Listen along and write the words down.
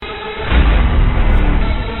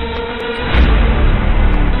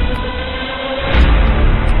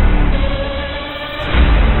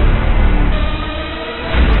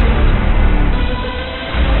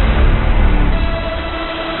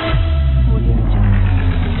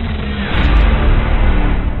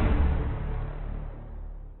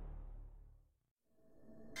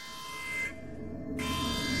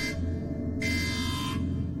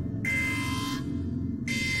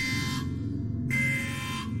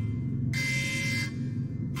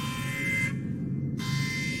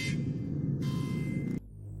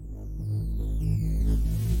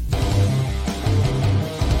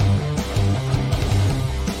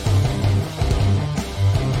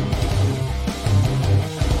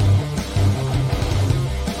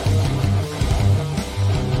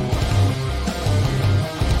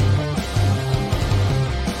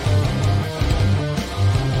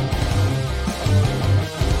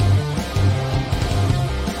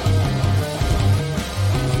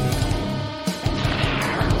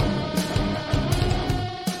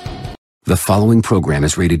The following program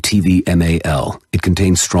is rated TV MAL. It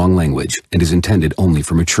contains strong language and is intended only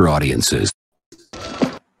for mature audiences.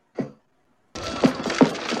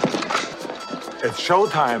 It's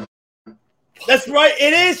showtime. That's right.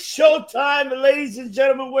 It is showtime. Ladies and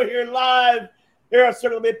gentlemen, we're here live here on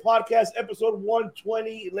Circle Bay Podcast, episode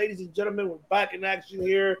 120. Ladies and gentlemen, we're back in action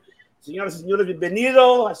here. Señoras y señores,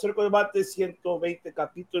 bienvenido a Circle Debate 120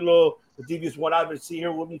 capítulo. The devious one I've been seeing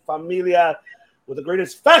here with mi familia, with the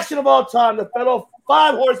greatest faction of all time, the fellow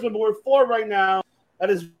five horsemen, but we're four right now. That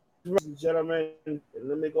is, ladies and gentlemen, and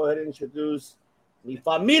let me go ahead and introduce mi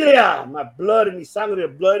familia, my blood and mi sangre,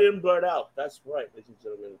 blood in, blood out. That's right, ladies and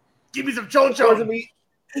gentlemen. Give me some choncho.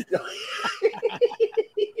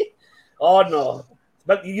 Oh no,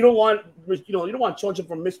 but you don't want choncho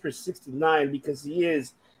from Mr. 69 because he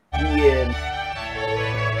is the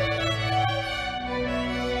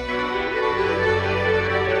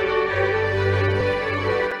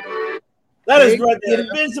That is right, the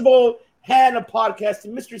invincible hand of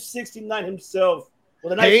podcasting, Mr. 69 himself.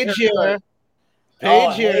 With a nice Page here.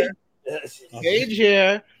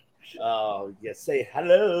 Oh, yes, say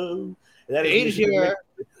hello. That Page here.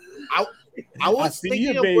 I was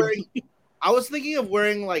thinking of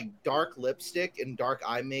wearing like dark lipstick and dark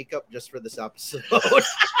eye makeup just for this episode.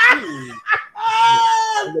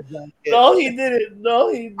 No, he didn't.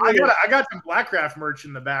 I got some Blackcraft merch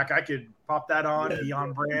in the back. I could pop that on, be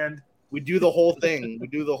on brand. We do the whole thing.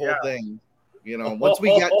 thing. You know, once we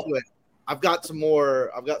get to it, I've got some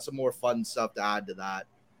more fun stuff to add to that.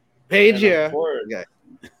 Page here. Okay.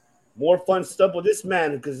 More fun stuff with this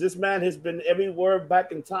man, because this man has been everywhere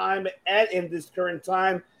back in time and in this current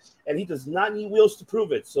time, and he does not need wheels to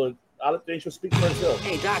prove it. So I'll let the intro speak for himself.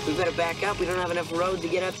 Hey, Doc, we better back up. We don't have enough road to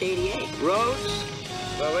get up to 88. Roads?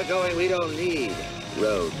 Well, we're going. We don't need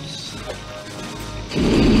roads.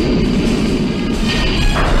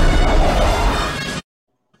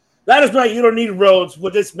 That is right. You don't need roads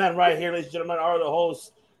with this man right here, ladies and gentlemen. Are the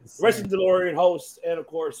hosts, Racing DeLorean host, and of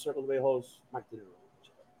course, Circle Bay host, Mike DeLorean.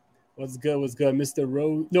 What's good, Mr.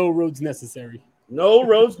 Road? No roads necessary. No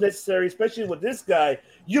roads necessary, especially with this guy.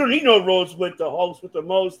 You don't need no roads with the host with the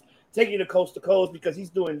most, taking you to coast because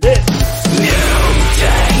he's doing this.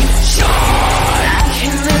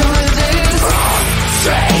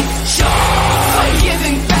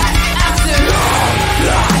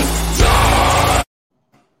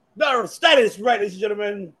 No, that is right, ladies and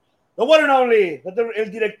gentlemen. The one and only, el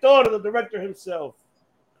director, the director himself,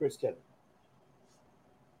 Chris Kevin.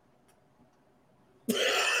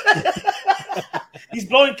 He's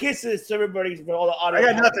blowing kisses to everybody for all the audio. I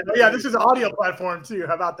got nothing. Yeah, this is an audio platform too.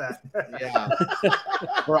 How about that? Yeah,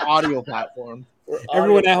 for audio platform.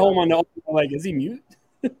 Everyone at home on the like, is he mute?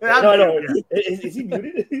 No. Is he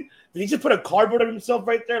muted? Did he just put a cardboard of himself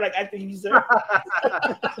right there, like acting he's there?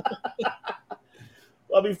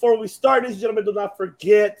 Well, before we start, ladies and gentlemen, do not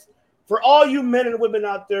forget, for all you men and women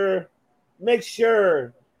out there, make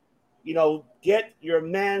sure, get your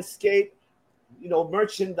Manscaped,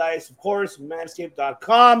 merchandise, of course,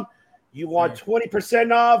 manscaped.com. You want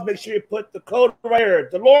 20% off, make sure you put the code right here,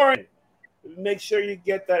 DeLorean. Make sure you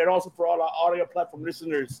get that. And also for all our audio platform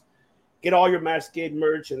listeners, get all your Manscaped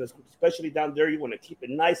merch, and especially down there, you want to keep it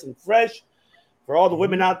nice and fresh. For all the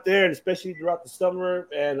women out there, and especially throughout the summer,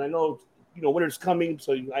 and I know, winter's coming,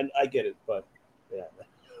 so I get it, but yeah.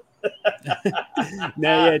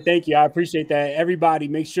 Thank you. I appreciate that. Everybody,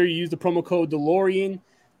 make sure you use the promo code DeLorean.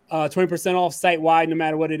 20% off site-wide, no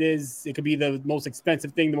matter what it is. It could be the most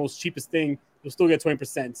expensive thing, the most cheapest thing. You'll still get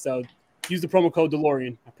 20%. So use the promo code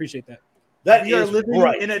DeLorean. I appreciate that. We are living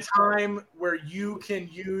in a time where you can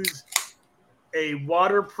use a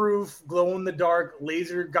waterproof, glow-in-the-dark,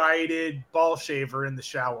 laser-guided ball shaver in the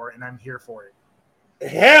shower, and I'm here for it.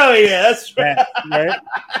 Hell yeah, that's right.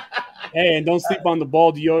 Hey, and don't sleep on the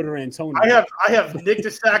ball deodorant, Tony. I have nicked a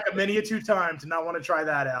sack of many a 2 times, and I want to try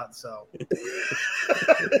that out. So,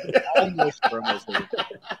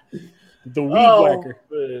 the weed whacker.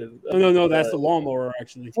 No, that's the lawnmower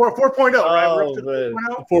actually. 4.0, right?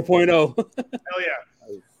 Oh, 4.0. Hell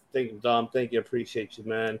yeah! Thank you, Dom. Thank you. Appreciate you,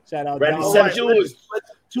 man. Shout out, Randy Dom. said too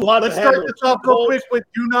hot. Let's start this off real quick with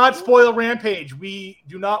do not spoil Rampage. We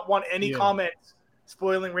do not want any comments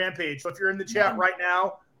spoiling Rampage. So if you're in the chat right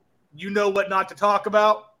now, you know what not to talk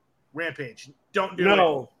about. Rampage. Don't do it.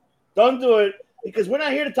 No, don't do it, because we're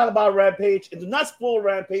not here to talk about Rampage, and do not spoil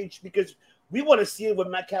Rampage, because we want to see it with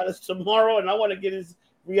Matt Callis tomorrow, and I want to get his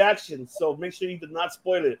reaction. So make sure you do not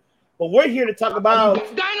spoil it. But we're here to talk about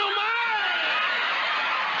Dynamite!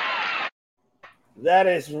 That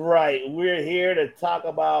is right. We're here to talk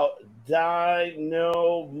about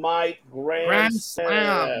Dynamite Grand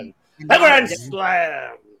Slam. Grand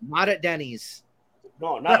Slam. Not at Denny's.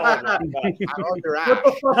 No, not all. Not on their What the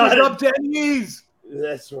ass. fuck is up, Denny's?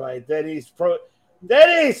 That's right. Denny's,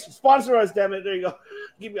 sponsor us, damn it. There you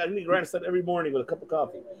go. I need grandson every morning with a cup of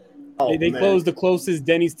coffee. Oh, They man. closed the closest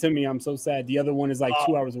Denny's to me. I'm so sad. The other one is like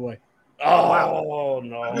 2 hours away. Oh,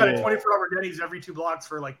 no. I've got a 24-hour Denny's every 2 blocks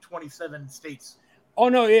for like 27 states. Oh,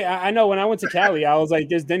 no. Yeah, I know. When I went to Cali, I was like,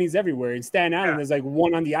 there's Denny's everywhere. In Staten Island, there's like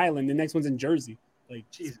one on the island. The next one's in Jersey. Like,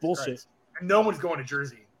 Jesus it's bullshit. Christ. And no one's going to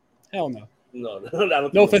Jersey. Hell no. No,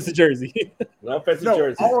 No offense to Jersey. No offense to No,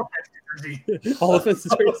 Jersey. all offense to Jersey. All offense to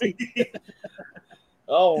Jersey.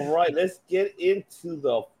 All right, let's get into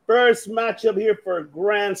the first matchup here for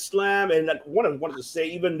Grand Slam. And like what I wanted to say,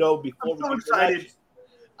 even though before I'm so we excited.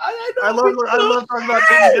 I love talking about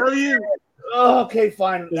AEW. Okay,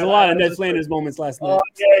 fine. There's a lot of Ned Flanders moments last night. Oh,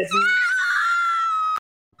 yes.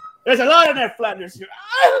 There's a lot of Ned Flanders here.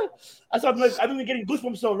 That's why I've been getting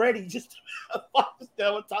goosebumps already. Just I want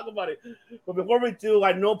to talk about it. But before we do,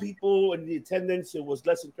 I know people in the attendance, it was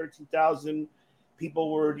less than 13,000.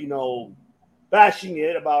 People were, bashing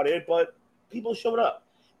it about it, but people showed up.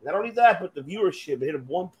 Not only that, but the viewership hit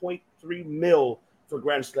 1.3 mil for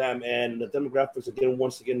Grand Slam, and the demographics again,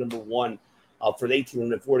 once again, number one for the 18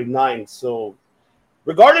 and the 49. So,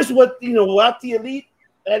 regardless of what without the Elite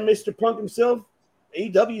and Mr. Punk himself,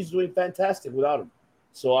 AEW is doing fantastic without him.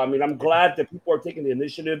 So, I mean, I'm glad that people are taking the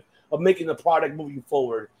initiative of making the product moving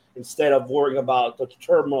forward instead of worrying about the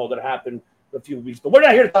turmoil that happened a few weeks. But we're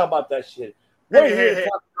not here to talk about that shit. We're here to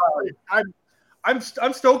talk about it.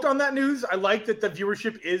 I'm stoked on that news. I like that the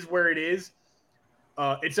viewership is where it is.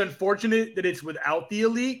 It's unfortunate that it's without the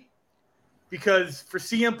Elite because for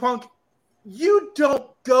CM Punk, you don't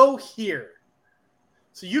go here.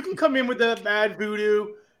 So you can come in with that bad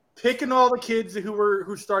voodoo, picking all the kids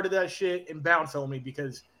who started that shit and bounce on me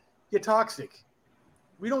because you're toxic.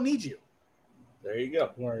 We don't need you. There you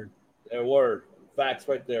go. Word. Word. Facts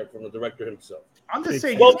right there from the director himself. I'm just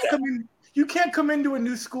saying, Well, you can't come into a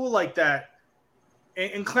new school like that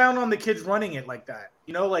and clown on the kids running it like that.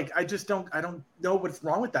 I don't know what's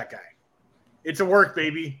wrong with that guy. It's a work,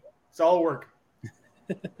 baby. It's all work.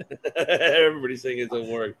 Everybody's saying it's a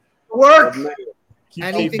work. Work. Keep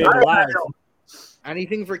Anything kayfabe alive.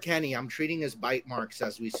 Anything for Kenny. I'm treating his bite marks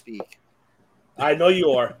as we speak. I know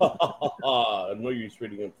you are. I know you're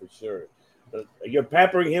treating him for sure. You're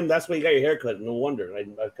pampering him. That's why you got your haircut. No wonder. I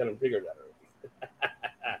kind of figured that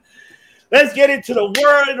already. Let's get into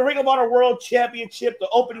the Ring of Honor World Championship, the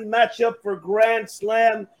opening matchup for Grand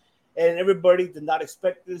Slam. And everybody did not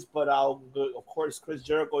expect this, but of course, Chris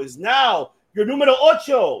Jericho is now your numero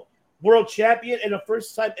ocho world champion and the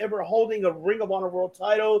first time ever holding a Ring of Honor World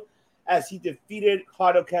title as he defeated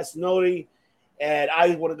Claudio Castagnoli. And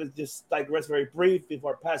I wanted to just digress very brief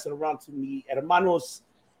before I pass it around to me, hermanos.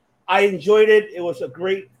 I enjoyed it. It was a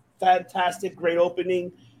great, fantastic, great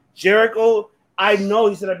opening. Jericho, I know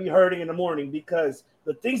he's going to be hurting in the morning because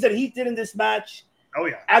the things that he did in this match,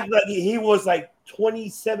 act like he was like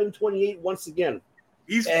 27, 28 once again.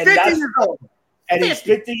 He's 50 years old. And he's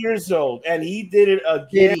 50 years old. And he did it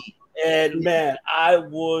again. And, man, I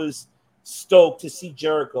was stoked to see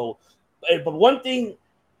Jericho. But one thing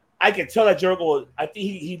I can tell that Jericho, I think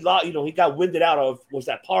he got winded out of was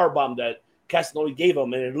that powerbomb that Castagnoli gave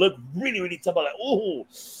him. And it looked really, really tough. I'm like, oh,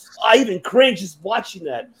 I even cringed just watching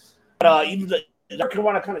that. But even the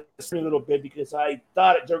Carolina kind of screamed a little bit because I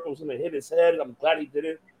thought Jericho was going to hit his head. I'm glad he did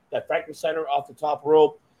it. That Frankensteiner off the top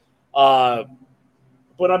rope. But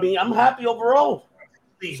I mean, I'm happy overall.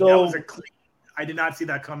 So that was a clean. I did not see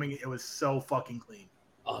that coming. It was so fucking clean.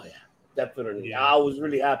 Oh yeah, definitely. Yeah. I was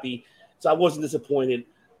really happy, so I wasn't disappointed.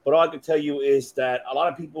 But all I can tell you is that a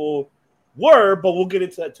lot of people were. But we'll get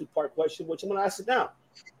into that two-part question, which I'm going to ask it now.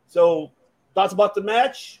 So, thoughts about the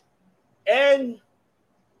match, and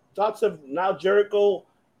thoughts of now Jericho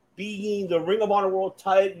being the Ring of Honor World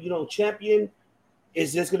title, champion.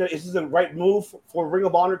 Is this the right move for Ring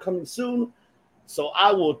of Honor coming soon? So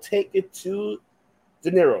I will take it to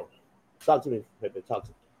De Niro. Talk to me, Pepe. Talk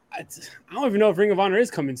to me. I don't even know if Ring of Honor is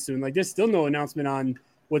coming soon. Like, there's still no announcement on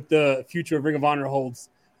what the future of Ring of Honor holds.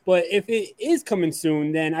 But if it is coming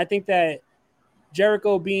soon, then I think that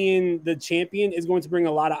Jericho being the champion is going to bring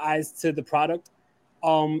a lot of eyes to the product.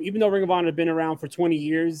 Even though Ring of Honor has been around for 20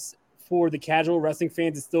 years, for the casual wrestling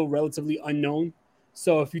fans, it's still relatively unknown.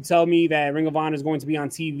 So if you tell me that Ring of Honor is going to be on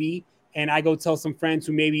TV and I go tell some friends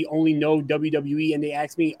who maybe only know WWE and they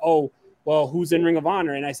ask me, oh, well, who's in Ring of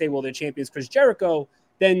Honor? And I say, well, their champion is Chris Jericho,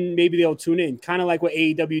 then maybe they'll tune in. Kind of like what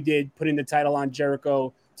AEW did, putting the title on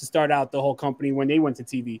Jericho to start out the whole company when they went to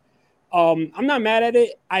TV. I'm not mad at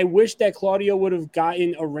it. I wish that Claudio would have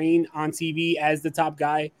gotten a reign on TV as the top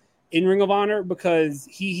guy. in Ring of Honor because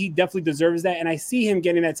he definitely deserves that. And I see him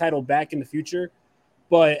getting that title back in the future.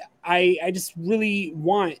 But I just really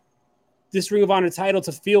want this Ring of Honor title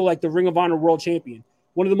to feel like the Ring of Honor World Champion.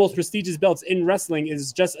 One of the most prestigious belts in wrestling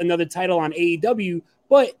is just another title on AEW.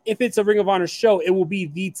 But if it's a Ring of Honor show, it will be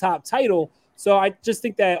the top title. So I just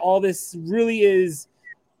think that all this really is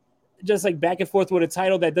just like back and forth with a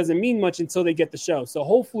title that doesn't mean much until they get the show. So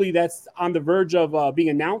hopefully that's on the verge of being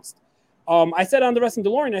announced. I said on the Wrestling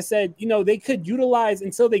DeLorean, I said, they could utilize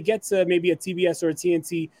until they get to maybe a TBS or a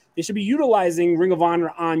TNT. They should be utilizing Ring of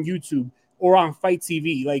Honor on YouTube or on Fight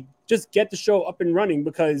TV. Like, just get the show up and running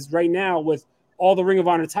because right now with all the Ring of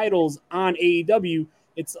Honor titles on AEW,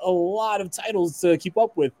 it's a lot of titles to keep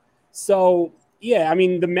up with. So, yeah, I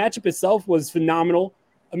mean, the matchup itself was phenomenal.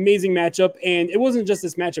 Amazing matchup. And it wasn't just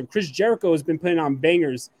this matchup. Chris Jericho has been putting on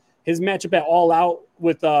bangers. His matchup at All Out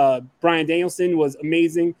with Bryan Danielson was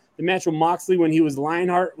amazing. The match with Moxley when he was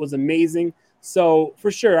Lionheart was amazing. So,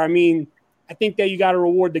 for sure, I mean, I think that you got to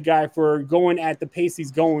reward the guy for going at the pace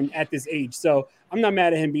he's going at this age. So, I'm not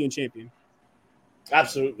mad at him being champion.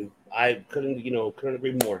 Absolutely. I couldn't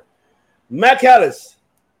agree more. Matt Callis.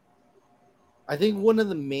 I think one of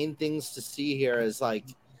the main things to see here is like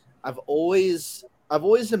I've always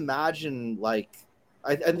imagined like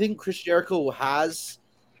I think Chris Jericho has,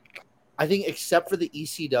 I think except for the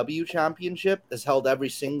ECW championship, has held every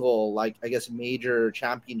single like I guess major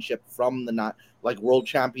championship from the world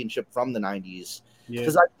championship from the 90s.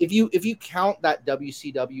 Because if you count that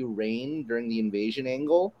WCW reign during the Invasion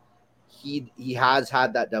angle, he has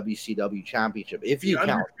had that WCW championship. If you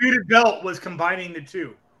count, undisputed belt was combining the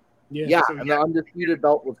two. Yeah, so, and the undisputed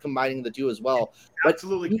belt was combining the two as well.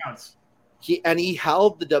 Absolutely counts. He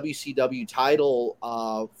held the WCW title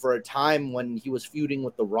for a time when he was feuding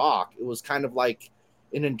with The Rock. It was kind of like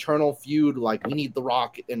an internal feud, like we need The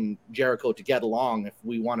Rock and Jericho to get along if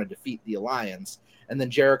we want to defeat the Alliance. And then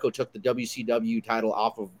Jericho took the WCW title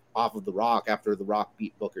off of The Rock after The Rock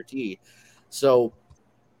beat Booker T. So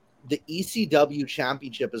the ECW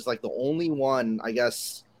championship is like the only one, I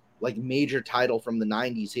guess, like major title from the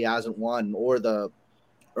 90s he hasn't won,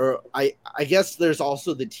 I guess there's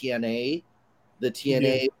also the TNA, but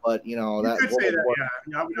he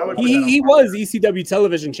was ECW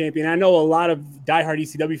television champion. I know a lot of diehard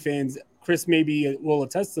ECW fans, Chris maybe will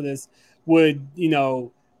attest to this, would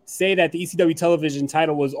say that the ECW television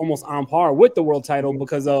title was almost on par with the world title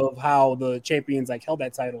because of how the champions like held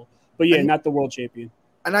that title. But yeah, not the world champion.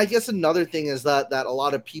 And I guess another thing is that a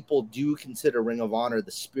lot of people do consider Ring of Honor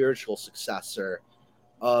the spiritual successor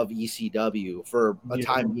of ECW for a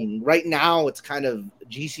time being. Right now, it's kind of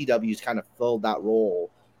GCW's kind of filled that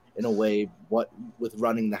role in a way with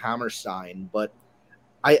running the Hammerstein. But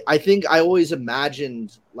I think I always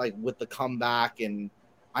imagined like with the comeback, and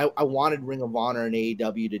I wanted Ring of Honor and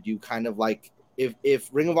AEW to do kind of like if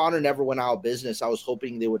Ring of Honor never went out of business, I was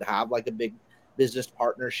hoping they would have like a big business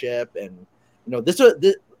partnership. And this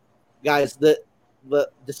guys, the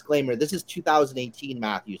disclaimer, this is 2018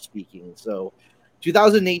 Matthew speaking. So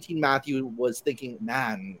 2018 Matthew was thinking,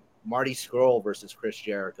 man, Marty Scurll versus Chris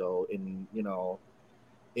Jericho in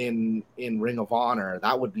Ring of Honor,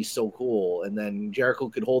 that would be so cool. And then Jericho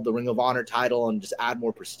could hold the Ring of Honor title and just add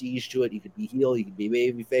more prestige to it. He could be heel, he could be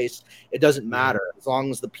babyface. It doesn't matter as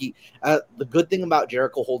long as the good thing about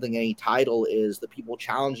Jericho holding any title is the people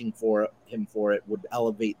challenging him for it would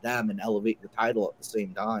elevate them and elevate the title at the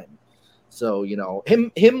same time. So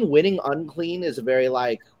him winning unclean is a very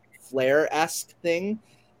like Flair-esque thing,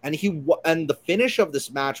 and the finish of this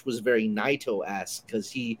match was very Naito-esque because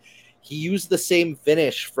he used the same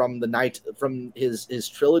finish from his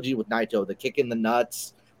trilogy with Naito, the kick in the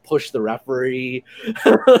nuts, push the referee.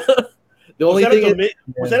 The only thing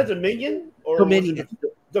was that a Dominion or Dominion?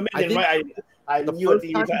 Dominion, right? I knew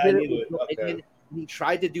it. Okay. He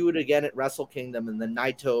tried to do it again at Wrestle Kingdom, and then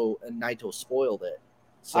Naito spoiled it.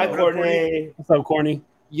 So, hi, Courtney. What's up, Corny?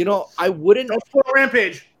 I wouldn't. Don't spoil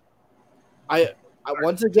Rampage. I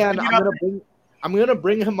once again, I'm gonna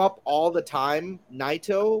bring him up all the time,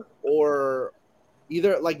 Naito, or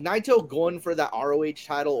either like Naito going for that ROH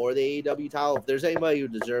title or the AEW title. If there's anybody who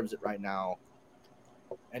deserves it right now,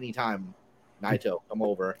 anytime, Naito, come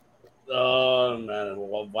over. Oh man,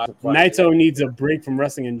 Naito needs a break from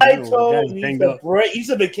wrestling in general. Naito needs a break. He's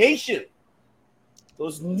a vacation.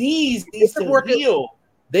 Those knees need to heal.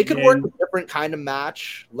 They could work a different kind of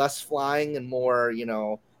match, less flying and more,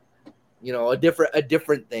 a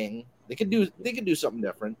different thing. They could do something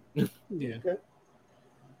different. Yeah. Okay.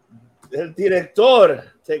 El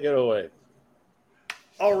director, take it away.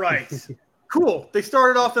 All right. Cool. They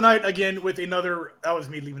started off the night again with another. That was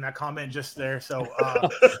me leaving that comment just there. So I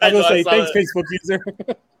was gonna say thanks, Facebook user.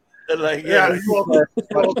 Like, Yeah.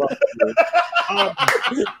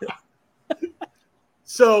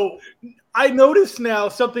 So I noticed now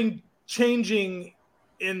something changing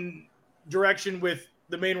in direction with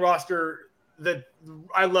the main roster that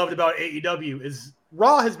I loved about AEW is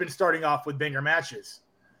Raw has been starting off with banger matches.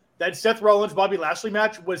 That Seth Rollins Bobby Lashley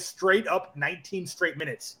match was straight up 19 straight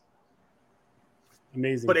minutes.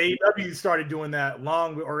 Amazing. But AEW started doing that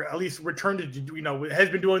long, or at least returned to, has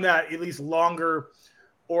been doing that at least longer,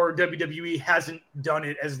 or WWE hasn't done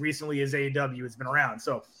it as recently as AEW has been around.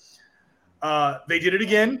 So they did it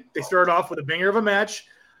again. They started off with a banger of a match.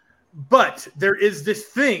 But there is this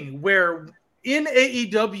thing where in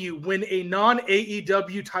AEW, when a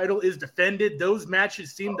non-AEW title is defended, those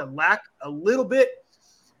matches seem to lack a little bit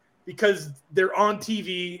because they're on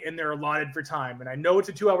TV and they're allotted for time. And I know it's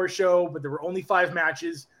a 2-hour show, but there were only 5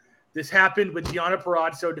 matches. This happened with Deonna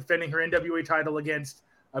Purrazzo defending her NWA title against,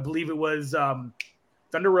 I believe it was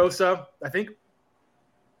Thunder Rosa, I think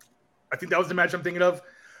that was the match I'm thinking of.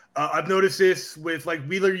 I've noticed this with like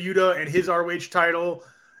Wheeler Yuta and his ROH title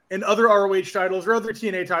and other ROH titles or other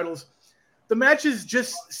TNA titles. The matches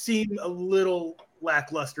just seem a little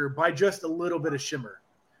lackluster by just a little bit of shimmer.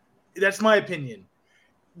 That's my opinion.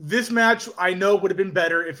 This match I know would have been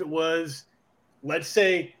better if it was, let's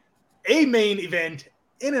say, a main event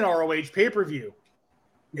in an ROH pay-per-view.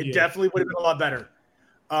 It definitely would have been a lot better.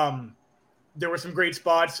 There were some great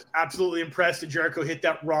spots. Absolutely impressed that Jericho hit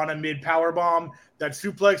that Rana mid power bomb, that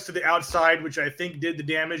suplex to the outside, which I think did the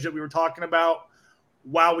damage that we were talking about.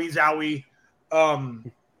 Wowie zowie.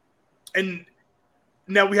 And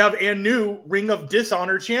now we have a new Ring of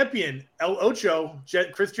Dishonor champion, El Ocho,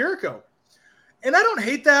 Chris Jericho. And I don't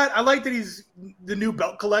hate that. I like that he's the new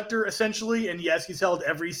belt collector, essentially. And yes, he's held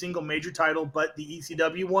every single major title but the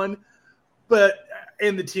ECW one,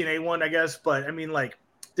 and the TNA one, I guess. But, I mean, like,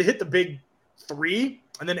 to hit the big 3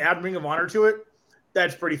 and then add Ring of Honor to it,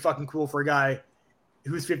 that's pretty fucking cool for a guy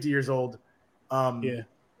who's 50 years old. And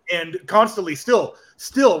constantly still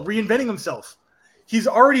reinventing himself. He's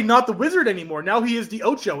already not the Wizard anymore. Now he is the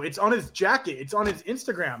Ocho. It's on his jacket. It's on his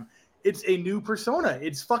Instagram. It's a new persona.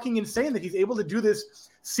 It's fucking insane that he's able to do this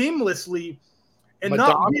seamlessly and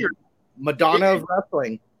not weird. Madonna of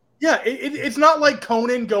wrestling. Yeah, it's not like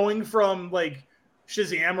Conan going from like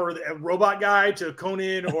Shazam or the Robot Guy to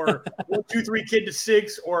Conan or 1, 2, 3 Kid to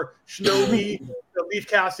 6 or Shinobi to Leaf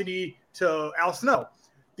Cassidy to Al Snow.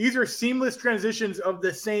 These are seamless transitions of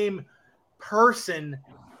the same person,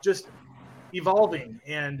 just evolving.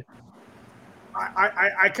 And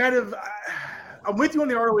I'm with you on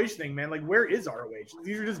the ROH thing, man. Like, where is ROH?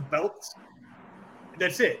 These are just belts.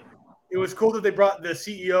 That's it. It was cool that they brought the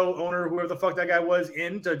CEO, owner, whoever the fuck that guy was,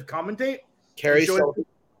 in to commentate. Kerry Silken.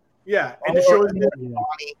 Yeah. And the show it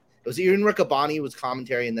was Ian Riccaboni was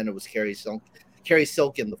commentary, and then it was Kerry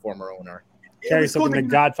Silken, the former owner. Kerry Silken, the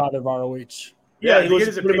godfather of ROH. Yeah, he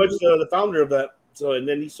was pretty much the founder of that. So, and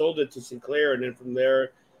then he sold it to Sinclair, and then from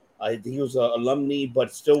there, he was an alumni,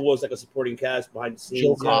 but still was like a supporting cast behind the scenes.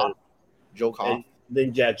 Joe Koff. Joe Koff,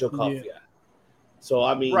 yeah. So,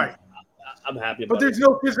 I mean, right. I'm happy about it. But there's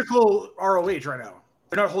no physical ROH right now.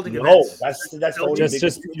 They're not holding events. That's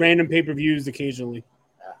just random pay-per-views occasionally.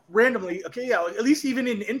 Randomly, okay, yeah. At least even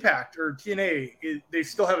in Impact or TNA, they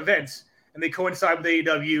still have events, and they coincide with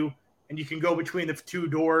AEW, and you can go between the 2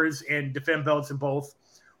 doors and defend belts in both.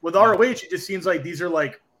 With ROH, it just seems like these are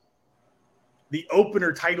like the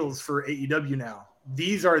opener titles for AEW now.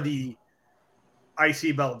 These are the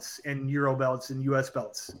IC belts and Euro belts and US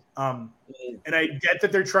belts. And I get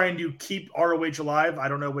that they're trying to keep ROH alive. I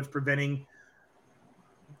don't know what's preventing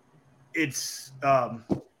its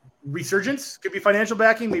resurgence. Could be financial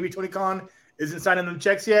backing. Maybe Tony Khan isn't signing them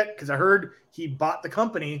checks yet because I heard he bought the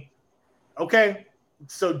company. Okay,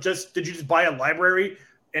 so did you just buy a library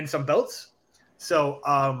and some belts? So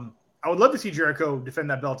I would love to see Jericho defend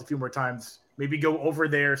that belt a few more times. Maybe go over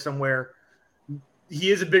there somewhere.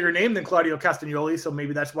 He is a bigger name than Claudio Castagnoli, so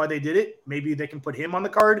maybe that's why they did it. Maybe they can put him on the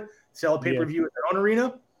card, sell a pay-per-view at their own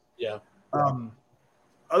arena. Yeah.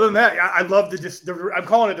 Other than that, I love I'm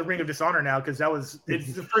calling it the Ring of Dishonor now because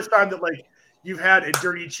it's the first time that like you've had a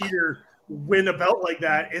dirty cheater win a belt like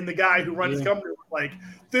that, and the guy who runs the company was like,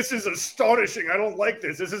 "This is astonishing. I don't like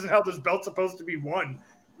this. This isn't how this belt's supposed to be won."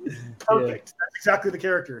 Perfect. That's exactly the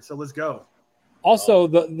character. So let's go. Also,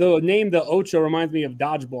 the name the Ocho reminds me of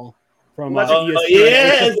Dodgeball from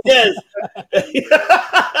ESPN. Yes.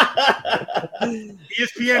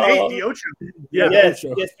 ESPN 8, the Ocho. Yeah, yes,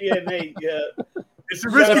 ESPN 8. Yeah. It's a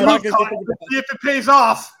risky move. Let's see if it pays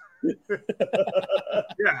off. Yeah,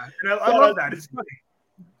 and I love that. It's funny.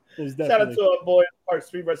 Shout out to our boy, our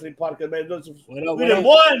Street Wrestling Podcast, man. We done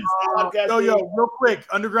one podcast. Yo, real quick,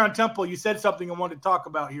 Underground Temple. You said something I wanted to talk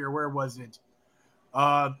about here. Where was it?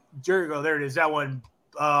 Jericho. There it is. That one.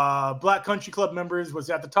 Black Country Club members was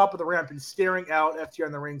at the top of the ramp and staring out FTR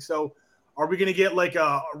in the ring. So, are we gonna get like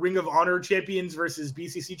a Ring of Honor champions versus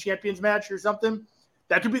BCC champions match or something?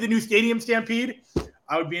 That could be the new Stadium Stampede.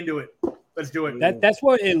 I would be into it. Let's do it. That's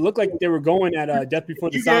what it looked like they were going at Death Before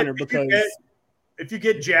Dishonor because if you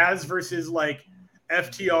get Jazz versus like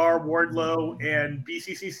FTR, Wardlow, and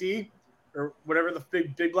BCCC or whatever the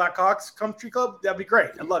big Black Hawks Country Club, that'd be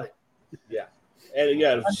great. I love it. Yeah, and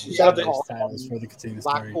yeah, shout out to for the continuous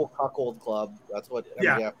Blackpool Cuckold Club. That's what.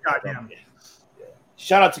 Yeah, goddamn.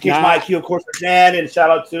 Shout out to Cage My IQ, of course, for Dan, and shout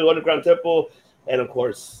out to Underground Temple, and of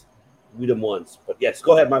course, We Them Ones. But yes,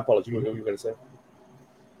 go ahead. My apologies. What were you going to say?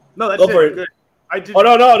 No, that's it. Good. I did. Oh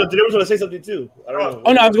no, the was going to say something too. I don't know.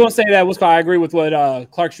 Oh no, I was going to say that I agree with what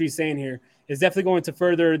Clark Street's saying here. It's definitely going to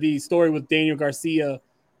further the story with Daniel Garcia,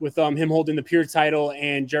 with him holding the Pure title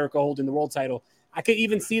and Jericho holding the World title. I could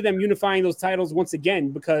even see them unifying those titles once again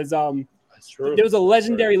because that's true. There was a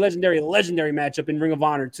legendary matchup in Ring of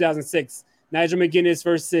Honor 2006. Nigel McGuinness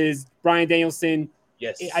versus Bryan Danielson.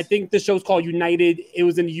 Yes, I think the show's called United. It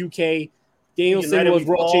was in the UK. Danielson was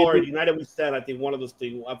world champion. United we stand. I think one of those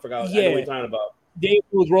things. I forgot. Yeah. I know what you're talking about. Daniel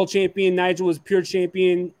was world champion. Nigel was pure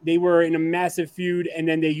champion. They were in a massive feud, and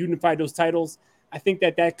then they unified those titles. I think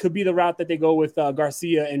that could be the route that they go with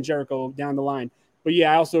Garcia and Jericho down the line. But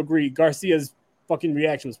yeah, I also agree. Garcia's fucking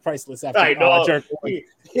reaction was priceless after Jericho.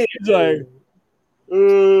 He's like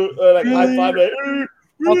high five.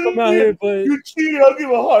 I'll come out here, but you cheated. I'll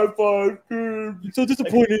give a high five. I'm so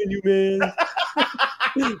disappointed in you, man.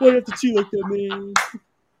 Why do you have to cheat like that,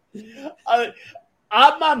 man?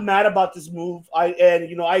 I'm not mad about this move. I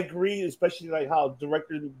agree, especially like how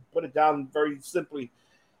director put it down very simply.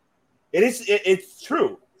 It's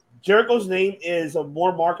true. Jericho's name is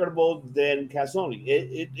more marketable than Cassoni.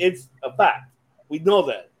 It's a fact. We know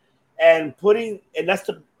that. And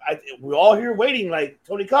we're all here waiting like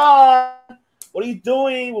Tony Khan. What are you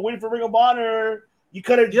doing? We're waiting for Ring of Honor. You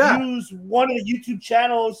could have used one of the YouTube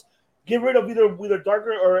channels. Get rid of either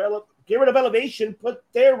Darker or get rid of Elevation. Put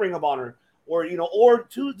their Ring of Honor, or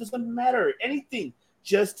two. Doesn't matter. Anything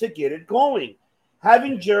just to get it going.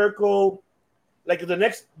 Having Jericho, like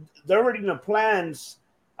they're already in the plans.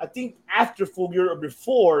 I think after Full Gear or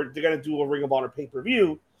before they're gonna do a Ring of Honor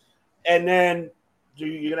pay-per-view, and then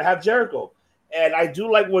you're gonna have Jericho. And I do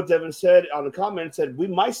like what Devin said on the comments. Said we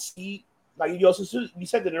might see. Like you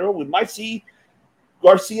said, De Niro, we might see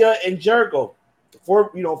Garcia and Jericho for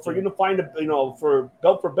unifying for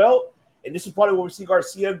belt for belt, and this is probably where we see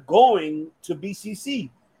Garcia going to BCC.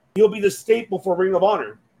 He'll be the staple for Ring of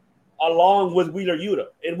Honor, along with Wheeler Yuta,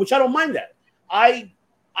 and which I don't mind that. I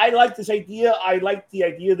like this idea. I like the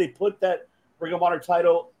idea they put that Ring of Honor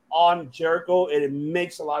title on Jericho, and it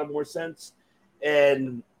makes a lot more sense,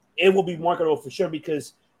 and it will be marketable for sure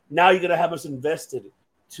because now you're gonna have us invested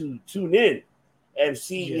to tune in and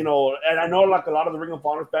see, and I know like a lot of the Ring of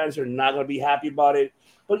Honor fans are not going to be happy about it,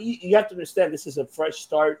 but you have to understand this is a fresh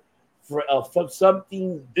start for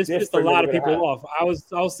something. This pissed a lot of people off. I was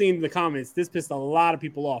seeing the comments. This pissed a lot of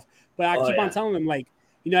people off, but I keep on telling them like,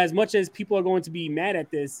 as much as people are going to be mad at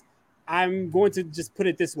this, I'm going to just put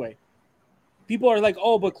it this way. People are like,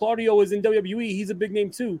 oh, but Claudio is in WWE. He's a big name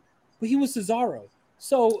too, but he was Cesaro.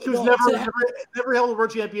 So he was never held a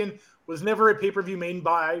world champion. Was never a pay-per-view main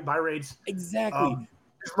buy rates. Exactly.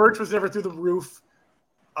 His merch was never through the roof.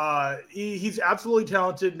 He's absolutely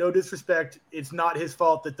talented. No disrespect. It's not his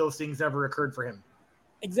fault that those things never occurred for him.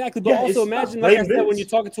 Exactly. But also imagine, like I said, when you're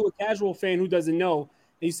talking to a casual fan who doesn't know,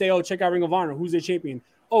 and you say, oh, check out Ring of Honor. Who's their champion?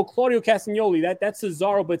 Oh, Claudio Castagnoli. That's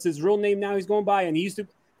Cesaro, but it's his real name now he's going by. And he used to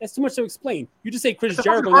 – that's too much to explain. You just say Chris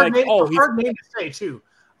Jericho. It's a hard name to say, too.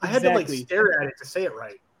 I had to, stare at it to say it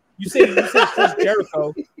right. You say Chris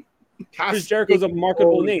Jericho. Chris Jericho's a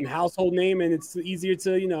marketable name, household name, and it's easier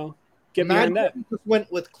to, get behind that. Just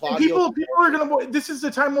went with Claudio. People are going to – this is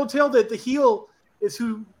the time we'll tell that the heel is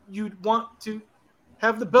who you'd want to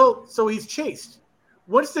have the belt, so he's chased.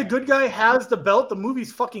 Once the good guy has the belt, the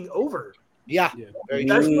movie's fucking over. Yeah.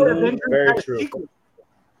 That's what Avengers very true. Equal.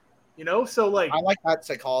 So like – I like that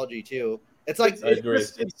psychology, too. It's like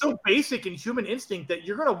it's so basic in human instinct that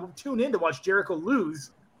you're going to tune in to watch Jericho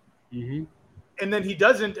lose. Mm-hmm. And then he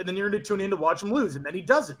doesn't, and then you're going to tune in to watch him lose, and then he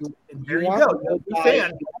doesn't. And there you go. You're a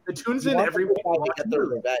fan that tunes in every week to get their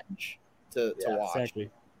revenge to watch. Exactly.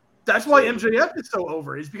 That's why MJF is so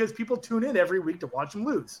over, is because people tune in every week to watch him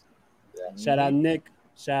lose. Yeah. Shout out Nick.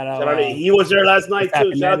 Shout out he was there last night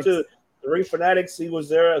too. Shout out to the Ring Fanatics. He was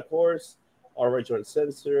there, of course. R-rated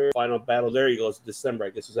uncensored. Final battle. There you go. It's December. I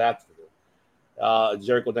guess it was after.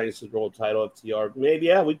 Jericho Dynasty World Title FTR.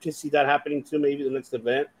 Maybe we could see that happening too. Maybe the next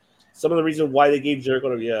event. Some of the reason why they gave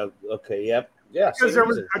Jericho.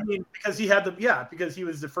 Because he had because he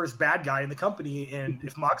was the first bad guy in the company, and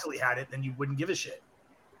if Moxley had it, then you wouldn't give a shit.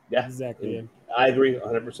 Yeah, exactly. Yeah. I agree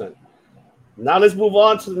 100%. Now let's move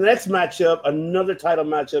on to the next matchup, another title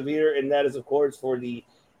matchup here, and that is, of course, for the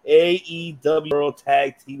AEW World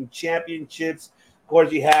Tag Team Championships. Of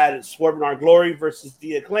course, you had Swerve in Our Glory versus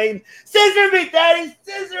The Acclaimed. Scissor me, Daddy!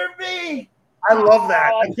 Scissor me! I love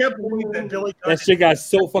that. I can't believe that Billy Gunn. That shit got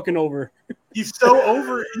so fucking over. He's so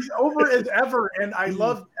over. He's over as ever, and I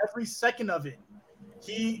love every second of it.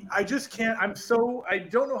 I just can't. I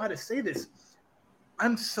don't know how to say this.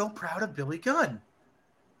 I'm so proud of Billy Gunn.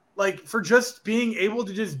 Like, for just being able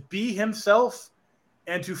to just be himself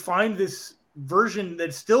and to find this version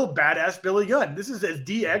that's still badass Billy Gunn. This is as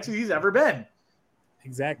DX as he's ever been.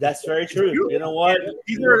 Exactly. That's very true. You know what?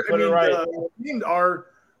 The are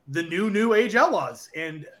the new age outlaws,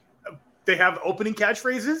 and they have opening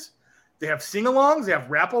catchphrases. They have sing-alongs. They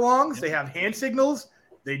have rap-alongs. They have hand signals.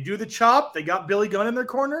 They do the chop. They got Billy Gunn in their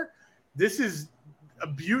corner. This is a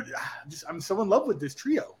beauty. I'm so in love with this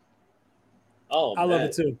trio. Oh, I love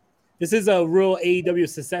it too. This is a real AEW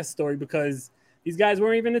success story because these guys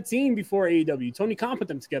weren't even a team before AEW. Tony Khan put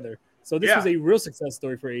them together. So this was a real success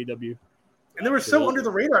story for AEW. And they were so under the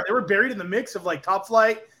radar. They were buried in the mix of like Top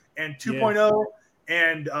Flight and 2.0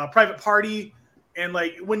 and Private Party. And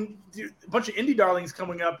like when a bunch of indie darlings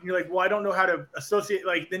coming up, and you're like, well, I don't know how to associate.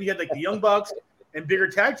 Like then you had like the Young Bucks and bigger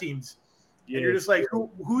tag teams. Yeah. And you're just like,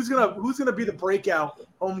 who's gonna be the breakout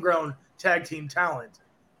homegrown tag team talent?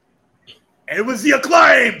 And it was the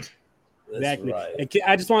Acclaimed. Exactly. Right.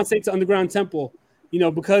 I just want to say to Underground Temple,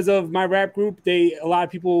 because of my rap group, a lot of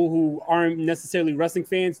people who aren't necessarily wrestling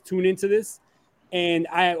fans tune into this, and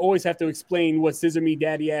I always have to explain what "scissor me,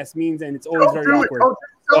 daddy ass" means, and it's always very awkward.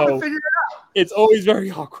 Figure it out. It's always very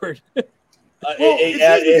awkward. This is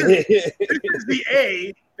the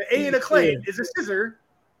A. The A in Acclaim is a scissor,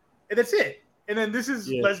 and that's it. And then this is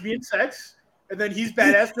lesbian sex, and then he's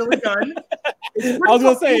badass Billy Gunn. I was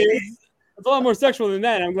gonna say it's a lot more sexual than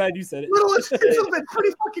that. I'm glad you said it. It's been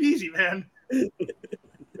pretty fucking easy, man.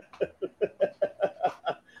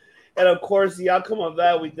 And of course, the outcome of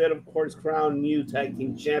that, we did, of course, crown new tag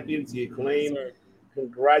team champions, the Acclaim.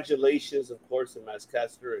 Congratulations, of course, to Max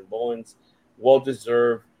Caster and Bowens. Well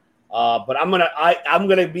deserved. But I'm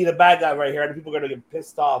gonna be the bad guy right here, and people are gonna get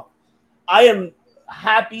pissed off. I am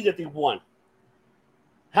happy that they won.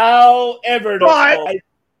 However,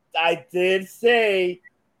 I did say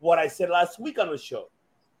what I said last week on the show.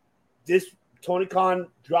 This Tony Khan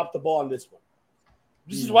dropped the ball on this one.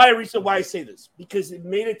 This is why I say this, because it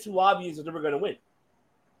made it too obvious that they were going to win.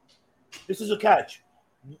 This is a catch.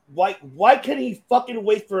 Why can't he fucking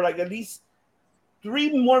wait for like at least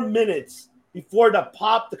 3 more minutes before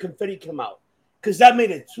the confetti come out? Because that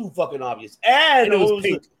made it too fucking obvious. And it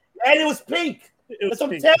was pink. That's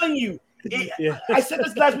what I'm telling you. I said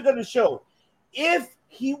this last week on the show. If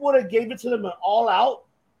he would have gave it to them all out,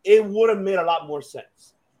 it would have made a lot more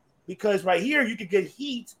sense. Because right here, you could get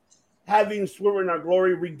heat having Swerve in Our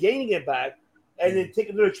Glory, regaining it back, and then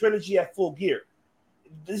taking the trilogy at Full Gear.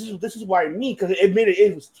 This is why because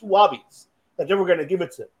it was too obvious that they were going to give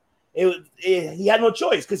it to him. He had no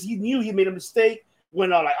choice because he knew he made a mistake.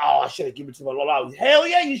 Went on like, I should have given it to him all out. Hell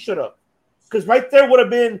yeah, you should have. Because right there would have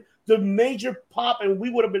been the major pop, and we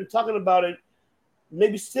would have been talking about it.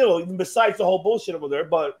 Maybe still, even besides the whole bullshit over there,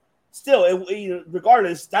 but still,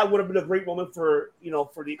 regardless, that would have been a great moment for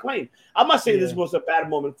the Acclaim. I'm not saying this was a bad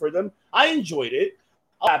moment for them. I enjoyed it.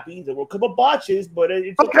 I'm happy. There were a couple of botches, but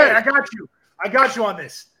it's okay. I got you on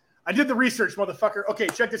this. I did the research, motherfucker. Okay,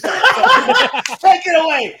 check this out. Take it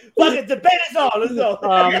away. Fuck it. Debate is on. Let's go.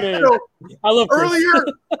 Man. So, I love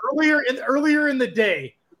earlier in the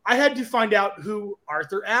day, I had to find out who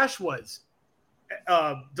Arthur Ashe was.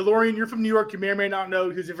 DeLorean, you're from New York. You may or may not know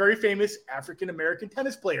he's a very famous African-American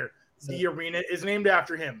tennis player. The arena is named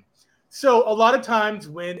after him. So a lot of times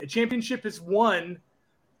when a championship is won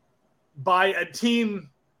by a team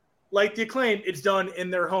like the Acclaim, it's done in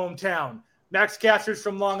their hometown. Max Caster's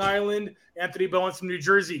from Long Island. Anthony Bowens from New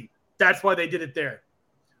Jersey. That's why they did it there.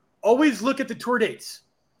 Always look at the tour dates.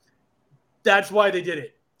 That's why they did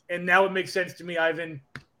it. And now it makes sense to me, Ivan.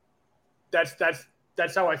 That's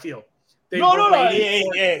how I feel. They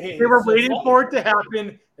were waiting for it to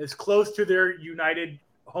happen as close to their United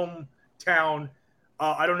hometown.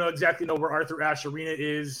 I don't exactly know where Arthur Ashe Arena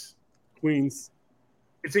is. Queens.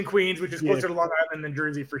 It's in Queens, which is closer Yeah. to Long Island than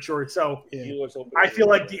Jersey for sure. So Yeah. I feel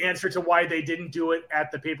like the answer to why they didn't do it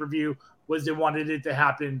at the pay-per-view was they wanted it to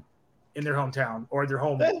happen in their hometown or their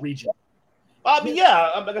home region. I mean, yeah,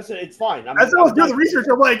 like I said, it's fine. As I was doing the research,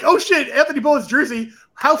 I'm like, oh shit, Anthony Bowens Jersey.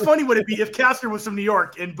 How funny would it be if Caster was from New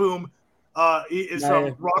York and boom, he is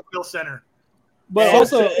from Rockville Center? But And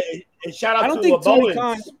also, and shout out I don't to think Tony Bowens.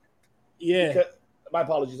 Khan. Yeah, Because- my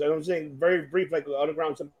apologies. I'm saying very brief, like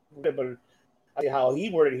underground, but I how he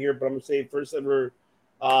worded it here. But I'm gonna say first ever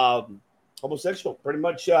homosexual, pretty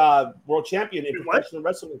much world champion in What? professional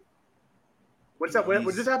wrestling. What's that? What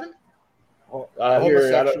just happened?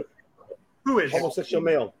 Here, I don't- Who is? homosexual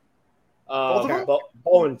male. Both of them?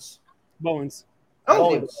 Bowens. Bowens. Oh,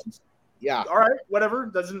 Bowens. Yeah. all right, whatever.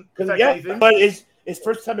 Doesn't affect Yeah, anything. but it's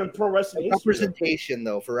first time in pro wrestling history. Representation,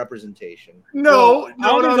 though, for representation. No, I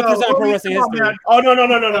don't think it's the first time in pro wrestling Come on, history. man. Oh no!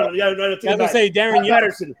 Yeah, no, I was gonna say Darren Pat Young.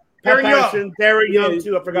 Patterson. Darren Young. Patterson, Darren Young Yeah,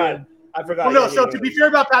 too. I forgot. yeah. I forgot. Well, no. Yeah, So yeah, to yeah. be fair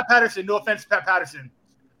about Pat Patterson, no offense to Pat Patterson.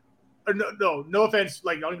 No offense.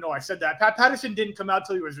 Like I don't even know I said that. Pat Patterson didn't come out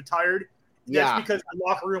till he was retired. That's Yeah. because the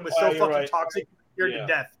locker room was Oh, so you're fucking right. toxic, scared Yeah. to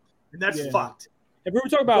death, and that's Yeah. fucked. If we were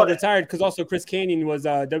talking about But- retired, because also Chris Canyon was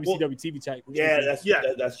WCW TV tech. Yeah,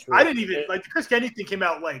 that's true. I didn't even like the Chris Kenny thing came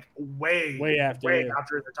out like way after yeah.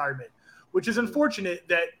 after his retirement, which is unfortunate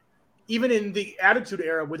that even in the Attitude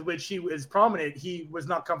Era with which he was prominent, he was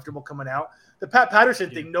not comfortable coming out. The Pat Patterson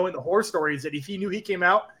thing, knowing the horror stories, that if he knew he came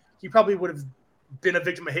out, he probably would have been a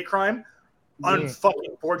victim of hate crime.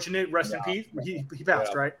 Unfucking fortunate. Rest in peace. He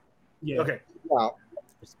passed, right? Yeah. Okay. Wow.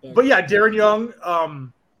 But yeah, Darren Young,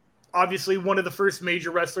 obviously one of the first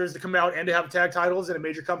major wrestlers to come out and to have tag titles in a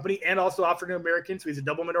major company, and also African American, so he's a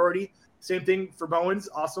double minority. Same thing for Bowens.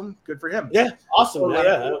 Awesome, good for him. Yeah, awesome.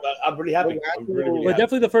 Yeah, I'm really happy. I'm really But happy.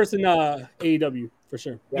 definitely the first in AEW for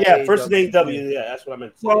sure. Yeah, first in AEW. Yeah, that's what I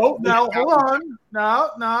meant. Well, now hold on.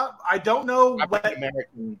 No, I don't know what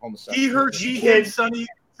American homosexual. he, her, she, him, Sonny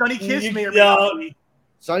Kiss may or may Yeah. not be.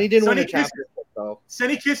 Sonny didn't Sonny win a Kiss- championship, though.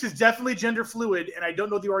 Sonny Kiss is definitely gender fluid, and I don't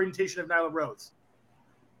know the orientation of Nyla Rose.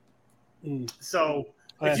 So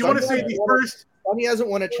if you want to say the first, Sonny hasn't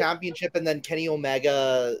won a championship, and then Kenny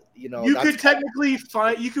Omega, you that's could technically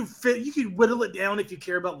find, you could whittle it down if you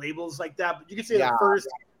care about labels like that, but you could say Yeah. the first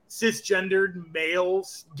cisgendered male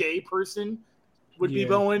gay person would be Yeah.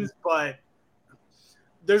 Bowens, but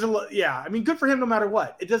there's a lot. Yeah, I mean, good for him no matter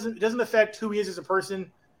what. It doesn't affect who he is as a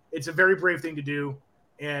person. It's a very brave thing to do,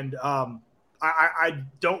 and I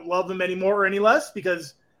don't love him any more or any less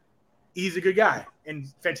because he's a good guy and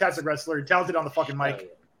fantastic wrestler, talented on the fucking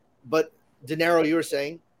mic. But De Niro, you were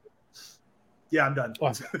saying? Yeah, I'm done.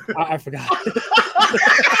 Oh, I forgot.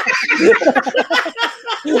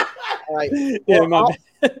 All right. Yeah, my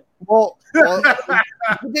bad. Well,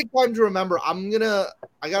 to take time to remember,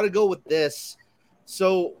 I gotta go with this.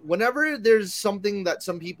 So whenever there's something that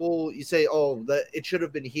some people you say, oh, that it should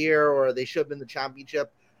have been here or they should have been the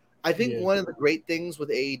championship. I think Yeah. one of the great things with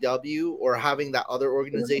AEW or having that other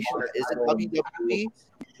organization that isn't WWE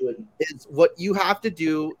is what you have to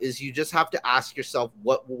do is you just have to ask yourself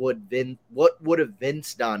what would have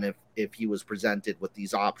Vince done if he was presented with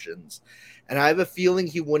these options. And I have a feeling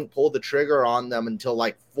he wouldn't pull the trigger on them until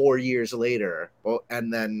like 4 years later.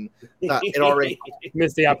 And then it already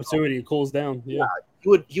Missed the opportunity. It cools down. Yeah.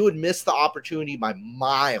 you would miss the opportunity by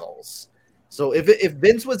miles. So if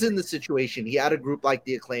Vince was in the situation, he had a group like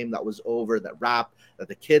the Acclaim that was over, that rap, that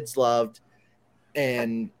the kids loved,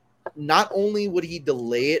 and not only would he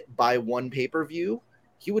delay it by one pay-per-view,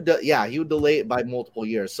 he would delay it by multiple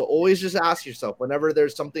years. So always just ask yourself, whenever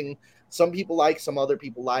there's something some people like, some other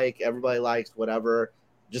people like, everybody likes, whatever,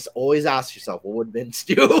 just always ask yourself, what would Vince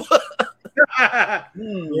do? I Hmm.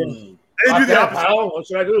 didn't do the opposite. pal. What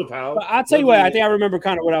should I do, pal? But I'll tell you what, I think I remember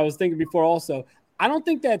kind of what I was thinking before also. I don't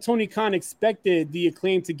think that Tony Khan expected the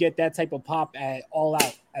Acclaim to get that type of pop at All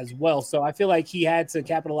Out as well. So I feel like he had to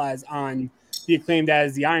capitalize on the Acclaim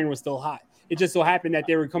as the iron was still hot. It just so happened that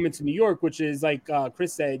they were coming to New York, which is like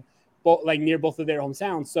Chris said, like near both of their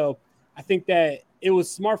hometowns. So I think that it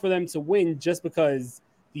was smart for them to win just because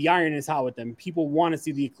the iron is hot with them. People want to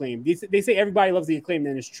see the Acclaim. They say everybody loves the Acclaim,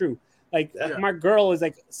 and it's true. Like my girl is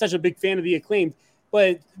like such a big fan of the Acclaimed.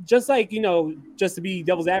 But just like, just to be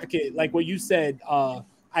devil's advocate, like what you said,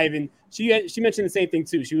 Ivan, she mentioned the same thing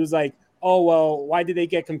too. She was like, oh, well, why did they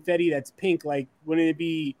get confetti that's pink? Like, wouldn't it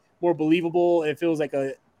be more believable if it was like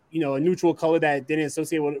a neutral color that didn't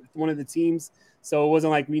associate with one of the teams? So it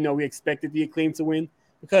wasn't like, we expected the Acclaim to win,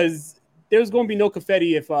 because there was going to be no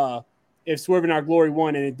confetti if Swerve and Our Glory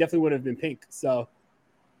won, and it definitely would have been pink. So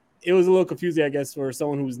it was a little confusing, I guess, for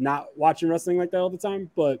someone who's not watching wrestling like that all the time.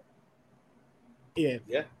 But yeah.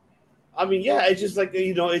 I mean, yeah, it's just like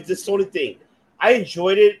it's the Sony thing. I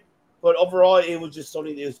enjoyed it, but overall, it was just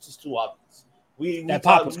Sony. It was just too obvious. That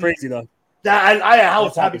pop was crazy though. I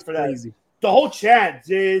was happy for that. Crazy. The whole chant,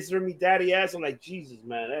 "This or me, daddy ass." I'm like, Jesus,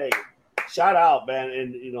 man. Hey, shout out, man,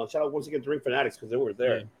 and shout out once again to Ring Fanatics because they were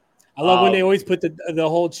there. Yeah. I love when they always put the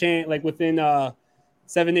whole chant like within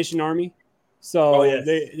Seven Nation Army. So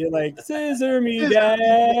they're like, "Scissor me,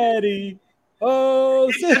 daddy."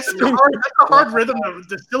 Oh, that's a hard rhythm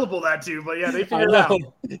to syllable that to, but yeah, they figured it out.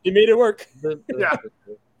 He made it work.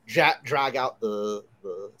 Drag out the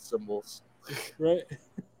symbols. Right.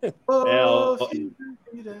 And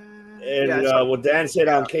what Dan said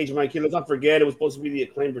on Cage Mike, let's not forget it was supposed to be the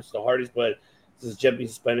Acclaim versus the Hardys, but this is Jeff being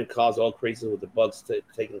suspended caused all crazy with the Bucks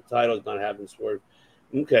taking the titles, not having Swerve.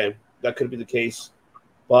 Okay, that could be the case,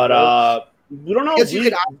 but we don't know. I guess you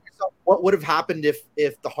could ask yourself what would have happened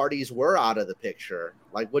if the Hardys were out of the picture.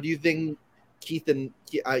 Like, what do you think Keith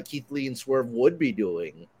Lee and Swerve would be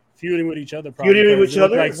doing? Feuding with each other, probably. Feuding with each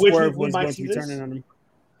other. Like Swerve was going to be turning on them.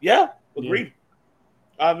 Yeah, agreed. Yeah.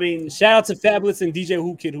 I mean, shout out to Fabulous and DJ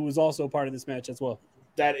Who Kid, who was also part of this match as well.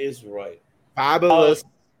 That is right. Fabulous,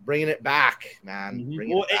 bringing it back, man.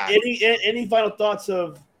 Mm-hmm. Any final thoughts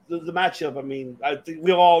of the matchup? I mean, I think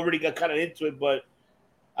we all already got kind of into it, but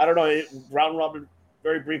I don't know. Round robin,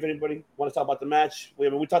 very brief. Anybody want to talk about the match? We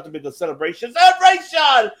talked about the celebration.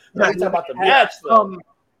 Celebration. Let's talk about the match.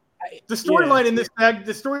 The storyline in this tag,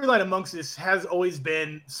 the storyline amongst this has always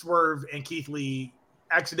been Swerve and Keith Lee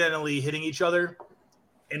accidentally hitting each other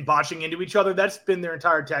and botching into each other. That's been their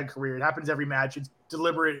entire tag career. It happens every match. It's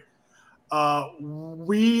deliberate.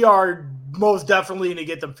 We are most definitely going to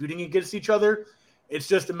get them feuding against each other. It's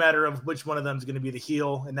just a matter of which one of them is going to be the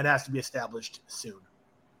heel, and that has to be established soon.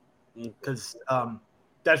 Because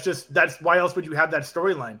that's why else would you have that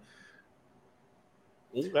storyline?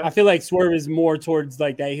 I feel like Swerve is more towards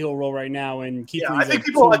like that heel role right now, and Keith Lee's I think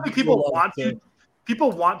people want to.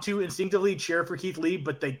 People want to instinctively cheer for Keith Lee,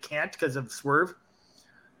 but they can't because of Swerve.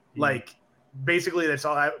 Mm-hmm. Like, basically, that's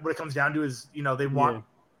all. What it comes down to is, they want.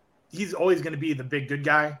 Yeah. He's always going to be the big good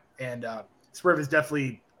guy, and Swerve is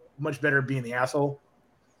definitely much better at being the asshole.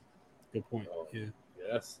 Good point. Yeah.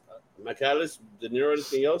 Yes. Michaelis, De Niro,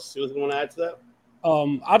 anything else you want to add to that?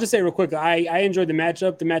 I'll just say real quick. I enjoyed the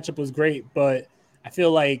matchup. The matchup was great, but I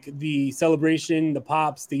feel like the celebration, the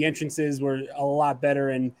pops, the entrances were a lot better,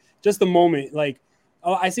 and just the moment. Like,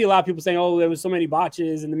 I see a lot of people saying, "Oh, there was so many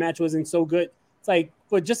botches and the match wasn't so good." It's like,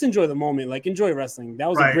 but just enjoy the moment. Like, enjoy wrestling. That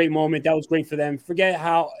was a great moment. That was great for them. Forget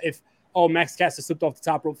Max Caster slipped off the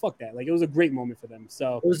top rope. Fuck that. Like, it was a great moment for them.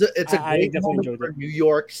 So it's a great moment for New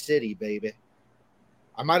York City, baby.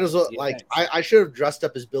 I might as well I should have dressed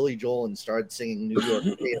up as Billy Joel and started singing New York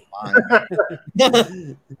State of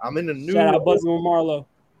Mind. I'm in the New Shout out Buzzing with Marlo.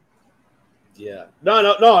 Yeah. No.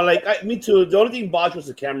 Like, me too. The only thing botched was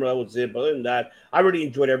the camera, was it. But other than that, I really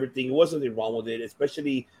enjoyed everything. There wasn't anything wrong with it,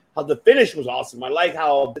 especially how the finish was awesome. I like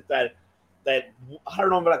how that I don't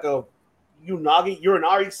know, like a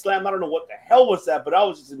Uranagi slam. I don't know what the hell was that, but I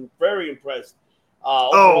was just very impressed. For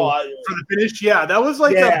the finish, that was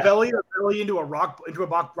like a belly into a rock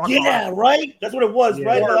rock. Yeah, rock. Right. That's what it was,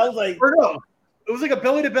 right? I was like, it was like a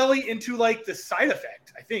belly to belly into like the side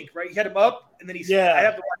effect. I think, right? He had him up, and then I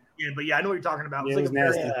have to watch it again, but I know what you're talking about. It was like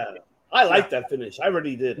nasty. I liked that finish. I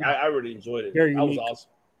really did. Yeah. I really enjoyed it. Very that unique. was awesome.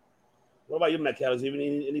 What about you, Matt Callis?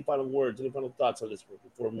 Any final words? Any final thoughts on this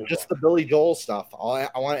before we move Just on? the Billy Joel stuff. I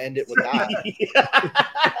want to end it with that.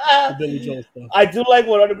 The Billy Joel stuff. I do like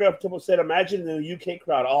what Autograph Temple said. Imagine the UK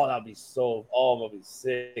crowd. That'd be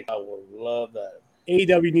sick. I would love that.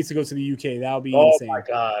 AEW needs to go to the UK. That'll be insane. Oh my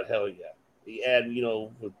God, hell yeah! And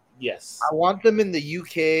yes, I want them in the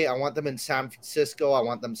UK. I want them in San Francisco. I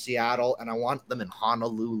want them in Seattle, and I want them in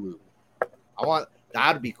Honolulu.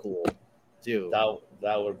 That'd be cool, too.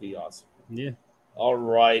 That would be awesome. Yeah. All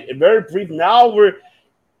right. And very brief. Now we're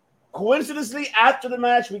coincidentally after the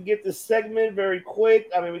match, we get this segment very quick.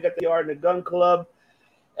 I mean, we got the Art and the Gun Club.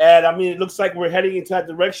 And I mean, it looks like we're heading into that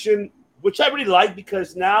direction, which I really like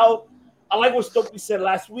because now I like what Stokely said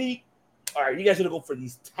last week. All right, you guys are going to go for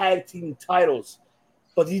these tag team titles.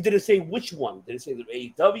 But he didn't say which one. Did he say the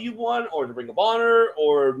AEW one or the Ring of Honor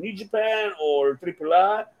or New Japan or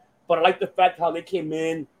AAA? But I like the fact how they came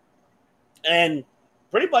in and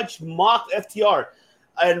pretty much mocked FTR.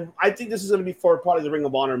 And I think this is going to be for probably the Ring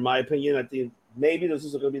of Honor, in my opinion. I think maybe this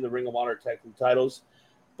is going to be the Ring of Honor tag team titles.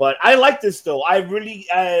 But I like this, though. I really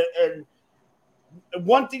and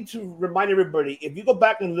one thing to remind everybody, if you go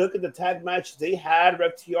back and look at the tag match they had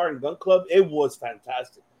with FTR and Gun Club, it was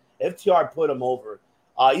fantastic. FTR put them over.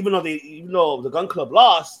 Even though the Gun Club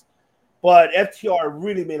lost, But FTR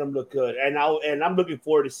really made them look good, and I'm looking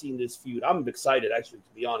forward to seeing this feud. I'm excited, actually,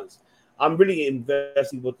 to be honest. I'm really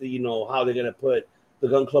invested with the how they're gonna put the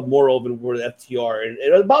Gun Club more over for the FTR, and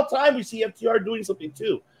it's about time we see FTR doing something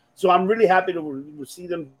too. So I'm really happy to see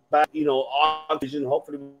them back, on vision.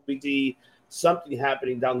 Hopefully, we see something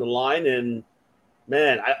happening down the line. And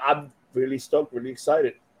man, I'm really stoked, really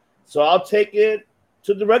excited. So I'll take it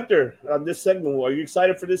to the director on this segment. Are you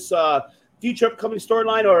excited for this future upcoming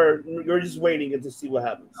storyline, or you're just waiting to see what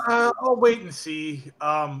happens? I'll wait and see.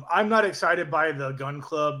 I'm not excited by the Gun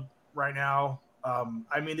Club right now.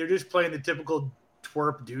 I mean, they're just playing the typical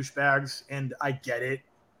twerp douchebags, and I get it.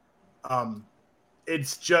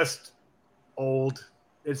 It's just old.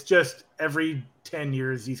 It's just every 10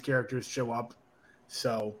 years these characters show up.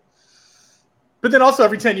 So, but then also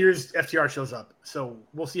every 10 years FTR shows up. So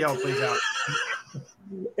we'll see how it plays out.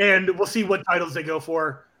 And we'll see what titles they go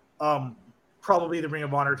for. Probably the Ring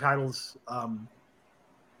of Honor titles.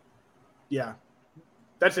 Yeah,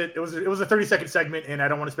 that's it. It was a 30-second segment, and I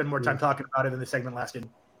don't want to spend more time talking about it than the segment lasted.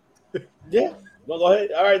 Yeah, well, go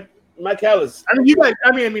ahead. All right, Mike Callis. I mean, you guys.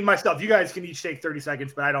 I mean, myself. You guys can each take 30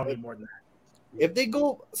 seconds, but I don't need more than that. If they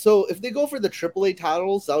go for the AAA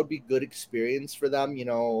titles, that would be good experience for them.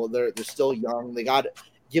 They're still young. They got to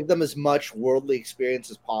give them as much worldly experience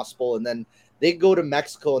as possible, and then they go to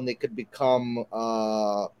Mexico and they could become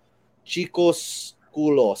Chicos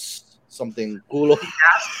Culos, something culo.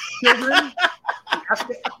 Children.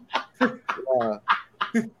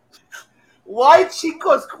 Why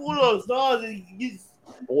Chicos Culos? No,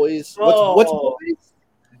 boys. Oh. What's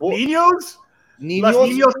boys? Niños? Niños? Los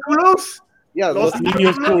Niños Culos? Yeah, Los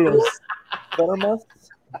Niños Culos. Formas.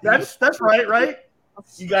 That's right?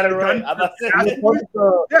 You got it right.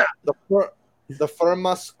 The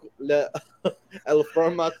Formas, El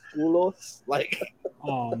Formas Culos, like.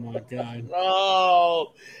 Oh my god.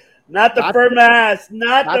 Oh, not the firm ass.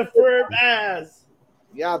 Not the firm ass.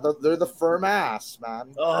 Yeah, they're the firm ass,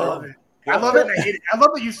 man. Oh, I love it. I hate it. I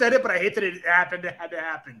love that you said it, but I hate that it happened. It had to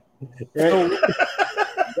happen.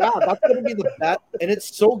 Yeah, that's gonna be the bet, and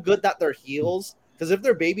it's so good that they're heels. Because if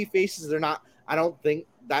they're baby faces, they're not. I don't think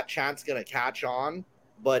that chant's gonna catch on.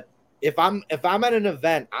 But if I'm at an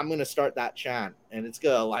event, I'm gonna start that chant, and it's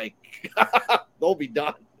gonna they'll be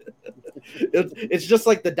done. It's just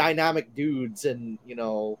like the dynamic dudes, and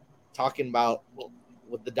talking about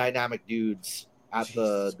with the dynamic dudes at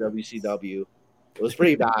the WCW. It was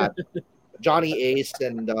pretty bad. Johnny Ace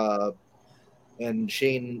and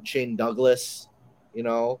Shane Douglas, it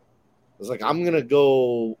was like, I'm gonna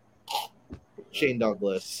go Shane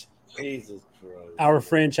Douglas. Jesus Christ. Our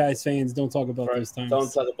franchise fans don't talk about those times.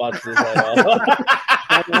 Don't talk about this at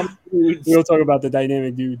all. We don't talk about the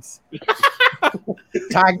dynamic dudes.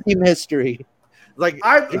 Tag team history. Like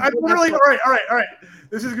I'm literally all right.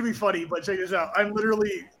 This is gonna be funny, but check this out. I'm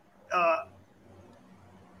literally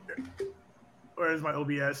where's my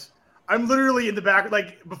OBS? I'm literally in the back,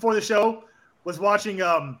 before the show, was watching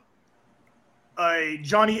a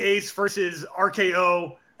Johnny Ace versus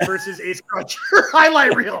RKO versus Ace Crusher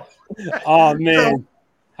highlight reel. Oh man,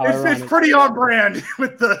 so it's pretty on brand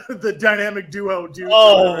with the dynamic duo.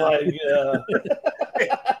 Oh my god.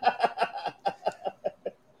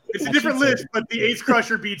 It's a different list, but the Ace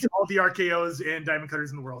Crusher beats all the RKOs and Diamond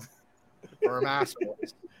Cutters in the world. Firm ass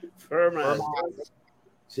boys. Firm ass.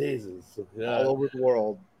 Jesus. All over the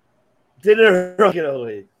world. Didn't get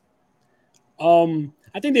away.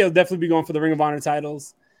 I think they'll definitely be going for the Ring of Honor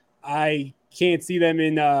titles. I can't see them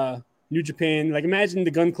in New Japan. Imagine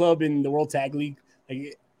the Gun Club in the World Tag League.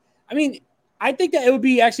 I think that it would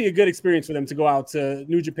be actually a good experience for them to go out to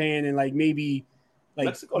New Japan and maybe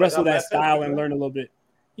Mexico, wrestle that style and learn a little bit.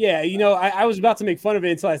 Yeah, I was about to make fun of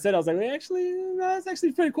it until I said, I was like, well, actually, no, that's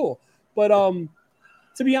actually pretty cool. But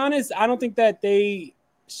to be honest, I don't think that they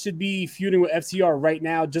should be feuding with FTR right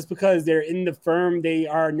now just because they're in the firm. They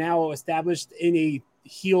are now established in a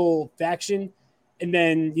heel faction. And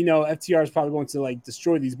then, FTR is probably going to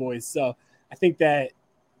destroy these boys. So I think that,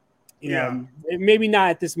 you know, maybe not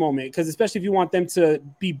at this moment, because especially if you want them to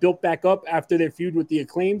be built back up after their feud with the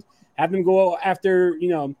Acclaimed, have them go after,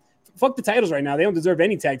 fuck the titles right now. They don't deserve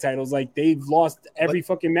any tag titles. They've lost every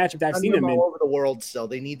fucking matchup that I've seen them in. All over the world still.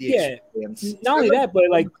 They need the experience. Not only that, but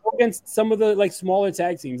go against some of the smaller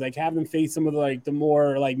tag teams. Have them face some of the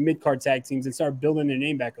more mid-card tag teams and start building their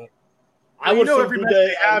name back up. I would every match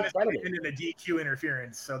they have is in a DQ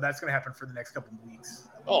interference, so that's going to happen for the next couple of weeks.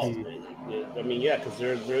 Oh, yeah, because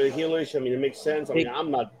they're heelish. It makes sense. I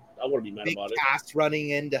wouldn't be mad about it. Cass running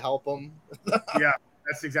in to help them. Yeah,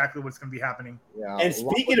 that's exactly what's going to be happening. Yeah. And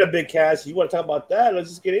speaking of Big Cass, you want to talk about that? Let's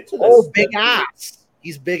just get into this. Oh, Big Ass.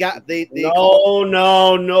 He's big. They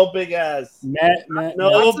no big ass. Matt,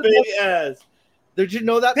 No big ass. Did you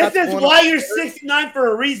know that? This is why you're 69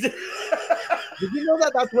 for a reason. Did you know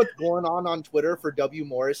that that's what's going on Twitter for W.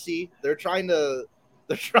 Morrissey? They're trying.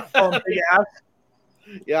 Big ass.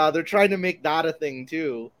 Yeah, they're trying to make that a thing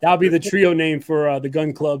too. That'll be the trio name for the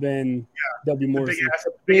Gun Club and W. The Morrissey.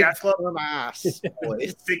 big ass club. Firm ass,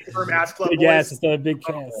 boys. Big firm ass club. Big boys. ass instead of big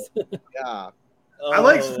cast. Yeah. I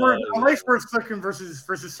like Swerve Strickland versus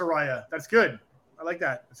Soraya. That's good. I like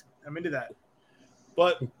that. I'm into that.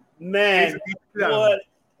 But man, what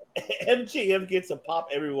MJF gets a pop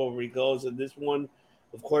everywhere where he goes, and this one,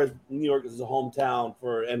 of course, New York is a hometown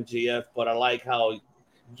for MJF. But I like how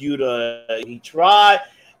Yuta he tried.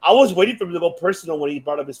 I was waiting for him to go personal when he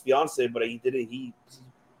brought up his fiance, but he didn't. He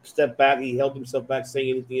stepped back. He held himself back,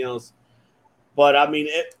 saying anything else. But I mean,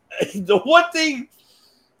 the one thing.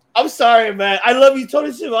 I'm sorry, man. I love you,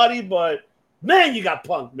 Tony Schiavone, but man, you got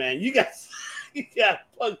punked, man. You got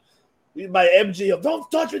punked by MJF.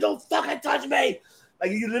 Don't touch me. Don't fucking touch me.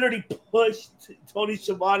 Like, you literally pushed Tony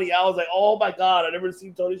Schiavone. I was like, oh my God, I've never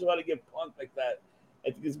seen Tony Schiavone get punked like that. I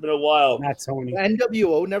think it's been a while. Not Tony.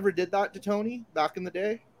 NWO never did that to Tony back in the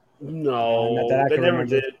day? No, they never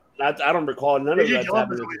did. I don't recall none of that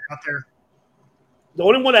happening. Out there. The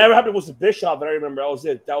only one that ever happened was the Bischoff, and I remember that was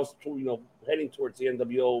it. That was, heading towards the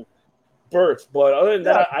NWO birth. But other than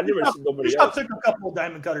that, I never seen nobody else. Took a couple of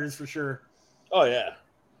diamond cutters for sure. Oh, yeah.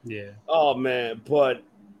 Yeah. Oh, man. But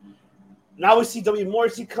now we see W.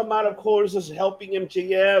 Morrissey come out, of course, as helping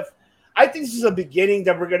MJF. I think this is a beginning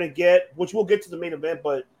that we're going to get, which we'll get to the main event,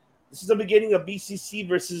 but this is the beginning of BCC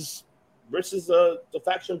versus the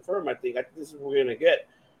faction firm, I think. I think this is what we're going to get.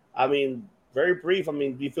 I mean, very brief. I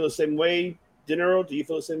mean, do you feel the same way, Dinero? Do you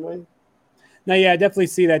feel the same way? No, yeah, I definitely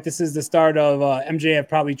see that this is the start of MJF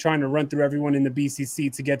probably trying to run through everyone in the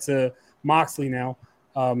BCC to get to Moxley now.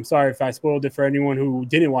 Sorry if I spoiled it for anyone who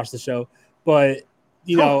didn't watch the show, but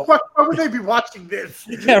why would they be watching this?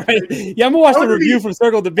 Yeah, right. Yeah, I'm gonna watch the review from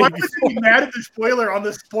Circle Debate. Why would they be mad at the spoiler on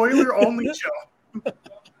the spoiler-only show? But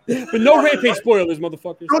no Rampage spoilers,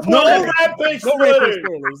 motherfuckers. No Rampage spoilers.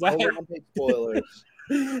 No Rampage spoilers.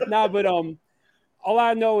 Nah, but all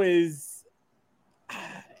I know is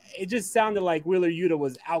it just sounded like Wheeler Yuta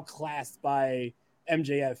was outclassed by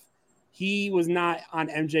MJF. He was not on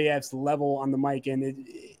MJF's level on the mic, and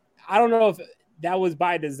I don't know if that was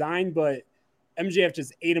by design, but MJF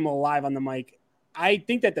just ate him alive on the mic. I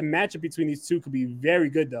think that the matchup between these two could be very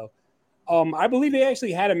good, though. I believe they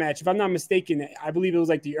actually had a match. If I'm not mistaken, I believe it was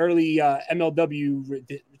like the early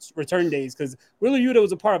MLW return days, because Wheeler Yuta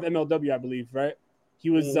was a part of MLW, I believe, right? He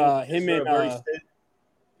was him and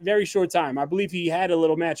very short time. I believe he had a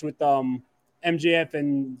little match with MJF,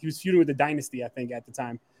 and he was feuding with the Dynasty, I think, at the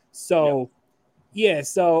time. So,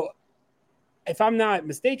 so if I'm not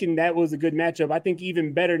mistaken, that was a good matchup. I think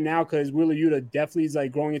even better now because Wheeler Yuta definitely is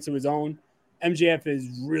like growing into his own. MJF is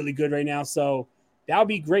really good right now, so that would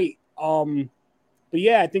be great. But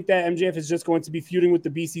yeah, I think that MJF is just going to be feuding with the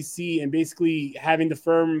BCC and basically having the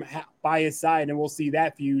firm by his side, and we'll see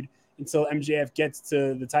that feud until MJF gets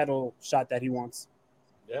to the title shot that he wants.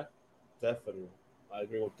 Yeah, definitely. I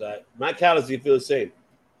agree with that. Matt Callis, do you feel the same?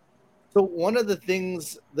 So one of the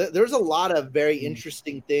things, there's a lot of very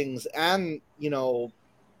interesting things, and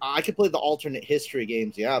I could play the alternate history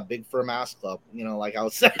games. Yeah, Big Firm Ass Club. Like I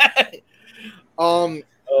was saying. Oh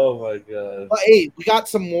my God. But hey, we got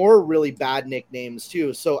some more really bad nicknames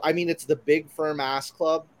too. So I mean, it's the Big Firm Ass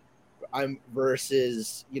Club,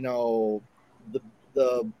 versus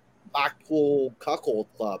the Blackpool Cuckold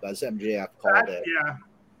Club, as MJF called it. Yeah.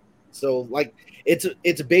 So like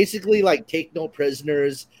it's basically like take no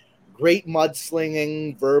prisoners. Great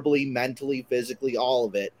mudslinging, verbally, mentally, physically, all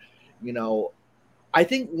of it. I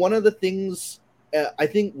think one of the things, I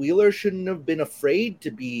think Wheeler shouldn't have been afraid to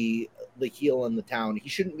be the heel in the town. He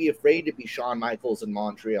shouldn't be afraid to be Shawn Michaels in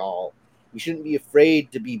Montreal. He shouldn't be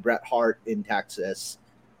afraid to be Bret Hart in Texas.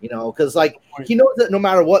 Because he knows that no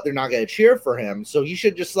matter what, they're not going to cheer for him. So he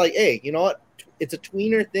should just hey, you know what? It's a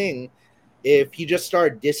tweener thing. If he just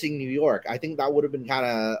started dissing New York, I think that would have been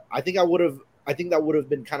I think that would have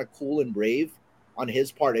been kind of cool and brave on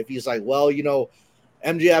his part if he's like, well,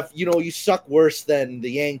 MJF, you suck worse than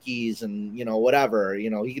the Yankees and, whatever.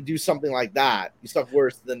 He could do something like that. You suck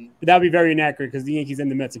worse than. But that would be very inaccurate because the Yankees and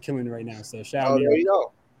the Mets are killing it right now. So shout out. There you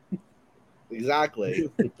go. Exactly.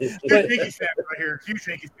 Huge Yankees fan right here. Huge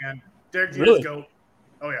Yankees fan. Derek Jeter's Really? GOAT.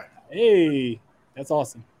 Oh, yeah. Hey, that's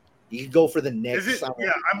awesome. You could go for the Knicks.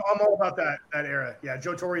 Yeah, I'm all about that era. Yeah,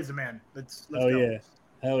 Joe Torre is the man. Let's go. Yeah.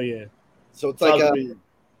 Hell yeah. So it's like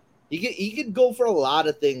he could go for a lot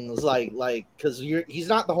of things, like because he's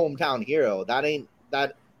not the hometown hero. That ain't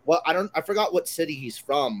Well, I forgot what city he's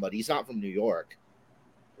from, but he's not from New York.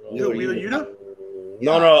 Wheeler Yuta?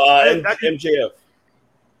 No, MJF.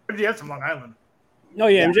 MJF's from Long Island. Oh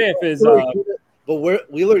yeah, MJF is. But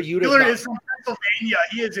Wheeler Yuta. Wheeler is from Pennsylvania.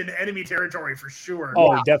 He is in enemy territory for sure.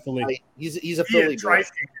 Oh, definitely. He's a Philly boy.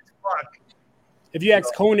 Fuck. If you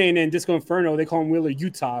ask Conan and Disco Inferno, they call him Wheeler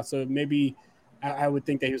Utah. So maybe I would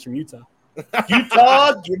think that he was from Utah.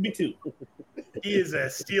 Utah, give me 2. He is a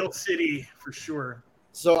Steel City for sure.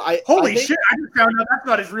 So Holy shit! I just found out that's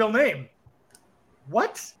not his real name.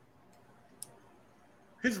 What?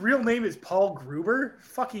 His real name is Paul Gruber.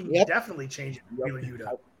 Fucking definitely change it to Wheeler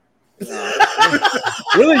Yuta.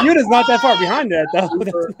 Wheeler Yuta's not that far behind that though.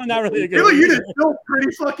 That's not really a good. Wheeler Yuta's still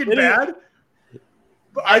pretty fucking bad.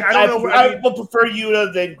 But I don't know. I would prefer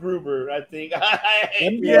Yuta than Gruber. I think.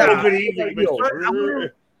 MJF.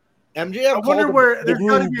 I wonder where there's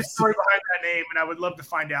got to be a story behind that name, and I would love to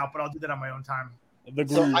find out. But I'll do that on my own time.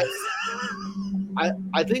 So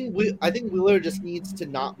I think Wheeler just needs to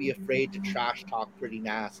not be afraid to trash talk pretty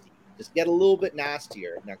nasty. Just get a little bit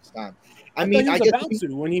nastier next time. I mean, I guess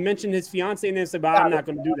when he mentioned his fiance and said, "I'm not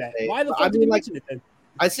going to do that." Why the fuck did he mention it then?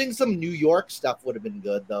 I think some New York stuff would have been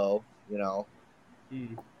good, though. You know.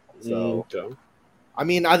 So, I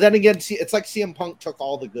mean, then again, it's like CM Punk took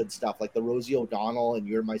all the good stuff, like the Rosie O'Donnell and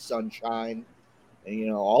 "You're My Sunshine,"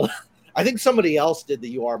 and all. I think somebody else did the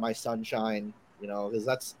 "You Are My Sunshine." Because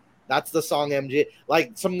that's the song MJ.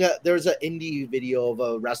 Like there's an indie video of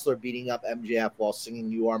a wrestler beating up MJF while singing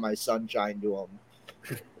 "You Are My Sunshine" to him.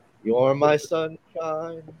 You're my sunshine,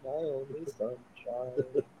 my only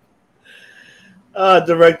sunshine.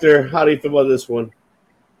 Director, how do you feel about this one?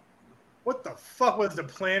 What the fuck was the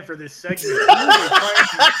plan for this segment?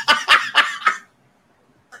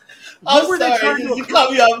 I'm sorry, you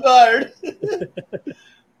caught me off guard.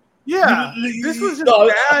 Yeah, this was just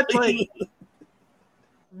bad. Like,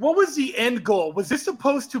 what was the end goal? Was this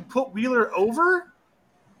supposed to put Wheeler over?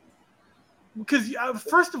 Because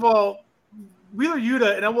first of all, Wheeler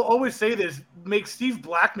Yuta, and I will always say this, makes Steve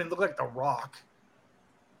Blackman look like The Rock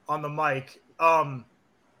on the mic.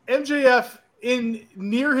 MJF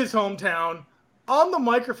near his hometown on the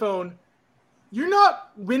microphone. You're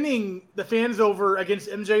not winning the fans over against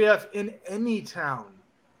MJF in any town.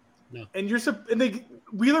 No. And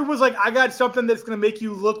Wheeler was like, I got something that's going to make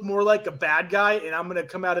you look more like a bad guy, and I'm going to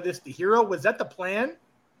come out of this the hero. Was that the plan?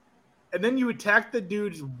 And then you attacked the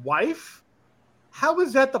dude's wife? How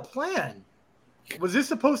was that the plan? Was this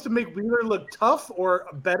supposed to make Wheeler look tough or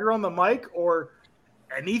better on the mic or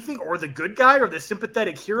anything, or the good guy or the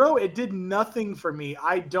sympathetic hero? It did nothing for me.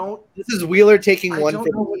 This is Wheeler taking one for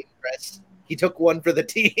the team, Chris. He took one for the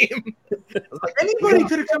team. Anybody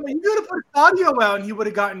could have come. You could have put audio out and he would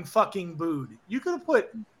have gotten fucking booed. You could have put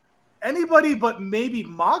anybody but maybe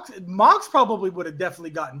Mox. Mox probably would have definitely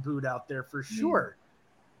gotten booed out there for sure.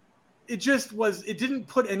 It just was. It didn't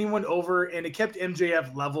put anyone over, and it kept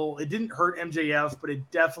MJF level. It didn't hurt MJF, but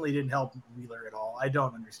it definitely didn't help Wheeler at all. I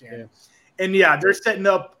don't understand. Yeah. And yeah, they're setting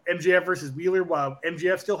up MJF versus Wheeler while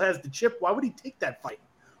MJF still has the chip. Why would he take that fight?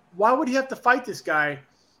 Why would he have to fight this guy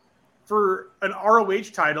for an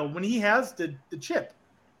ROH title when he has the chip?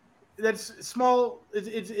 That's small.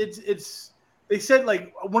 It's they said,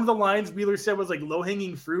 like, one of the lines Wheeler said was like low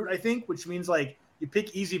hanging fruit, I think, which means like you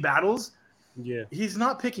pick easy battles. Yeah, he's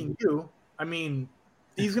not picking you. I mean,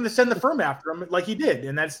 he's going to send the firm after him like he did,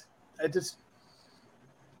 and I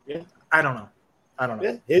don't know.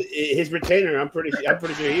 Yeah. His retainer, I'm pretty sure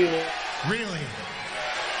he will. Really?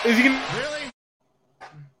 Is he gonna really?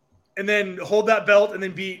 And then hold that belt and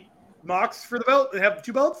then beat Mox for the belt and have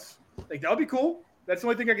 2 belts? Like, that would be cool. That's the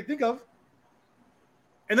only thing I can think of.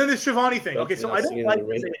 And then this Shivani thing. Okay, so I don't like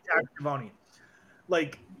to attack Shivani.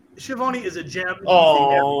 Like, Shivani is a gem.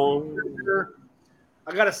 Oh.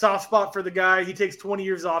 I got a soft spot for the guy. He takes 20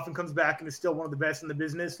 years off and comes back and is still one of the best in the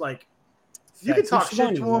business. Like, you can talk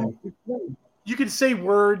shit to him. You can say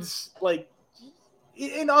words like,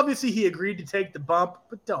 and obviously he agreed to take the bump,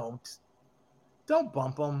 but don't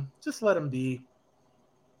bump him. Just let him be.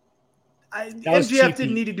 MJF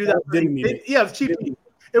didn't need to do that. It was cheap.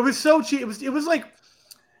 It was so cheap. It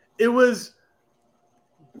was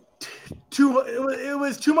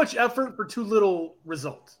too much effort for too little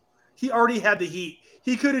result. He already had the heat.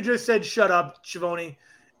 He could have just said, "Shut up, Shivani,"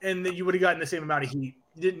 and then you would have gotten the same amount of heat.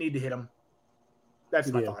 You didn't need to hit him.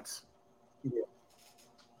 That's my thoughts. Yeah.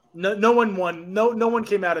 No one won. No one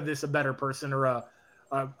came out of this a better person or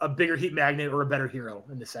a bigger heat magnet or a better hero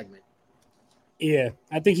in this segment. Yeah,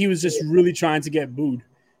 I think he was just really trying to get booed,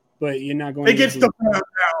 but you're not going. It gets the point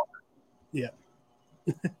now. Yeah.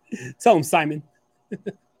 Tell him, Simon.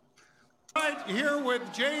 Right here with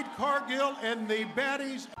Jade Cargill and the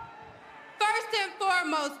baddies. First and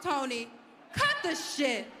foremost, Tony, cut the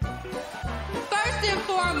shit. First and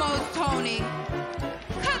foremost, Tony,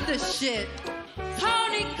 cut the shit.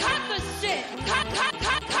 Tony, cut the shit.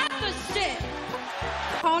 Cut the shit.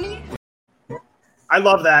 Tony? I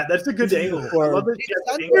love that. That's a good angle. I love They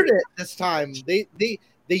censored it this time. They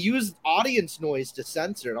used audience noise to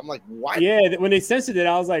censor it. I'm like, why? Yeah, when they censored it,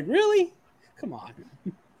 I was like, really? Come on.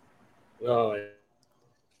 Oh,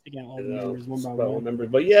 Again, all the numbers one by one. Numbers,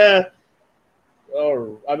 but yeah.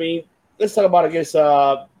 I mean, let's talk about. I guess I'm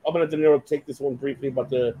gonna let De Niro take this one briefly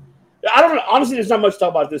about the. I don't know. Honestly, there's not much to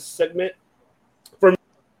talk about this segment for me,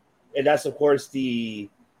 and that's of course the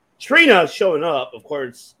Trina showing up. Of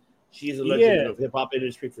course, she's a legend of hip hop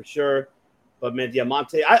industry for sure. But man,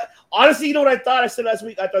 Diamante, I honestly, you know what I thought? I said last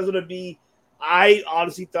week I thought it was gonna be. I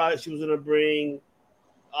honestly thought she was gonna bring.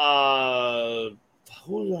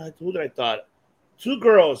 Who did I thought? Two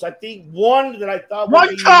girls. I think one that I thought would One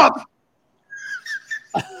be, cup.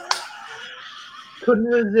 Couldn't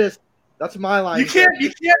resist. That's my line. You can't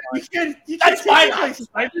That's my line. places,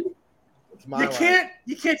 right? That's my line.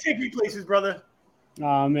 You can't take me places, brother.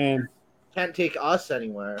 Oh man, Can't take us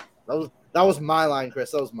anywhere. That was my line,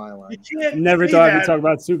 Chris. That was my line. You can't never say thought I that. would talk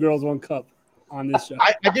about Two Girls, One Cup on this show.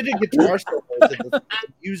 I did a guitar solo to the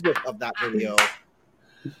music of that video.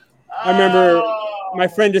 I remember my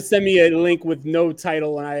friend just sent me a link with no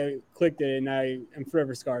title, and I clicked it, and I am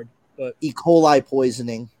forever scarred. But E. coli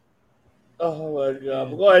poisoning. Oh my god!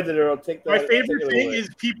 Well, go ahead, De Niro. Take that. My favorite thing is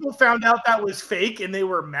people found out that was fake and they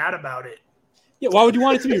were mad about it. yeah, why would you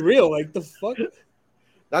want it to be real? Like the fuck?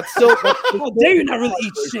 That's still. How dare you not really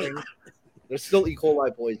eat shit? There's still E.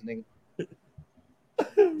 coli poisoning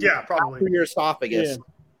Yeah, probably. in your esophagus. Yeah.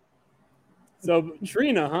 So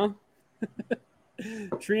Trina, huh?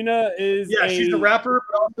 Trina is she's a rapper,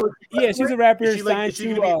 but also she's a rapper Is she, like, signed is she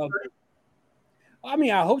to. gonna be- I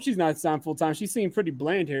mean, I hope she's not signed full time. She seemed pretty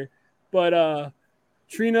bland here, but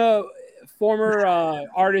Trina, former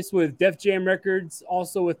artist with Def Jam Records,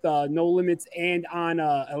 also with No Limits and on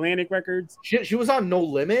Atlantic Records. She was on No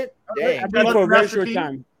Limit. Okay. Dang. I believe for a very Master short P?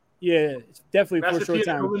 time. Yeah, definitely for a Master short P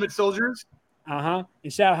and No time. Limit Soldiers. And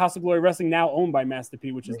shout out House of Glory Wrestling, now owned by Master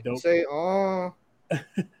P, which is dope. Say, oh,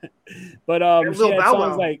 But And she Lil had Bow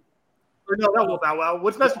songs Wow. like Or no, not Lil Bow Wow.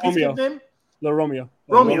 What's Master P's Romeo. name? Lil Romeo.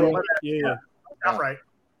 Romeo. my bad. Yeah. That's right.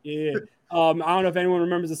 Yeah. I don't know if anyone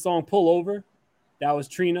remembers the song Pull Over. That was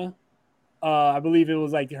Trina. I believe it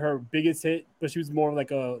was like her biggest hit, but she was more of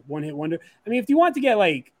like a one-hit wonder. I mean, if you want to get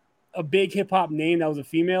like a big hip-hop name that was a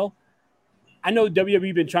female, I know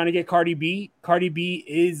WWE been trying to get Cardi B. Cardi B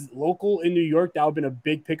is local in New York. That would have been a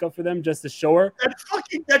big pickup for them just to show her.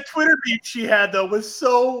 That Twitter beat she had though was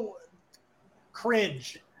so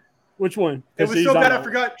cringe. Which one? It was so bad I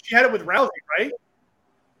forgot she had it with Rousey, right?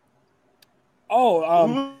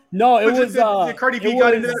 Oh, no, it was that Cardi B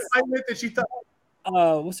got into that fight with that she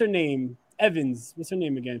thought. What's her name? Evans. What's her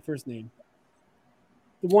name again? First name.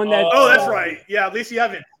 The one that. Oh, that's right. Yeah, Lacey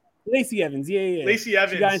Evans. Lacey Evans. Yeah. Lacey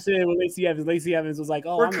Evans. She got into it with Lacey Evans. Lacey Evans was like,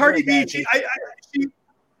 "Oh, Or I'm a Cardi girl, B. bad bitch."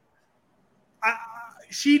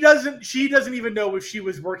 She doesn't even know if she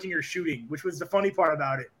was working or shooting, which was the funny part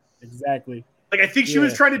about it. Exactly. Like I think she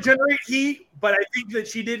was trying to generate heat, but I think that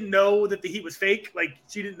she didn't know that the heat was fake. Like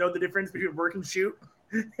she didn't know the difference between work and shoot.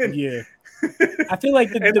 Yeah. I feel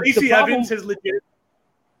like and Lacey problem, Evans has legit.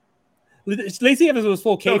 Lacey Evans was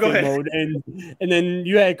full No, go kayfabe ahead. mode, and then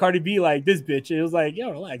you had Cardi B like this bitch, and it was like,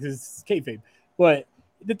 yo, relax, it's kayfabe. But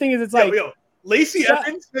the thing is, it's like Lacey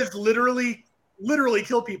Evans has literally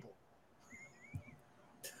killed people.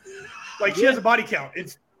 Like she has a body count.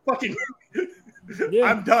 It's fucking.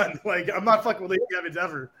 I'm done. Like I'm not fucking with Lacey Evans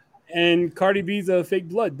ever. And Cardi B's a fake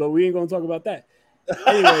blood, but we ain't gonna talk about that.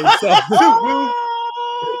 Anyway,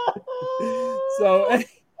 so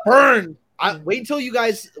burn. Wait until you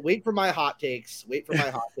guys wait for my hot takes.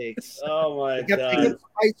 Oh my It god! gets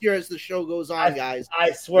spicier as the show goes on, guys.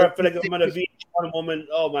 I swear, I feel like I'm gonna be one woman.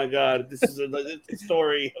 Oh my god, this is a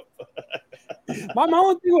story. my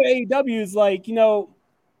own thing with AEW is like, you know,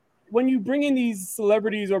 when you bring in these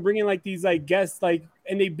celebrities or bring in like these like guests, like,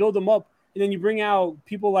 and they build them up, and then you bring out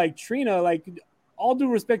people like Trina, like, all due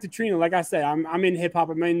respect to Trina, like I said, I'm in hip hop,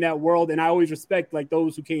 I'm in that world, and I always respect like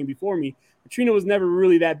those who came before me. But Trina was never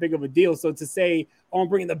really that big of a deal. So to say, oh, I'm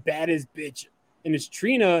bringing the baddest bitch, and it's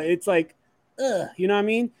Trina, it's like, you know what I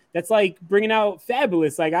mean? That's like bringing out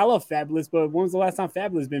Fabulous. Like, I love Fabulous, but when was the last time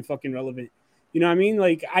Fabulous been fucking relevant? You know what I mean?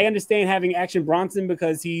 Like, I understand having Action Bronson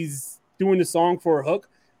because he's doing the song for a hook,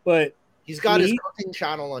 but he's got his cooking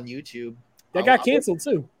channel on YouTube. That got canceled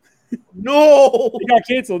too. No, it got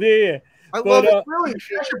canceled. Yeah. I love it. Really,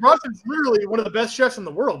 Chef Bronson's literally one of the best chefs in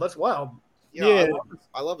the world. That's wild. Yeah.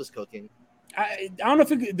 I love his cooking. I don't know if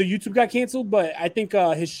the YouTube got canceled, but I think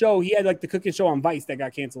his show, he had like the cooking show on Vice that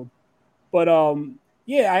got canceled. But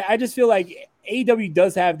I just feel like AEW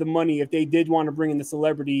does have the money if they did want to bring in the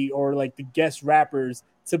celebrity or like the guest rappers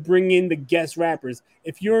to bring in the guest rappers.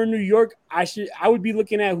 If you're in New York, I would be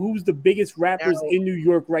looking at who's the biggest rappers in New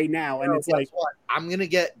York right now, and it's like what?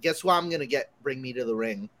 Guess who I'm gonna get? Bring me to the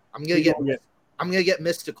ring. I'm gonna get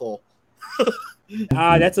Mystical.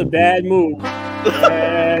 That's a bad move.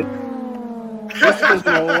 Mystical's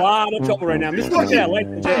in a lot of trouble right now. Mystical's in like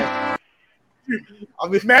the jam. I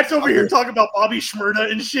mean, Matt's over here talking about Bobby Shmurda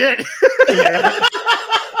and shit.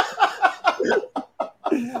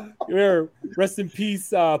 Rest in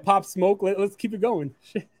peace, Pop Smoke. Let's keep it going.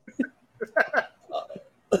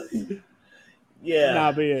 Yeah.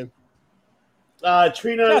 Nah, but yeah.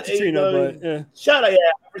 Trina. Shout out to Trina, but yeah. Shout out, yeah.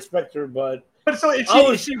 I respect her, but so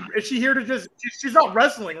is she here to just? She's not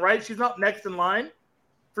wrestling, right? She's not next in line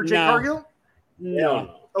for Jade Cargill.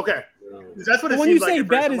 No. Okay. That's what it when seems you like. say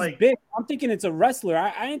bad is big, I'm thinking it's a wrestler.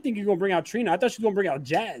 I didn't think you were gonna bring out Trina. I thought she was gonna bring out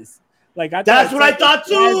Jazz. That's what I thought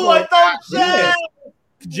too. I thought Jazz.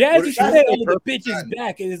 Jazz is said, "Oh, the bitch is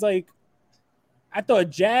back," and it's like I thought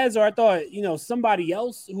Jazz, or I thought somebody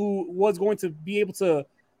else who was going to be able to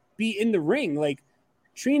be in the ring. Like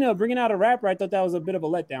Trina bringing out a rapper, I thought that was a bit of a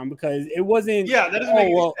letdown because it wasn't. Yeah, that doesn't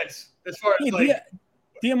make any sense. As far as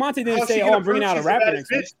Diamante didn't say, "Oh, I'm bringing out a rapper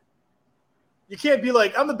next week." You can't be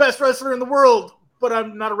like, I'm the best wrestler in the world, but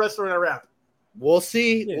I'm not a wrestler and I rap. We'll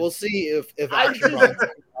see. Yeah. We'll see if I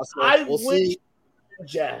wish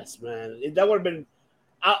Jazz, man. That would have been.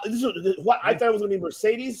 What I thought it was going to be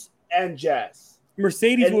Mercedes and Jazz.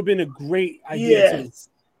 Mercedes would have been a great idea. Yes.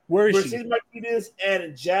 Where is Mercedes Martinez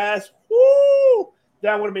and Jazz. Woo!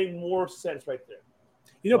 That would have made more sense right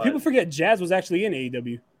there. People forget Jazz was actually in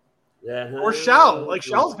AEW. Yeah. Or Shao. Like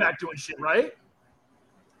Shao's back doing shit, right?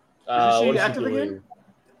 Is she active again?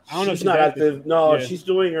 I don't know. She's not active. No, she's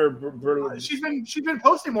doing her. She's been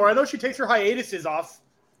posting more. I know she takes her hiatuses off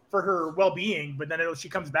for her well-being, but then she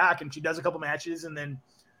comes back and she does a couple matches and then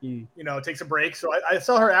takes a break. So I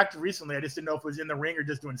saw her active recently. I just didn't know if it was in the ring or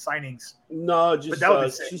just doing signings. No, just but that would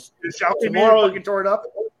be sick. Shao tomorrow fucking tore it up.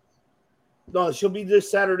 No, she'll be this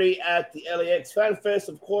Saturday at the LAX Fan Fest,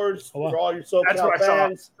 of course, for all your SoCal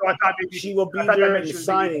fans. So I thought maybe she will be there and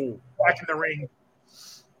signing back in the ring.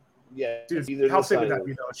 Yeah, dude, how sick would that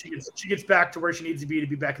be though? She gets back to where she needs to be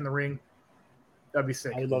back in the ring. That'd be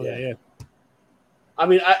sick. I would love that. Yeah. I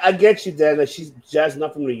mean, I get you, Dan, that she's Jazz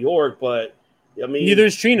not from New York, but I mean, neither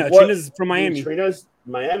is Trina. Trina's from Miami. Trina's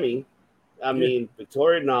Miami. I mean,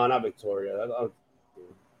 Victoria. No, not Victoria.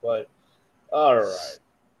 But all right,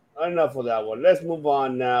 enough of that one. Let's move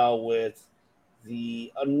on now with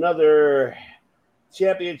another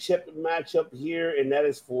championship matchup here, and that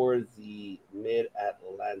is for the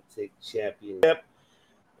Mid-Atlantic Championship.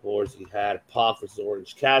 Of course, we had Pac versus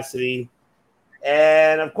Orange Cassidy,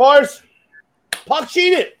 and of course, Pac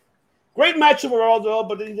cheated. Great match overall, though,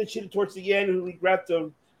 but then he cheated towards the end. He grabbed the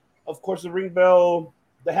ring bell,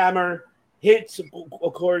 the hammer, hits,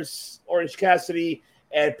 of course, Orange Cassidy,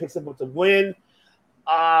 and picks up with the win.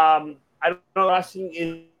 I don't know if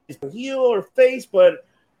asking is heel or face, but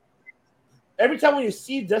every time when you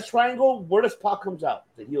see this triangle, where does Pac comes out?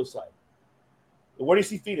 The heel side. And where do you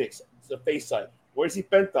see Phoenix? It's the face side. Where do you see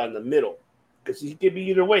Penta in the middle? Because he could be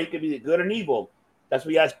either way. He could be good and evil. That's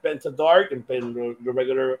why he has Penta Dark and the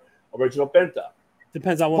regular original Penta.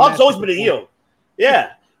 Depends on what. Pac's always been a heel.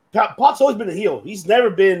 Yeah. Pac's always been a heel. He's never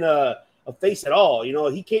been a face at all.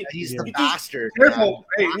 He can't. He's the bastard. Careful.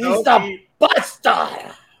 Hey, he's the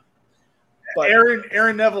bastard. But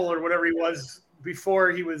Aaron Neville or whatever he was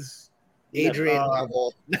before he was Adrian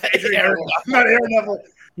Neville. Not Aaron Neville.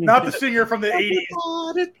 Not the singer from the 80s.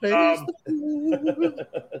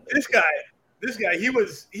 This guy, he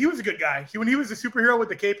was a good guy. When he was a superhero with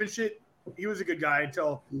the cape and shit, he was a good guy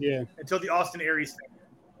until the Austin Aries thing.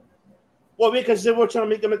 Well, because they were trying to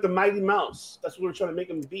make him like the Mighty Mouse. That's what we're trying to make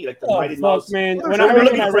him be, like the Mighty Mouse. Man, when I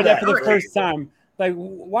read that for the first time, like,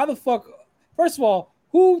 why the fuck? First of all,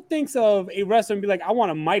 who thinks of a wrestler and be like, I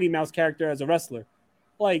want a Mighty Mouse character as a wrestler?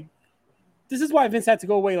 Like, this is why Vince had to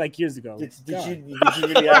go away like years ago. Did you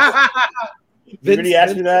really ask?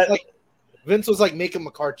 Ask me that? Vince was like, make him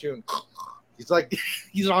a cartoon.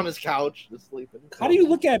 He's on his couch just sleeping. How do you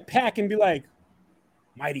look at Pac and be like,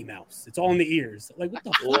 Mighty Mouse? It's all in the ears. Like, what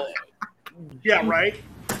the fuck? Yeah, right.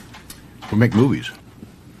 We make movies.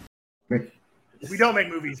 We don't make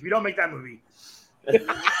movies. We don't make that movie. I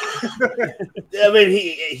mean,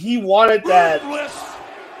 he wanted that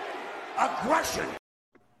aggression.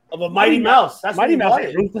 of a Mighty Mouse. That's Mighty what he Mouse wanted.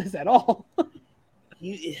 ain't ruthless at all.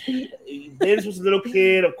 Davis was a little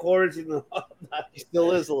kid, of course. You know, He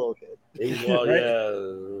still is a little kid. well,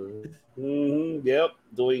 Right? yeah. Yep.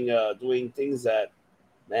 Doing things that,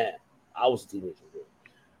 man, I was a teenager.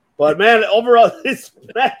 But man, overall, this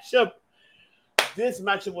matchup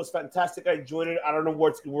was fantastic. I enjoyed it. I don't know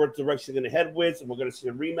what direction they're going to head with, and we're going to see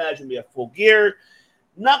a rematch and be at full gear.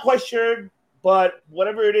 Not quite sure, but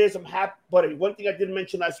whatever it is, I'm happy. But one thing I didn't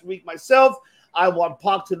mention last week myself, I want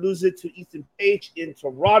Pac to lose it to Ethan Page in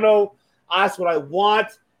Toronto. That's what I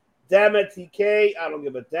want. Damn it, TK. I don't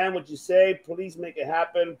give a damn what you say. Please make it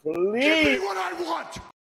happen. Please. Give me what I want.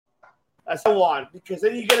 That's what I want. Because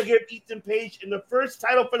then you're going to give Ethan Page in the first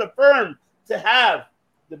title for the firm to have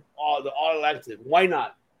the all-elective. Why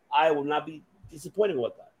not? I will not be disappointed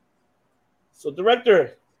with that. So,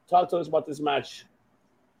 Director, talk to us about this match.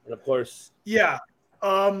 And, of course. Yeah.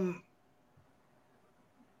 Orange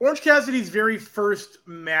Cassidy's very first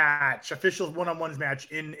match, official one-on-ones match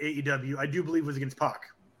in AEW, I do believe was against Pac.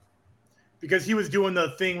 Because he was doing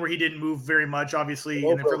the thing where he didn't move very much, obviously,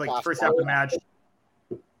 and then for like the first half of the match.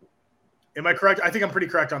 Am I correct? I think I'm pretty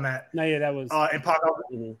correct on that. No, yeah, that was. And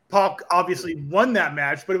Pac obviously won that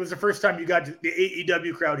match, but it was the first time you got to the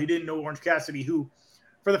AEW crowd. He didn't know Orange Cassidy, who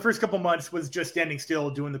for the first couple months was just standing still,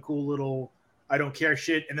 doing the cool little I don't care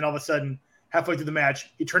shit. And then all of a sudden, halfway through the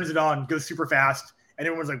match, he turns it on, goes super fast. And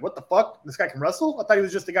everyone's like, what the fuck? This guy can wrestle? I thought he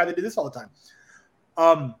was just the guy that did this all the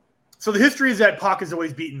time. So the history is that Pac has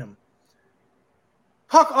always beaten him.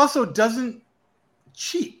 Pac also doesn't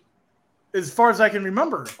cheat, as far as I can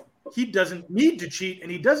remember. He doesn't need to cheat, and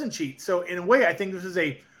he doesn't cheat. So in a way, I think this is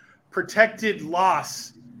a protected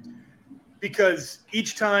loss because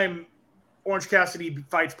each time Orange Cassidy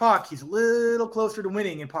fights Pac, he's a little closer to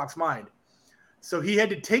winning in Pac's mind. So he had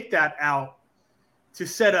to take that out to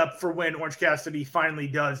set up for when Orange Cassidy finally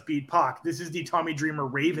does beat Pac. This is the Tommy Dreamer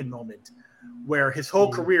Raven moment where his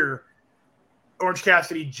whole career, Orange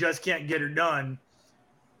Cassidy just can't get her done.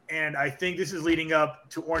 And I think this is leading up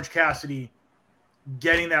to Orange Cassidy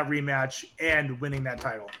getting that rematch and winning that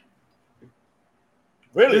title.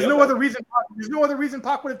 Really? There's no other reason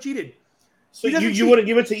Pac would have cheated. So you wouldn't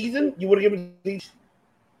give it to Ethan? You wouldn't give it to Ethan?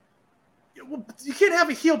 Well, you can't have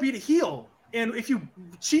a heel beat a heel. And if you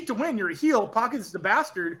cheat to win, you're a heel. Pac is the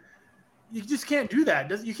bastard. You just can't do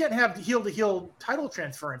that. You can't have the heel-to-heel title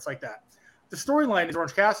transference like that. The storyline is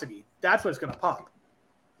Orange Cassidy. That's what's going to pop.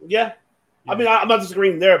 Yeah. I mean, I'm not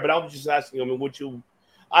disagreeing there, but I was just asking. I mean, would you?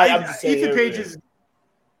 I'm just saying.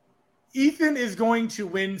 Ethan is going to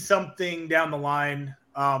win something down the line.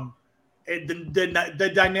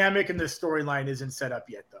 The dynamic in the storyline isn't set up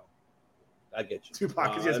yet, though. I get you. Tupac,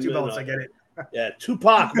 because he has two belts. I get it. Yeah,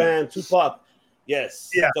 Tupac, man. Tupac. Yes.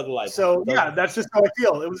 Yeah. So, that's just how I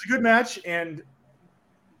feel. It was a good match, and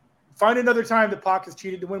find another time that Pac has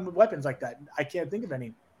cheated to win with weapons like that. I can't think of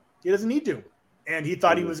any. He doesn't need to. And he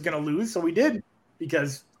thought he was going to lose, so he did,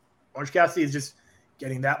 because Orange Cassidy is just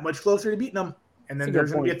getting that much closer to beating him. And then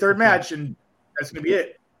there's going to be a third match, and that's going to be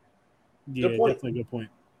it. Yeah, good point. Definitely a good point.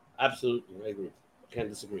 Absolutely. I agree. Can't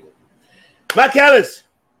disagree. Matt Callis.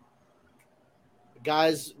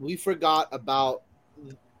 Guys, we forgot about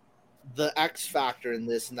the X factor in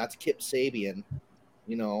this, and that's Kip Sabian.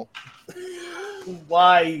 You know.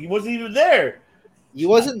 Why? He wasn't even there. He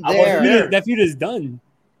wasn't there. Wasn't there. That feud is done.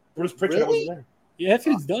 Bruce Pritchard wasn't there. Yeah, that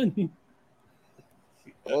feud's done.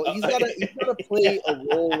 Well, he's gotta play a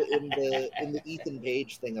role in the Ethan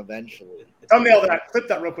Page thing eventually. Thumbnail that. Clip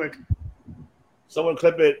that real quick. Someone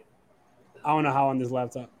clip it. I don't know how on this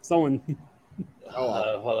laptop. Someone.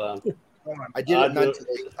 Hold on. I did it mentally.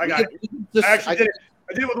 I got it. I actually did it.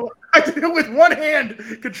 I did it with one hand.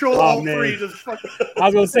 Control all three. Just fucking... I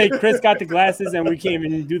was gonna say Chris got the glasses, and we can't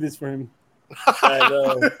even do this for him. I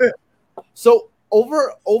know. So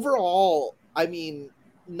overall, I mean,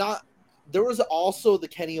 there was also the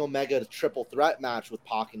Kenny Omega triple threat match with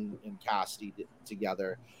Pac and Cassidy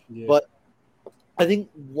together, but I think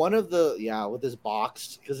one of the with this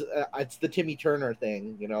box, because it's the Timmy Turner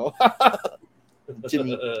thing, you know,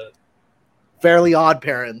 Timmy, Fairly Odd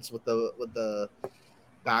Parents with the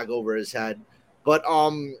bag over his head, but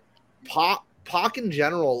Pac in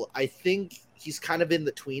general, I think he's kind of in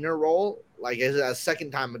the tweener role. Like a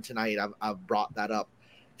second time tonight, I've brought that up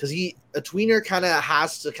because a tweener kind of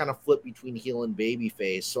has to kind of flip between heel and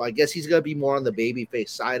babyface. So I guess he's gonna be more on the babyface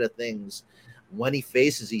side of things when he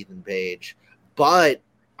faces Ethan Page. But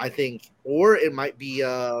I think, or it might be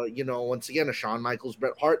once again a Shawn Michaels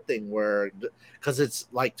Bret Hart thing where, because it's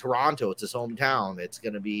like Toronto, it's his hometown. It's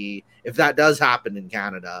gonna be, if that does happen in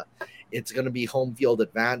Canada, it's gonna be home field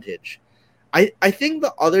advantage. I think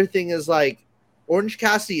the other thing is like, Orange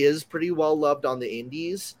Cassidy is pretty well loved on the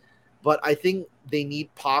indies, but I think they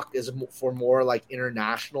need Pac for more like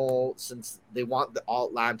international, since they want the All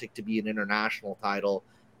Atlantic to be an international title.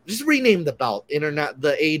 Just rename the belt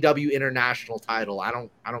the AEW International title. I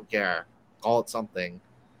don't care. Call it something,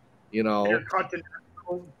 you know.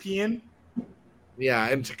 Intercontinental PN.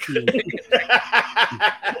 Yeah,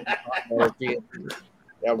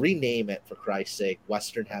 yeah, rename it for Christ's sake.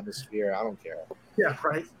 Western Hemisphere. I don't care. Yeah,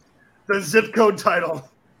 right. The zip code title.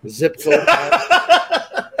 The zip code title.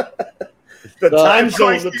 The time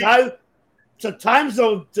zone. The time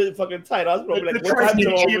zone fucking title. I was probably like, what time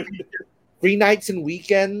zone? 3 nights and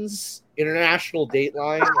weekends. International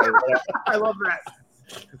Dateline. Like, I love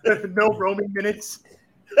that. No roaming minutes.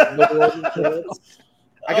 No roaming minutes.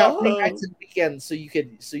 I got 3 nights and weekends, so you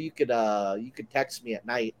could text me at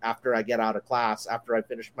night after I get out of class, after I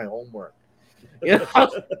finish my homework. You know?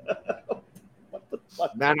 What the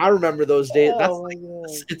fuck? Man, I remember those days. That's like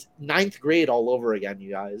it's 9th grade all over again,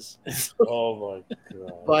 you guys. Oh my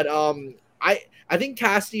god! But I think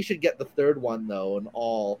Cassidy should get the 3rd one though, and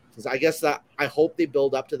all, because I guess that I hope they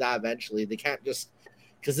build up to that eventually. They can't just,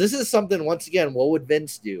 because this is something, once again, what would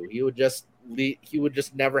Vince do? He would just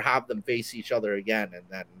never have them face each other again, and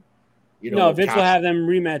then no, Vince will have them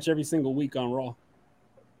rematch every single week on Raw.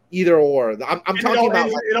 Either or. I'm talking about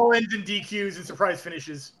it all ends in DQs and surprise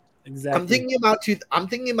finishes. Exactly. I'm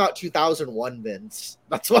thinking about 2001 Vince.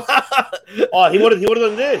 That's what. Oh, he would have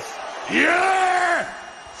done this. Yeah.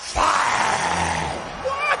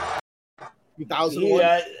 2001.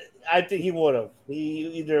 Yeah, I think he would have. He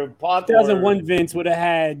either Pac 2001 Vince would have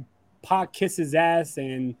had Pac kiss his ass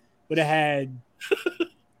and would have had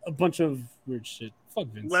a bunch of weird shit. Fuck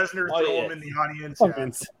Vince. Lesnar throw him in the audience. Fuck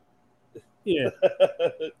Vince. Yeah.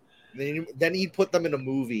 Then he'd put them in a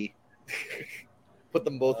movie. Put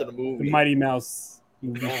them both in a movie. The Mighty Mouse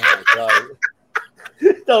movie. Oh my god.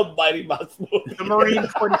 The Mighty Mouse movie. The Marine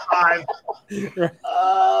 25.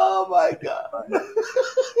 Oh my god.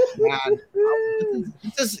 Man,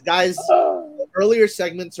 guys, earlier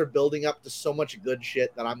segments are building up to so much good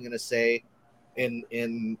shit that I'm gonna say in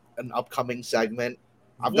an upcoming segment.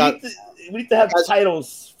 We need to have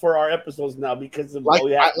titles for our episodes now because of like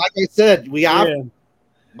I said, we have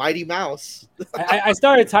Mighty Mouse. I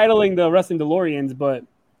started titling the Wrestling DeLoreans, but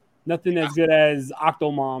nothing as good as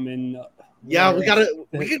Octomom and. We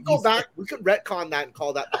could go back. We could retcon that and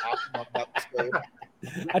call that the Octomom episode.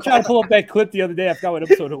 I tried to pull up that clip the other day. I forgot what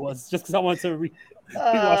episode it was, just because I wanted to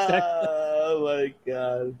rewatch that. Oh my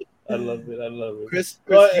god, I love it. Chris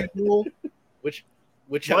you know which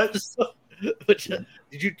episode?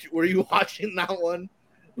 Were you watching that one?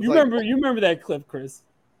 You remember that clip, Chris,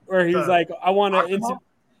 where he's like, I want to.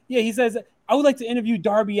 He says, I would like to interview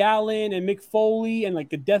Darby Allin and Mick Foley and like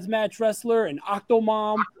the deathmatch wrestler and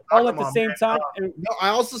Octomom all at the same time. No, I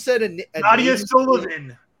also said a Nadia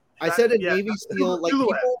Sullivan. I said a Navy SEAL, like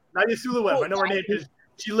Nadia Sullivan. I know her name because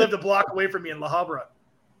she lived a block away from me in La Habra.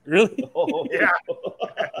 Really? Oh. Yeah.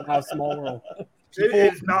 How small world.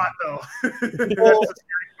 It is not though. That's the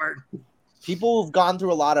scary part. People have gone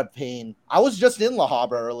through a lot of pain. I was just in La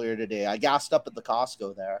Habra earlier today. I gassed up at the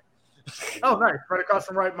Costco there. Oh, nice. Right across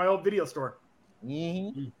from my old video store.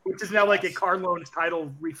 Mm-hmm. Which is now like a car loans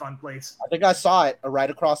title refund place. I think I saw it right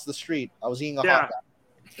across the street. I was eating a hot dog.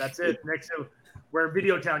 That's it. Next to where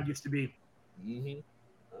Video Town used to be. Mm-hmm.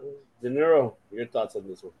 De Niro, your thoughts on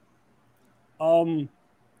this one?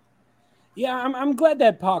 Yeah, I'm glad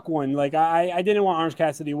that Pac won. Like I didn't want Orange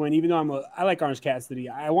Cassidy to win, even though I like Orange Cassidy.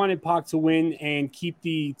 I wanted Pac to win and keep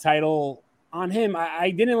the title on him. I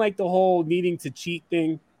didn't like the whole needing to cheat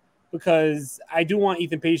thing, because I do want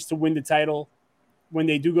Ethan Page to win the title when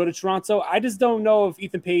they do go to Toronto. I just don't know if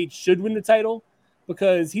Ethan Page should win the title,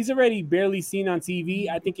 because he's already barely seen on TV.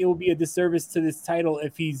 I think it will be a disservice to this title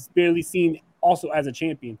if he's barely seen also as a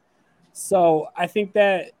champion. So I think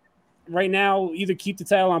that right now, either keep the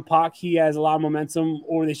title on Pac, he has a lot of momentum,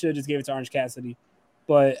 or they should have just gave it to Orange Cassidy.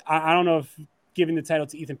 But I don't know if giving the title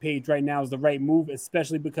to Ethan Page right now is the right move,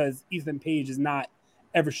 especially because Ethan Page is not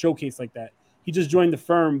ever showcased like that. He just joined the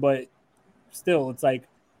firm, but still, it's like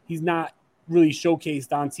he's not really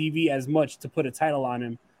showcased on TV as much to put a title on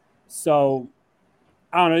him. So,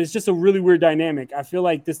 I don't know. It's just a really weird dynamic. I feel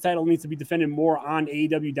like this title needs to be defended more on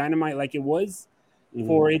AEW Dynamite like it was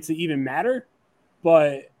for it to even matter.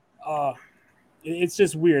 But it's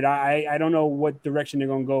just weird. I don't know what direction they're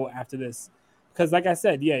going to go after this. Because like I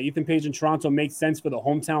said, yeah, Ethan Page in Toronto makes sense for the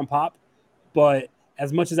hometown pop. But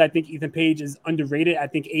as much as I think Ethan Page is underrated, I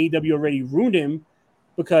think AEW already ruined him,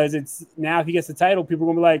 because it's now if he gets the title, people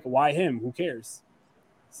are going to be like, why him? Who cares?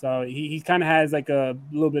 So he kind of has like a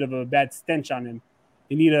little bit of a bad stench on him.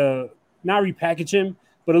 They need a not repackage him,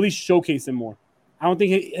 but at least showcase him more. I don't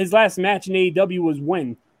think his last match in AEW was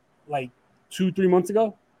when, like 2-3 months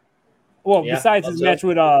ago. Well, besides his match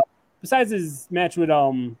with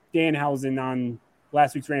Danhausen on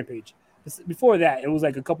last week's Rampage. Before that, it was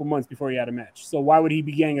like a couple months before he had a match. So why would he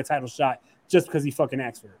be getting a title shot just because he fucking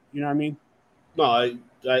asked for it? You know what I mean? No, I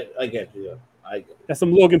get you. I get it. That's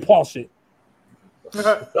some Logan Paul shit.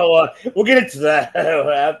 So we'll get into that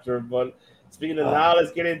after. But speaking of now,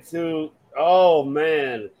 let's get into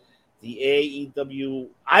the AEW.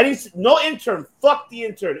 No intern. Fuck the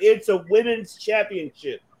intern. It's a women's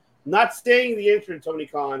championship. Not staying the intern, Tony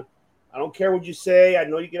Khan. I don't care what you say. I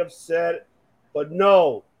know you get upset, but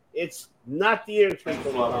no, it's not the intern,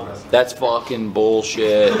 Tony Khan. That's fucking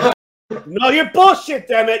bullshit. No, you're bullshit,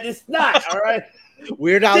 damn it. It's not. All right.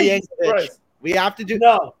 Weird Al Yankovic. We have to do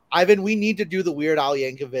Ivan. We need to do the Weird Al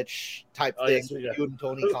Yankovic type thing yes, with you and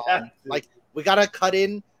Tony Khan. Like, we gotta cut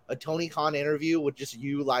in a Tony Khan interview with just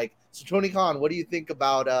you. Like, so Tony Khan, what do you think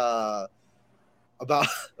about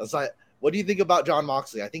what do you think about Jon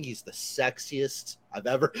Moxley? I think he's the sexiest I've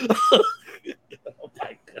ever. Oh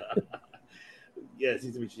my god. Yes,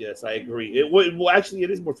 yes, I agree.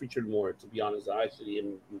 It is more featured more. To be honest, I actually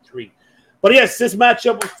am intrigued. But yes, this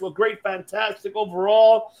matchup was great, fantastic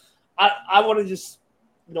overall. I want to just,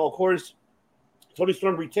 of course, Tony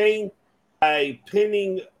Storm retained by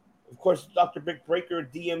pinning, of course, Dr. Britt Baker,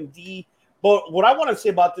 DMD. But what I want to say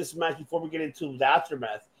about this match before we get into the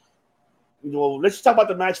aftermath, let's just talk about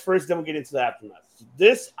the match first, then we'll get into the aftermath.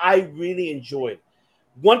 This I really enjoyed.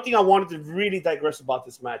 One thing I wanted to really digress about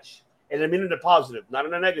this match, and I mean in a positive, not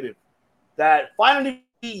in a negative, that finally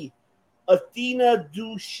Athena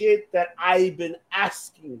do shit that I've been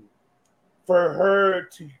asking for her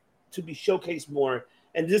to be showcased more,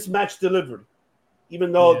 and this match delivered.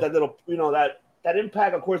 Even though that little, that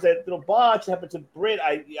impact, of course, that little botch happened to Britt.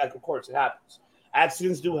 Of course, it happens.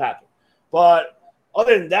 Accidents do happen, but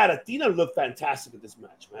other than that, Athena looked fantastic at this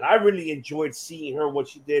match, man. I really enjoyed seeing her, what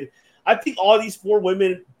she did. I think all these 4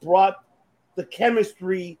 women brought the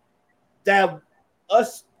chemistry that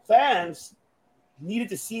us fans needed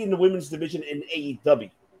to see in the women's division in AEW.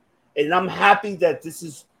 And I'm happy that this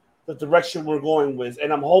is the direction we're going with.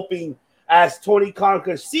 And I'm hoping, as Tony Khan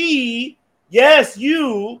could see, yes,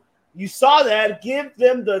 you saw that, give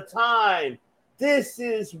them the time. This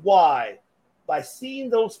is why. By seeing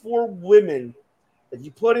those 4 women that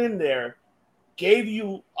you put in there, gave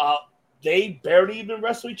you they barely even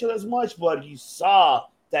wrestle each other as much, but you saw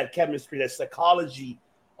that chemistry, that psychology,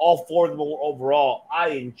 all 4 of them overall. I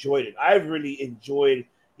enjoyed it. I really enjoyed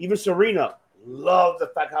even Serena. Love the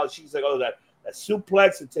fact how she's like, that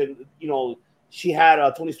suplex, and she had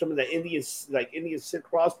Tony Storm in the Indian sit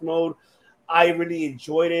cross mode. I really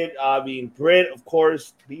enjoyed it. I mean, Britt, of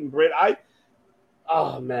course, being Britt.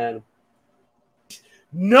 Man.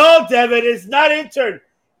 No, damn it, it's not intern.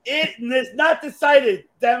 It is not decided,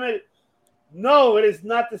 damn it. No, it is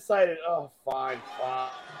not decided. Oh, fine.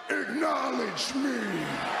 Acknowledge me.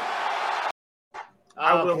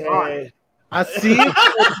 I will not. I see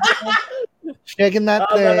you shaking that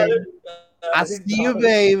thing. I see you,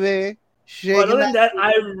 baby. But other than that,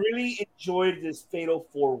 I really enjoyed this Fatal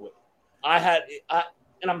 4-Way.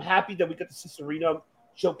 And I'm happy that we got to see Serena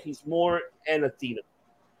showcase more and Athena.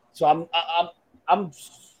 So I'm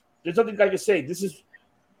there's nothing I can say. This is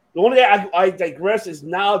the only thing I digress is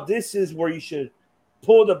now. This is where you should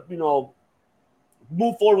pull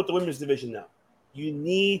move forward with the women's division. Now you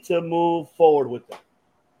need to move forward with them.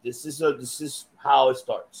 This is how it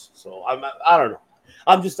starts. So I don't know.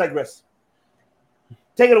 I'm just digressing.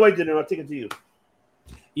 Take it away, Dinner. I'll take it to you.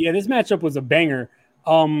 Yeah, this matchup was a banger.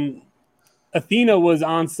 Athena was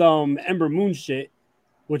on some Ember Moon shit,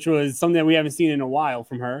 which was something that we haven't seen in a while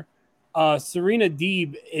from her. Serena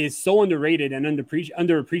Deeb is so underrated and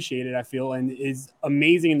underappreciated, I feel, and is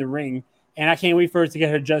amazing in the ring. And I can't wait for her to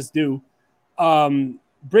get her just due.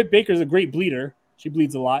 Britt Baker's a great bleeder. She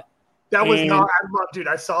bleeds a lot. That was dude,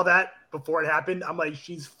 I saw that before it happened. I'm like,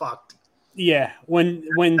 she's fucked. Yeah, when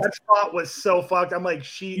that spot was so fucked. I'm like,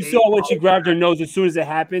 you saw when she grabbed her nose as soon as it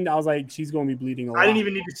happened. I was like, she's going to be bleeding a lot. I didn't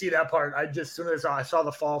even need to see that part. As soon as I saw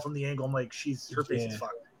the fall from the angle, I'm like, her face is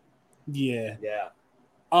fucked. Yeah. Yeah.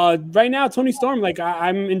 Right now, Tony Storm,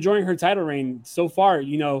 I'm enjoying her title reign so far.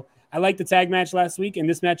 I liked the tag match last week, and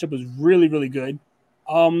this matchup was really, really good.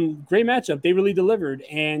 Great matchup. They really delivered.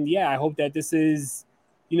 And yeah, I hope that this is,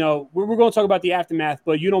 we're going to talk about the aftermath,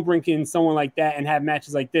 but you don't bring in someone like that and have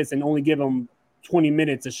matches like this and only give them 20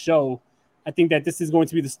 minutes a show. I think that this is going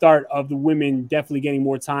to be the start of the women definitely getting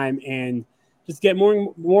more time and just get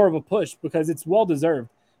more of a push because it's well deserved.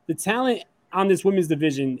 The talent on this women's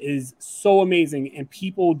division is so amazing, and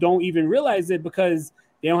people don't even realize it because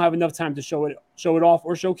they don't have enough time to show it off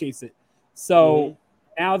or showcase it. So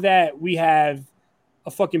now that we have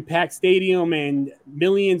a fucking packed stadium and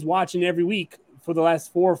millions watching every week for the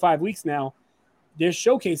last 4 or 5 weeks now, they're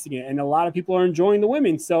showcasing it, and a lot of people are enjoying the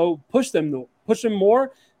women. So push them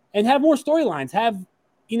more, and have more storylines. Have,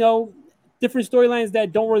 you know, different storylines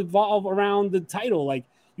that don't revolve around the title. Like,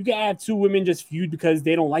 you can have 2 women just feud because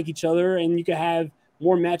they don't like each other, and you can have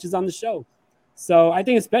more matches on the show. So I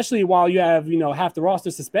think especially while you have, you know, half the roster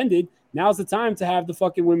suspended, now's the time to have the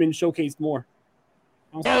fucking women showcased more.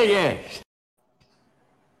 Hell yes.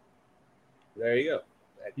 There you go.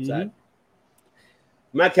 Exactly.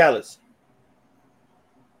 Matt Callis.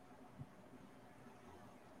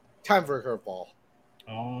 Time for a curveball.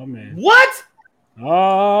 Oh, man. What?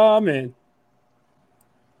 Oh, man.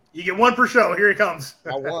 You get 1 per show. Here he comes.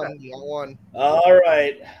 Got one. You got one. All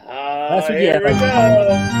right. That's what Here we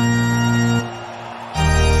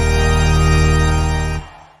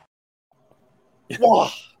go. Whoa.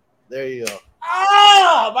 There you go.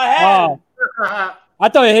 Ah, my head. Oh, I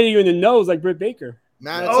thought it hit you in the nose like Britt Baker.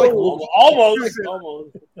 Man, it's Almost.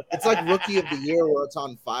 it's like rookie of the year where it's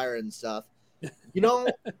on fire and stuff. You know,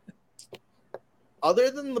 other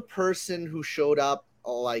than the person who showed up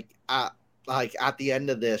at the end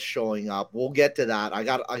of this showing up, we'll get to that. I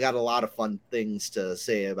got a lot of fun things to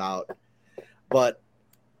say about. But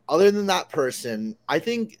other than that person, I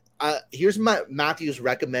think here's Matthew's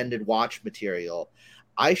recommended watch material.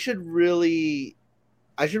 I really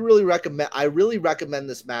recommend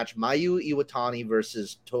this match, Mayu Iwatani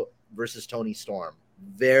versus Toni Storm.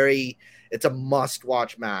 It's a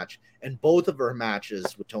must-watch match, and both of her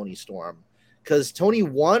matches with Toni Storm, because Toni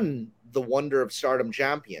won the Wonder of Stardom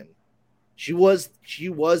champion. She was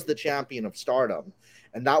the champion of Stardom,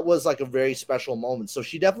 and that was like a very special moment. So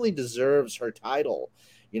she definitely deserves her title.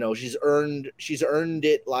 You know, she's earned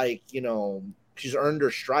it, like, you know, she's earned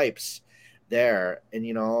her stripes there, and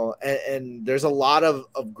you know, and there's a lot of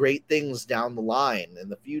great things down the line in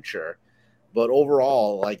the future, but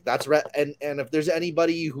overall, like, that's and if there's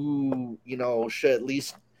anybody who, you know, should at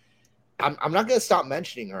least, I'm not gonna stop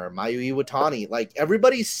mentioning her, Mayu Iwatani. Like,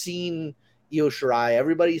 everybody's seen Io Shirai,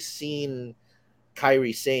 everybody's seen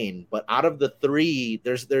Kairi Sane, but out of the 3,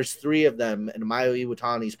 there's 3 of them, and Mayu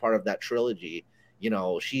Iwatani's part of that trilogy. You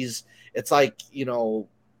know, it's like, you know,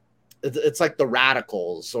 it's like the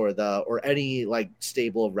Radicals or any like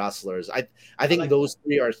stable of wrestlers. I think those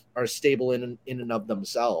 3 are stable in and of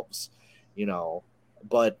themselves, you know.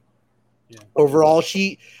 But overall,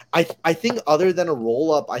 I think other than a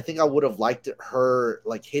roll up, I think I would have liked her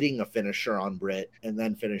like hitting a finisher on Britt and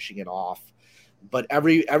then finishing it off. But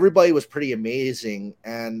everybody was pretty amazing,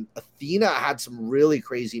 and Athena had some really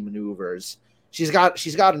crazy maneuvers. She's got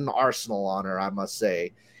an arsenal on her, I must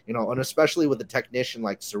say. You know, and especially with a technician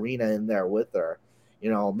like Serena in there with her, you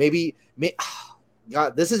know,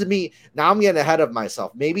 God, this is me. Now I'm getting ahead of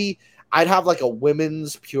myself. Maybe I'd have like a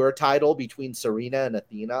women's pure title between Serena and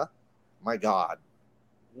Athena. My God.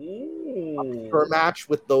 A pure match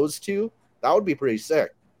with those 2, that would be pretty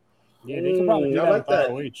sick. Yeah, they could probably do that. I like that.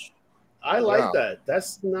 ROH. I like that.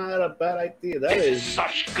 That's not a bad idea. That is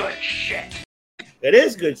Such good shit. It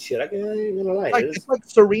is good shit. I ain't gonna lie. It's like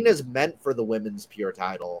Serena's meant for the women's pure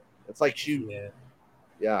title. It's like she's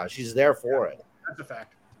there for it. That's a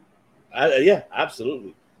fact. Yeah,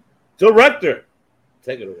 absolutely. Director,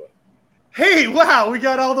 take it away. Hey, wow, we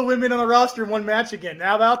got all the women on the roster in one match again.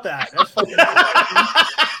 How about that? That's fucking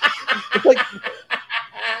It's like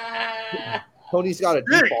Tony's got a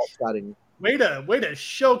default setting. Way to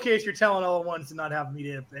showcase your talent all at once and not have me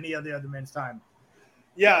to any of the other men's time.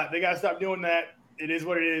 Yeah, they gotta stop doing that. It is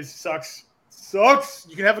what it is. Sucks.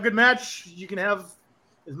 You can have a good match. You can have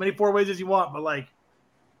as many 4-ways as you want, but like,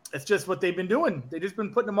 it's just what they've been doing. They've just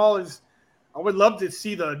been putting them all as. I would love to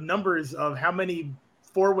see the numbers of how many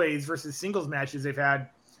 4-ways versus singles matches they've had,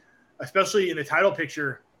 especially in the title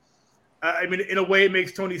picture. I mean, in a way, it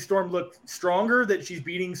makes Toni Storm look stronger that she's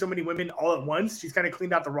beating so many women all at once. She's kind of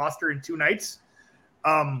cleaned out the roster in 2 nights.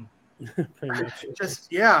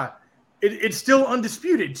 It's still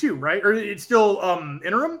undisputed too, right? Or it's still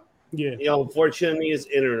interim? Yeah. You know, unfortunately, it's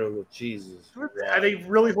interim. Jesus. Are they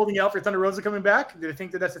really holding out for Thunder Rosa coming back? Do they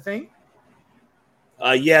think that that's a thing?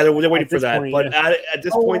 Yeah, they're waiting for that. Point, but at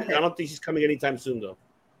this point, okay. I don't think she's coming anytime soon, though.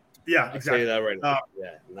 Yeah, I'll exactly. tell you that right now.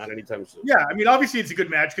 Yeah, not anytime soon. Yeah, I mean, obviously it's a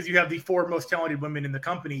good match because you have the 4 most talented women in the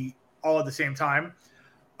company all at the same time.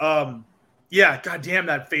 Yeah, goddamn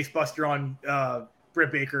that face buster on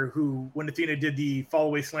Britt Baker, who when Athena did the fall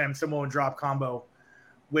away slam Samoan drop combo,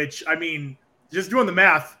 which I mean, just doing the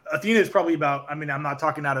math, Athena is probably about, I mean, I'm not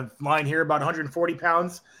talking out of line here, about 140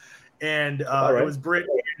 pounds. And right. It was Britt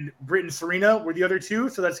and Serena were the other two.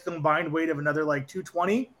 So that's a combined weight of another like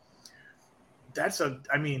 220. That's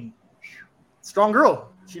strong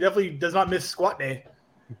girl. She definitely does not miss squat day.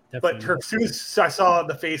 But as soon as I saw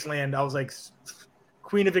the face land, I was like,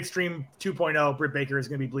 Queen of Extreme 2.0, Britt Baker is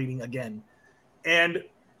going to be bleeding again. And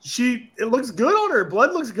it looks good on her.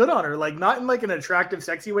 Blood looks good on her. Like, not in like an attractive,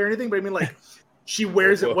 sexy way or anything, but I mean, like, she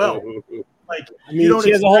wears it well. Like, I mean,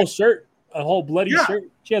 she has a whole shirt, a whole bloody shirt.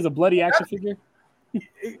 She has a bloody action figure.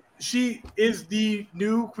 She is the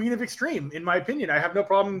new Queen of Extreme, in my opinion. I have no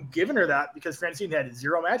problem giving her that because Francine had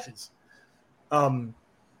 0 matches.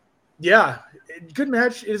 Yeah, good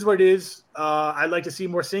match. It is what it is. I'd like to see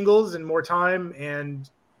more singles and more time. And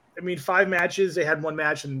I mean, 5 matches. They had 1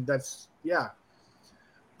 match, and that's we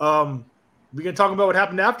gonna talk about what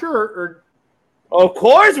happened after, or? Of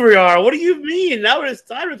course we are. What do you mean? Now it's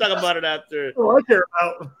time to talk about it after. Oh, I care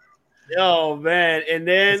about. Oh man, and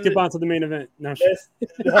then let's skip on to the main event. No,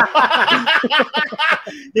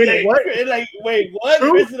 wait, what? Wait, what?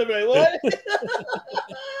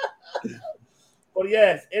 But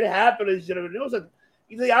yes, it happened, ladies and gentlemen. It was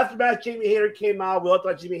the aftermath. Jamie Hayter came out. We all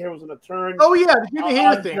thought Jamie Hayter was going to turn. Oh yeah, the Jamie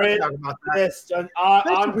Hayter thing. Yes,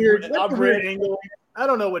 that's weird. That's a weird angle. I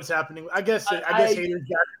don't know what's happening. I guess Hayter's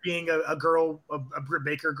got being a girl, a Britt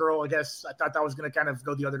Baker girl. I guess I thought that was going to kind of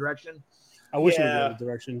go the other direction. I wish it was the other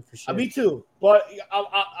direction for sure. Me too. But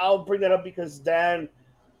I'll bring that up because Dan,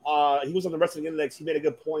 he was on the Wrestling Index. He made a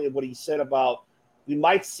good point of what he said about we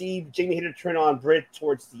might see Jamie Hayter turn on Britt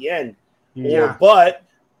towards the end. Yeah. But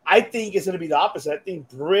I think it's going to be the opposite. I think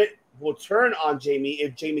Britt will turn on Jamie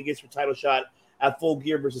if Jamie gets her title shot at Full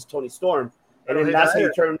Gear versus Toni Storm. And then that's how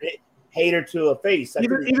you turn Hayter to a face.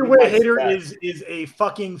 Either way, Hayter is a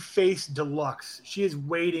fucking face deluxe. She is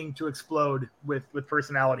waiting to explode with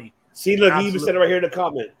personality. See, look, he even said it right here in the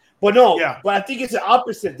comment. But no, but I think it's the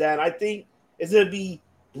opposite, Dan. I think it's going to be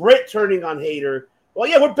Britt turning on Hayter. Well,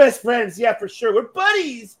 yeah, we're best friends. Yeah, for sure. We're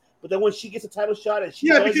buddies. But then when she gets a title shot and she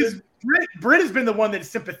because Britt has been the one that's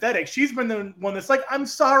sympathetic. She's been the one that's like, I'm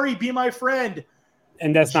sorry, be my friend.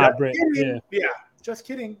 And that's not Britt. Yeah, just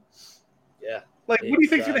kidding. Yeah. Like, what do you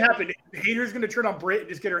think's going to happen? Hayter's going to turn on Britt and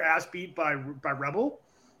just get her ass beat by Rebel?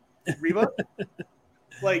 Reba?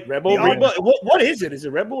 Like Rebel, Reba. What is it? Is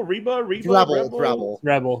it Rebel, Reba, Reba?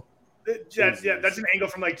 Rebel. That's an angle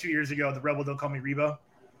from like 2 years ago. The Rebel, don't call me Reba.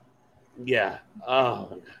 Yeah.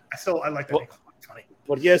 Oh. I like that. It's funny.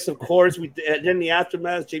 But yes, of course, then the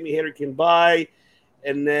aftermath, Jamie Hayter came by,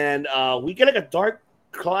 and then we get like a dark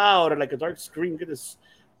cloud or like a dark screen. We get this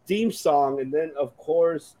theme song, and then of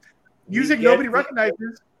course, music nobody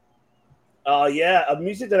recognizes. Yeah, a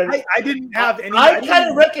music that I didn't have any. I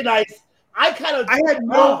kind of recognized. I had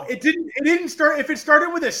no. It didn't start. If it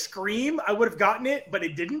started with a scream, I would have gotten it, but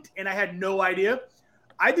it didn't, and I had no idea.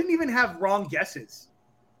 I didn't even have wrong guesses.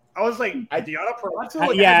 I was like, Deonna Purrazzo.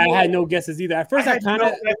 I had no guesses either. At first, I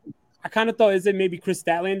kind of thought, is it maybe Chris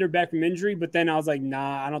Statlander back from injury? But then I was like,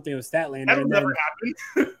 nah, I don't think it was Statlander. That'll never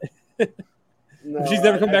happen. No, she's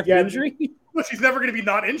never come back from injury. Well, she's never going to be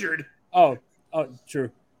not injured. Oh,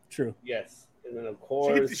 true. Yes, and then of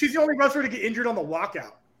course she's the only wrestler to get injured on the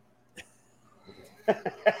walkout.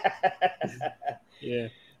 Yeah,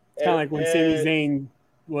 it's kind of like when Sami Zayn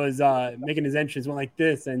was making his entrance, went like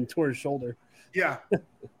this and tore his shoulder. Yeah.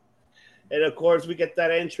 And of course, we get that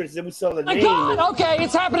entrance. Then we saw the name. God, okay,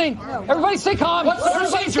 it's happening. Everybody stay calm. What's the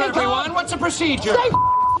procedure, everyone? What's the procedure? Stay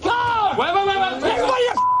calm. Wait. Everybody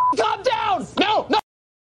calm down. No.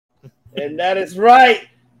 And that is right.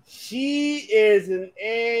 She is an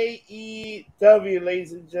AEW,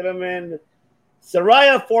 ladies and gentlemen.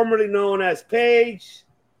 Saraya, formerly known as Paige,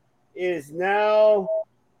 is now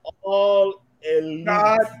All Elite.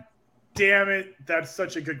 God damn it. That's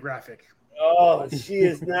such a good graphic. Oh, she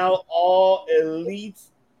is now All Elite.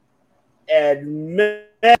 And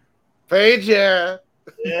Paige here.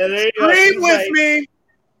 Scream with me.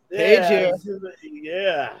 Paige here.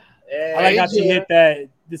 Yeah. I like how she hit that.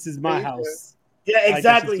 This is my house. Yeah,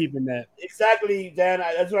 exactly. Keeping that. Exactly, Dan.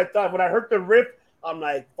 That's what I thought. When I heard the rip, I'm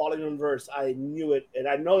like, falling in verse. I knew it. And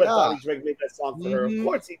I know that Bobby Drake made that song for her. Of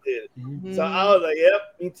course he did. Mm-hmm. So I was like, yep,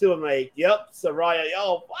 me too. I'm like, yep, Saraya.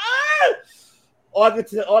 Yo, all I could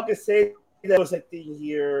say that was like the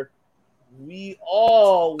year we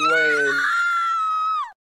all win.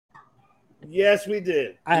 Yes, we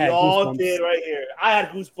did. We all did right here. I had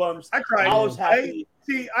goosebumps. I cried. I was happy.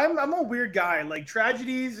 I'm a weird guy. Like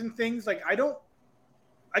tragedies and things, like I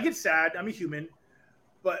get sad. I'm a human,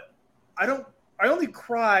 but I only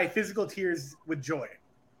cry physical tears with joy.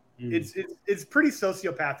 It's pretty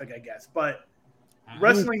sociopathic, I guess. But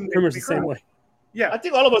Wrestling pretty much the same way. Yeah, I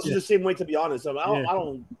think all of us are the same way. To be honest, I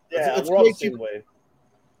don't. Yeah, It's we're all the great same way.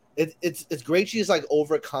 It's great she's like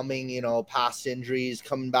overcoming, you know, past injuries,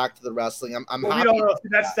 coming back to the wrestling. I'm Well, we happy. don't know.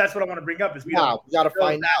 That's what I want to bring up. Is we Yeah, we got to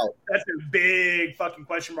find out. That's a big fucking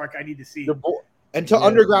question mark. I need to see. And to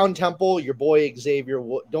Underground Temple, your boy Xavier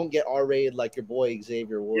Wood. Don't get R-rated like your boy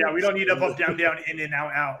Xavier Wood. Yeah, we don't need up, up, down, down, in and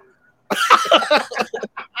out, out.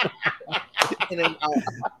 In and out.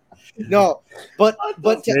 No, but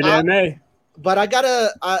I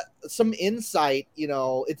got some insight. You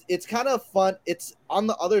know, it's kind of fun. It's on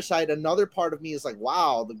the other side. Another part of me is like,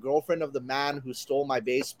 wow, the girlfriend of the man who stole my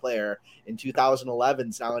bass player in 2011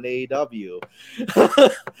 is now in AEW.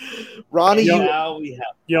 Ronnie, you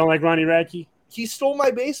don't like Ronnie Radke? He stole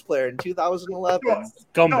my bass player in 2011.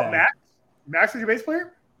 Scumbag. Max was your bass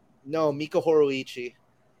player? No, Mika Horoichi.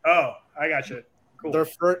 Oh, I got you. Cool.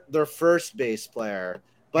 Their first bass player.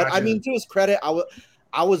 But Gotcha. I mean, to his credit, I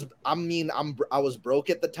was broke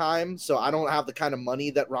at the time, so I don't have the kind of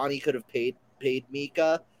money that Ronnie could have paid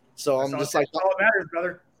Mika. So I'm just like, all that matters,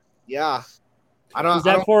 brother. Yeah. I don't. Was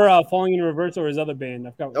that for Falling in Reverse or his other band?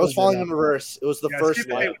 I forgot. That was Falling in Reverse. It was the first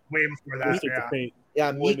one. Way before that.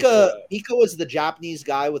 Yeah, Mika was the Japanese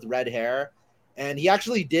guy with red hair, and he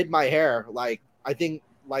actually did my hair. I think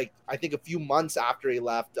a few months after he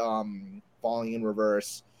left Falling in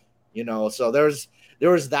Reverse, you know. So there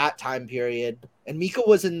was that time period, and Mika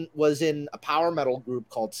was in a power metal group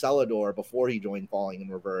called Celador before he joined Falling in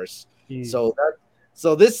Reverse. So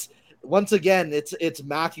this once again, it's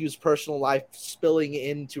Matthew's personal life spilling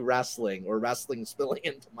into wrestling, or wrestling spilling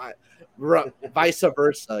into my vice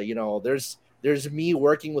versa. You know, there's me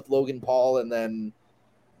working with Logan Paul, and then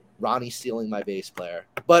Ronnie stealing my bass player.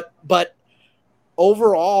 But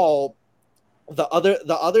overall, the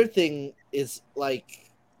other thing is,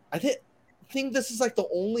 like, I think this is like the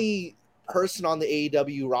only person on the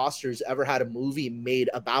AEW roster who's ever had a movie made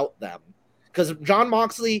about them. Because Jon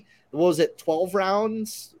Moxley, what was it, 12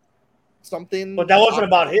 rounds? Something. But that wasn't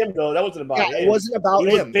about him, though. That wasn't about him. It wasn't about him.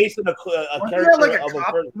 He was based on a character like a of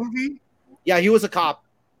cop a movie. Yeah, he was a cop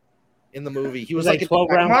in the movie. He was like 12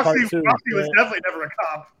 round Moxley cartoon. was definitely never a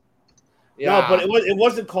cop. Yeah. No, but it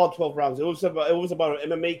wasn't called 12 rounds. It was about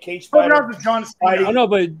an MMA cage 12 fighter. rounds with John Cena. Oh no,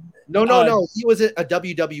 but no. He was in a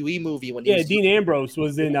WWE movie when he was Dean Ambrose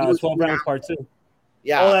was in 12 round part 2.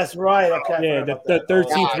 Yeah. Oh, that's right. Okay. Yeah, the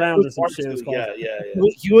 13th round or some shit. It was called. Yeah.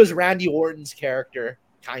 He was Randy Orton's character,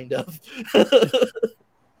 kind of.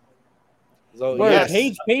 So Well,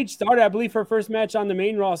 Paige started, I believe, her first match on the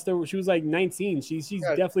main roster. She was like 19. She's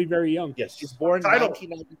definitely very young. Yes, she's born in Title.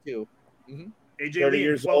 1992. AJ 30 Lee,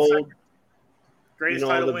 years 12 old. seconds. Greatest You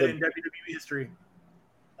know, title the- win in WWE history.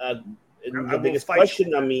 And I the will biggest fight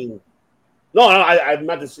question, I mean, I'm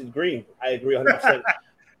not disagreeing. I agree 100%.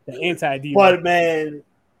 The anti-diva. But man,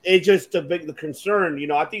 it's just the concern. You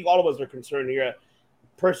know, I think all of us are concerned here,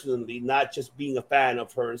 personally, not just being a fan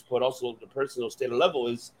of hers, but also the personal state of level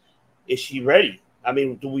is she ready? I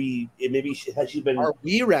mean, has she been? Are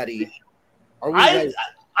we ready? Ready?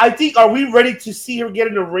 I think, are we ready to see her get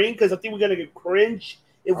in the ring? Because I think we're gonna get cringe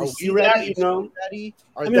if we see that. You know, ready?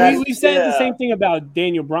 I mean, we said the same thing about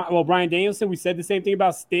Daniel Bryan. Well, Bryan Danielson. We said the same thing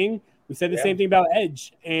about Sting. We said the same thing about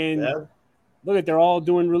Edge. And look at, they're all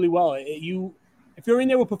doing really well. If you're in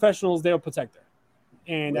there with professionals, they'll protect her.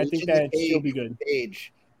 And I think that she'll be good.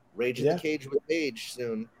 Rage in the cage with Paige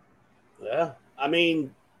soon. Yeah, I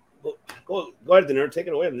mean, go ahead, Dinner. Take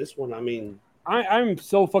it away on this one. I mean, I'm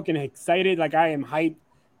so fucking excited. Like, I am hyped.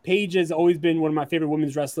 Paige has always been one of my favorite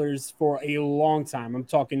women's wrestlers for a long time. I'm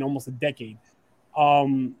talking almost a decade. I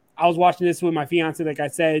was watching this with my fiance. Like I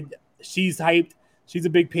said, she's hyped. She's a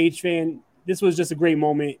big Paige fan. This was just a great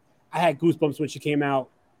moment. I had goosebumps when she came out.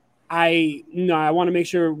 I want to make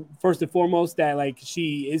sure, first and foremost, that like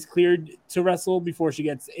she is cleared to wrestle before she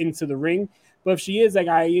gets into the ring. But if she is, like,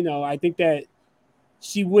 I think that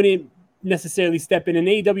she wouldn't necessarily step in, and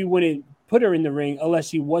AEW wouldn't put her in the ring unless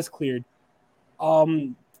she was cleared.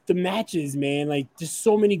 The matches, man, like, there's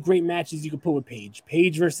so many great matches you could put with Paige.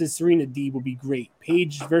 Paige versus Serena Deeb would be great.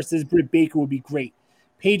 Paige versus Britt Baker would be great.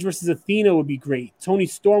 Paige versus Athena would be great. Toni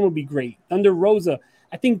Storm would be great. Thunder Rosa.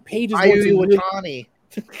 I think Paige is Ayu Watani.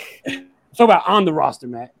 Talk about on the roster,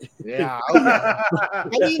 Matt. Yeah. I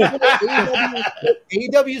mean,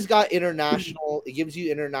 AEW's got international. It gives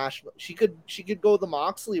you international. She could go the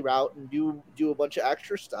Moxley route and do a bunch of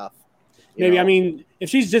extra stuff. Maybe, I mean, if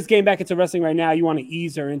she's just getting back into wrestling right now, you want to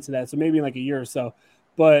ease her into that. So maybe in like a year or so.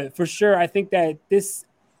 But for sure, I think that this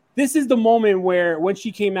is the moment where, when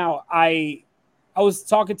she came out, I was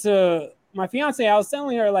talking to my fiance. I was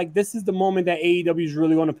telling her, like, this is the moment that AEW is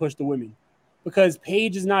really going to push the women. because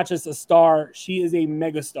Paige is not just a star, she is a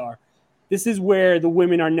megastar. This is where the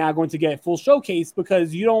women are now going to get full showcase,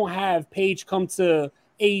 because you don't have Paige come to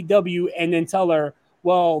AEW and then tell her,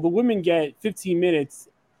 well, the women get 15 minutes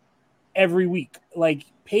every week. Like,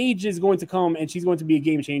 Paige is going to come and she's going to be a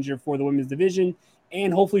game changer for the women's division,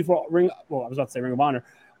 and hopefully for Ring of Honor,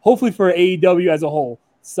 hopefully for AEW as a whole.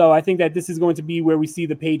 So I think that this is going to be where we see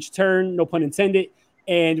the Paige turn, no pun intended,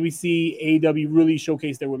 and we see AEW really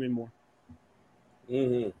showcase their women more.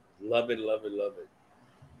 Love it.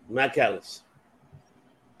 Matt Callis.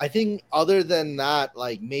 I think other than that,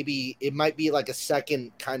 like maybe it might be like a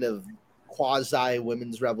second kind of quasi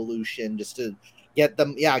women's revolution, just to get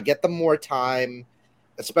them more time,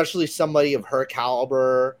 especially somebody of her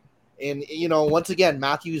caliber. And, you know, once again,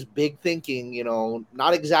 Matthew's big thinking, you know,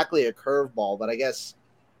 not exactly a curveball, but I guess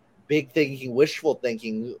big thinking, wishful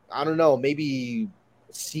thinking. I don't know, maybe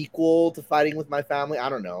a sequel to Fighting With My Family. I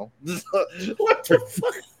don't know. What the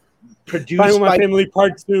fuck? Fighting With My Family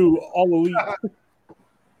Part 2, All Elite.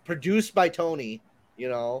 Produced by Tony, you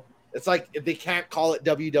know. It's like if they can't call it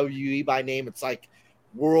WWE by name, it's like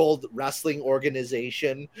World Wrestling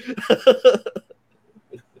Organization.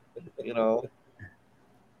 You know.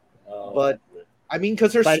 But I mean,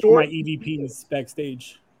 because her story, my EVP is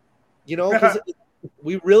backstage. You know, because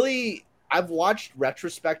I've watched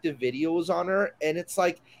retrospective videos on her, and it's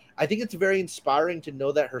like I think it's very inspiring to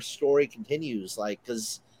know that her story continues. Like,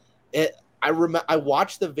 because I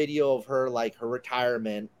watched the video of her, like her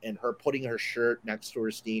retirement and her putting her shirt next to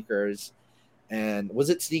her sneakers. And was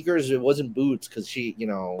it sneakers? It wasn't boots, because she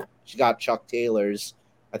got Chuck Taylors.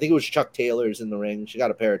 I think it was Chuck Taylors in the ring. She got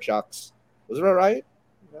a pair of Chucks. Wasn't that right?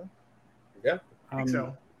 Yeah. I think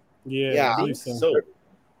so. Yeah. I so.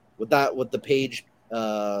 With the Paige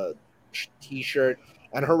t-shirt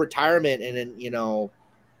and her retirement, and then, you know,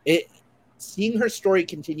 seeing her story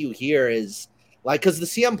continue here is like, because the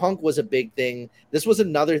CM Punk was a big thing. This was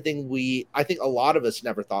another thing I think a lot of us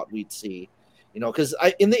never thought we'd see, you know, because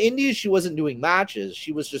in the Indies she wasn't doing matches,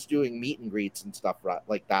 she was just doing meet and greets and stuff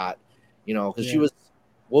like that, you know, because she was.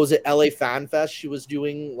 What was it, LA Fan Fest? She was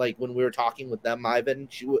doing, like, when we were talking with them, Ivan,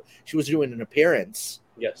 she was doing an appearance.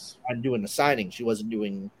 Yes. And doing a signing. She wasn't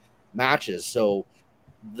doing matches. So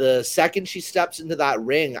the second she steps into that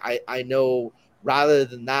ring, I know, rather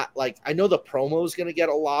than that, like, I know the promo is going to get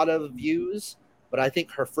a lot of views, but I think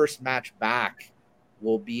her first match back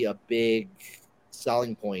will be a big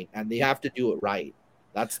selling point, and they have to do it right.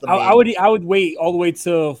 That's the I would wait all the way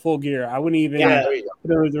to Full Gear. I wouldn't even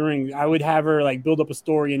put her in the ring. I would have her like build up a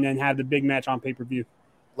story and then have the big match on pay-per-view.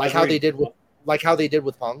 Like how they did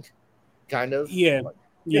with Punk, kind of. Yeah.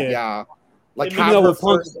 Like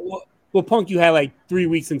with Punk, you had like 3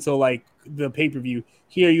 weeks until like the pay-per-view.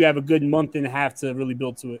 Here you have a good month and a half to really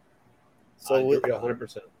build to it. So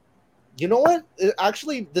 100%. You know what?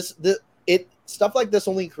 Stuff like this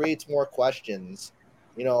only creates more questions.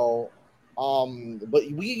 You know. But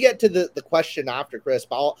we get to the question after Chris.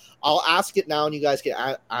 But I'll ask it now, and you guys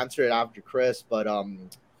can answer it after Chris. But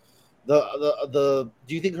do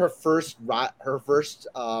you think her first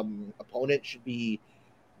opponent should be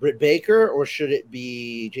Britt Baker, or should it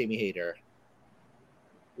be Jamie Hayter?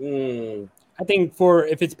 I think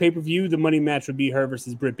if it's pay-per-view, the money match would be her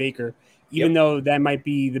versus Britt Baker, even though that might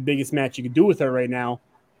be the biggest match you could do with her right now,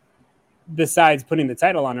 besides putting the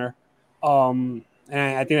title on her.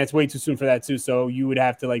 And I think that's way too soon for that too. So you would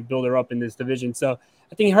have to like build her up in this division. So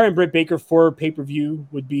I think her and Britt Baker for pay-per-view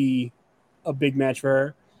would be a big match for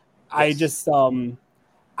her. Yes.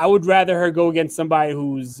 I would rather her go against somebody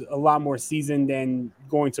who's a lot more seasoned than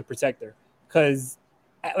going to protect her. Because,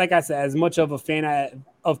 like I said, as much of a fan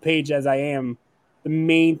of Paige as I am, the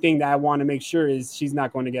main thing that I want to make sure is she's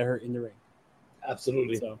not going to get hurt in the ring.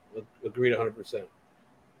 Absolutely. So agreed 100%.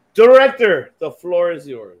 Director, the floor is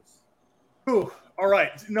yours. Ooh. All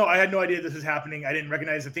right. No, I had no idea this was happening. I didn't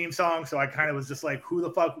recognize the theme song, so I kind of was just like, who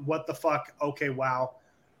the fuck? What the fuck? Okay, wow.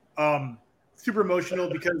 Super emotional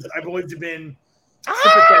because I've always been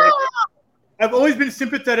sympathetic. I've always been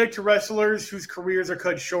sympathetic to wrestlers whose careers are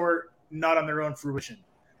cut short, not on their own fruition.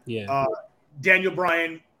 Yeah. Daniel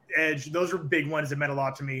Bryan, Edge, those were big ones that meant a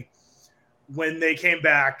lot to me. When they came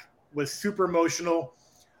back, was super emotional.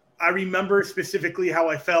 I remember specifically how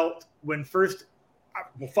I felt when first.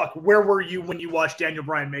 Well, fuck. Where were you when you watched Daniel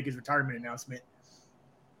Bryan make his retirement announcement?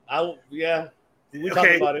 We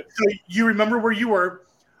talked about it. So you remember where you were.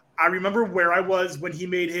 I remember where I was when he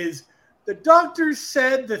made his. The doctors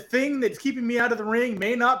said the thing that's keeping me out of the ring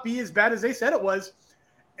may not be as bad as they said it was,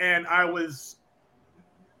 and I was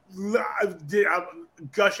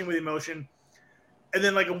gushing with emotion. And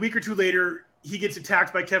then, like a week or two later, he gets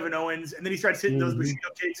attacked by Kevin Owens, and then he starts hitting those Bushido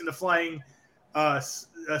kicks and the flying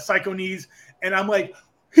psycho knees, and I'm like,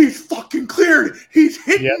 he's fucking cleared. He's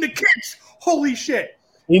hitting the kicks. Holy shit.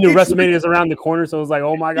 He knew WrestleMania is around the corner, so it was like,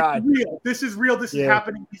 oh my God. This is real. This is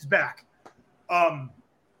happening. He's back.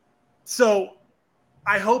 So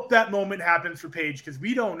I hope that moment happens for Paige, because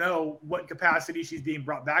we don't know what capacity she's being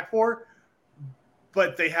brought back for,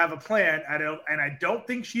 but they have a plan. And I don't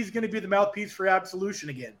think she's going to be the mouthpiece for Absolution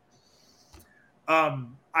again.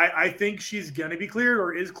 I think she's going to be cleared,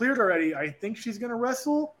 or is cleared already. I think she's going to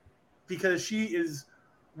wrestle, because she is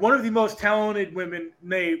one of the most talented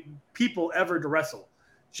people ever to wrestle.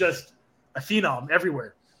 Just a phenom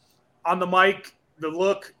everywhere. On the mic, the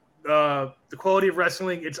look, the quality of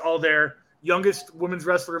wrestling, it's all there. Youngest women's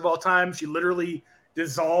wrestler of all time. She literally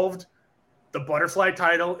dissolved the butterfly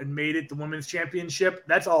title and made it the women's championship.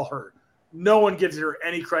 That's all her. No one gives her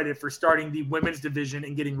any credit for starting the women's division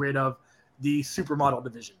and getting rid of the supermodel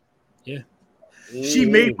division. Yeah. She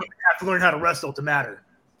made women have to learn how to wrestle to matter.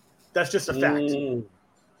 That's just a fact.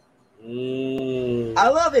 I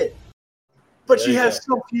love it. But she has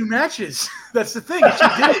so few matches. That's the thing. She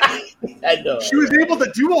did it. I know. She was able to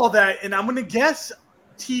do all that, and I'm going to guess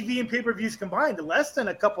TV and pay-per-views combined, less than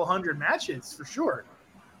a couple hundred matches for sure.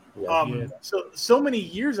 So many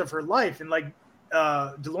years of her life, and like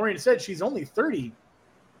DeLorean said, she's only 30,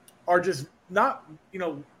 are just not,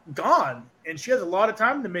 gone, and she has a lot of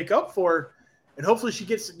time to make up for, and hopefully she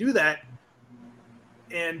gets to do that.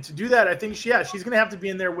 And to do that, I think she's going to have to be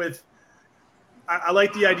in there with. I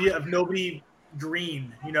like the idea of nobody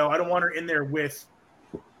green. I don't want her in there with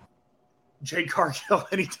Jade Cargill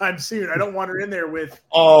anytime soon. I don't want her in there with.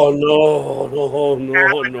 Oh no!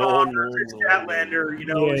 Statlander,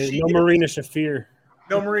 no Marina Shafir.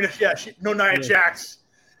 No Marina, no Nia Jax.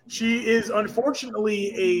 She is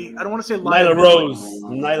unfortunately I don't want to say Nyla Rose.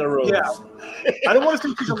 Yeah, I don't want to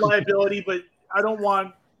say she's a liability, but I don't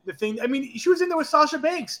want the thing. I mean, she was in there with Sasha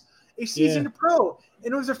Banks, a seasoned pro,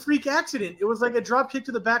 and it was a freak accident. It was like a drop kick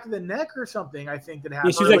to the back of the neck or something. I think that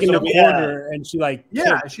happened. Yeah, she was like in the corner, and she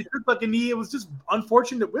she took like a knee. It was just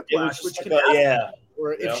unfortunate whiplash, which can happen.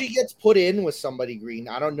 Or if she gets put in with somebody green,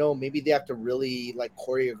 I don't know. Maybe they have to really like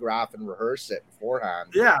choreograph and rehearse it beforehand.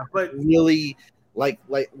 Yeah, but really, like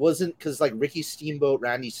wasn't because like Ricky Steamboat,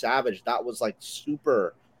 Randy Savage, that was like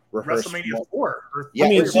super rehearsed. WrestleMania 4. I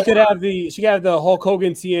mean, she could have the Hulk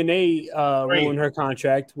Hogan TNA rule in her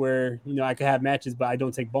contract where I could have matches, but I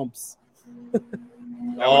don't take bumps.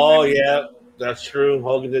 Oh yeah, that's true.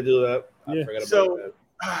 Hogan did do that. I forgot about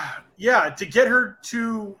that. To get her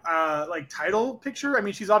to like title picture, I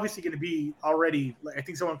mean, she's obviously going to be already. I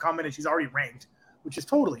think someone commented she's already ranked, which is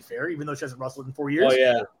totally fair, even though she hasn't wrestled in 4 years. Oh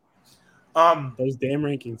yeah, those damn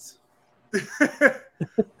rankings. But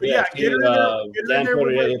get her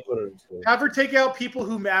in there. Have her take out people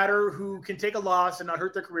who matter, who can take a loss and not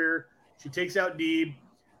hurt their career. She takes out Deeb.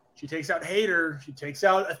 She takes out Hayter. She takes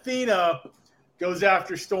out Athena. Goes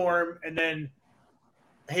after Storm, and then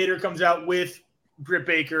Hayter comes out with Britt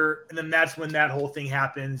Baker, and then that's when that whole thing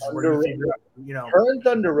happens. Her and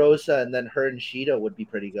Thunder Rosa, and then her and Shida would be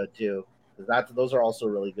pretty good too. Those are also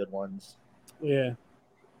really good ones. Yeah.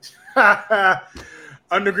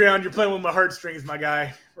 Underground, you're playing with my heartstrings, my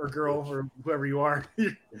guy or girl or whoever you are.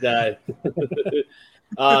 Guy.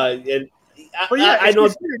 I know.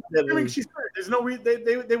 She's hurt. There's no reason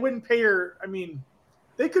they wouldn't pay her. I mean,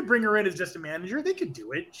 they could bring her in as just a manager. They could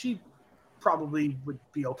do it. She probably would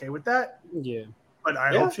be okay with that. Yeah. But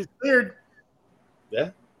I hope she's cleared. Yeah.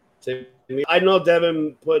 I know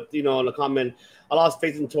Devin put, in a comment, I lost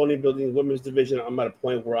faith in Tony building the women's division. I'm at a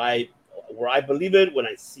point where I believe it when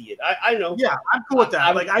I see it. I know. Yeah, I'm cool with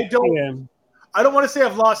that. I don't want to say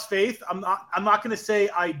I've lost faith. I'm not going to say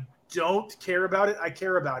I don't care about it. I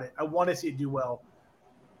care about it. I want to see it do well.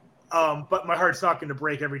 But my heart's not going to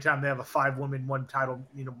break every time they have a 5-woman, 1 title,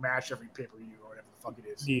 match every pay-per-view or whatever the fuck it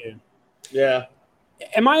is. Yeah. Yeah.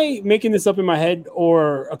 Am I making this up in my head,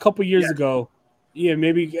 or a couple years ago? Yeah,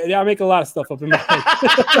 maybe. I make a lot of stuff up in my head.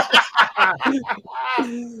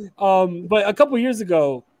 But a couple years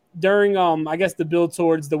ago, during I guess the build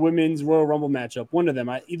towards the women's Royal Rumble matchup, one of them,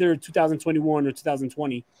 either 2021 or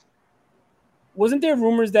 2020, wasn't there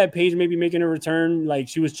rumors that Paige may be making a return? Like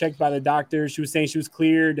she was checked by the doctor, she was saying she was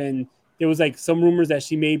cleared, and there was like some rumors that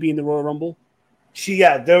she may be in the Royal Rumble.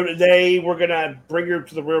 They were gonna bring her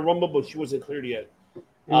to the Royal Rumble, but she wasn't cleared yet.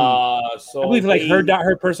 So I believe like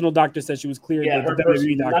her personal doctor said she was cleared. Yeah, but the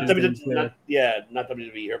WWE doctor. Not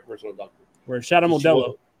WWE, her personal doctor. Where shout out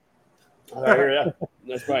Modelo. Yeah,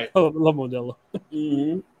 that's right. I love Modelo.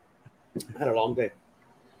 Mm-hmm. I had a long day.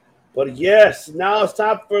 But yes, now it's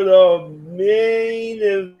time for the main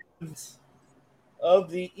event of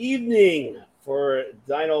the evening for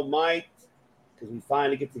Dynamite. because we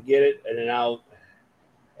finally get to get it, and then now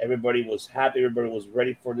everybody was happy, everybody was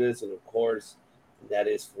ready for this, and of course, that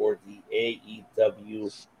is for the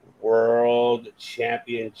AEW World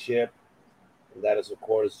Championship. And that is, of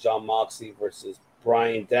course, Jon Moxley versus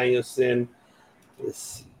Bryan Danielson. Let's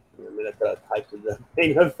see. A minute that I typed in the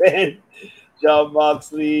main event. Jon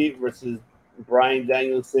Moxley versus Bryan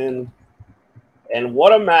Danielson. And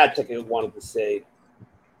what a match, I wanted to say.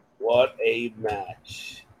 What a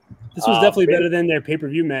match. This was definitely better than their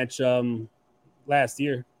pay-per-view match last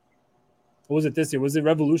year. What was it this year? Was it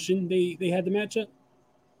Revolution they had the matchup?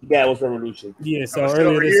 Yeah, it was Revolution. Yeah, so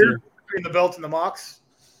earlier this year. Between the belt and the Mox.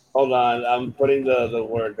 Hold on, I'm putting the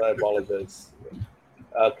word. I apologize.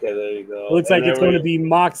 Okay, there you go. It looks like it's going to be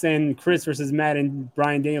Mox and Chris versus Matt and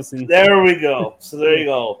Bryan Danielson. There we go. So there you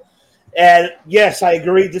go. And yes, I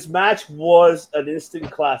agree. This match was an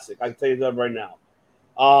instant classic. I can tell you that right now.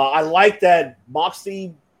 I like that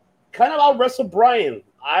Moxley kind of out wrestled Bryan.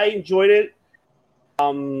 I enjoyed it.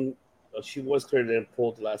 She was cleared and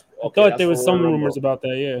pulled the last. Okay, I thought there was some rumors about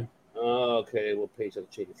that. Yeah. Okay, what page of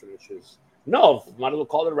the Chicken Finishers? No, might as well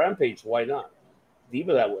call it a Rampage. Why not? Leave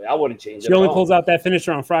it that way. I wouldn't change it. She only pulls out that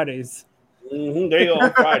finisher on Fridays. Mm-hmm, there you go,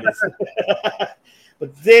 on Fridays.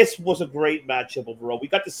 But this was a great matchup overall. We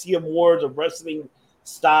got to see more of the wrestling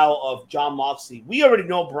style of Jon Moxley. We already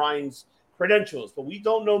know Bryan's credentials, but we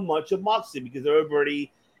don't know much of Moxley because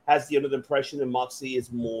everybody has the other impression that Moxley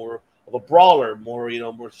is more of a brawler, more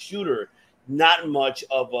shooter, not much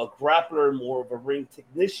of a grappler, more of a ring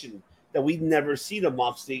technician that we've never seen of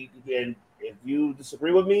Moxley. And if you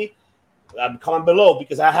disagree with me, comment below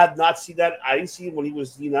because I have not seen that. I didn't see it when he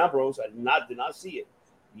was Dean Ambrose. I did not see it.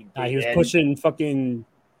 He was pushing fucking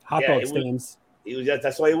hot dog stands.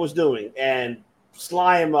 That's what he was doing, and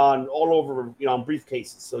slime on all over, on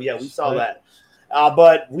briefcases. So yeah, we saw that.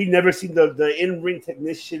 But we never seen the in-ring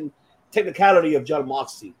technicality of Jon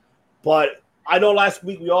Moxley. But I know last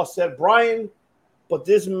week we all said Bryan, but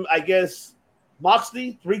this, I guess,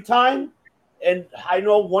 Moxley 3-time. And I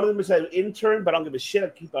know one of them is an intern, but I don't give a shit. I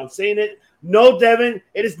keep on saying it. No, Devin,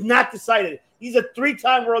 it is not decided. He's a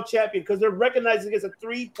 3-time world champion because they're recognizing as a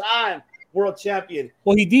 3-time world champion.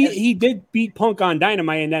 Well, he did beat Punk on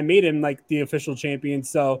Dynamite, and that made him like the official champion.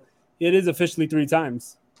 So it is officially 3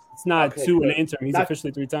 times. It's not okay, 2 in an interim. He's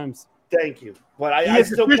officially 3 times. Thank you. But I has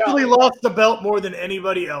still officially lost the belt more than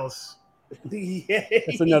anybody else.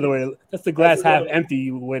 That's another way. That's the glass half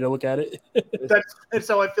empty way to look at it. That's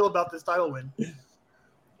how I feel about this title win.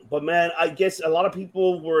 But man, I guess a lot of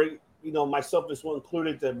people were, myself as well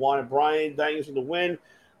included, that wanted Bryan Danielson to win.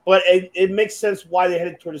 But it makes sense why they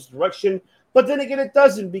headed toward this direction. But then again, it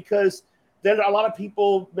doesn't because then a lot of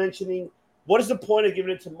people mentioning, what is the point of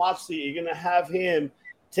giving it to Moxley? You're going to have him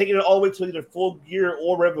taking it all the way to either Full Gear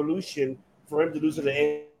or Revolution for him to lose to the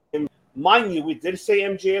end. Mind you, we did say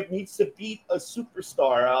MJF needs to beat a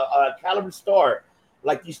superstar, a caliber star,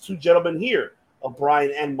 like these two gentlemen here, of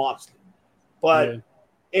Bryan and Moxley. But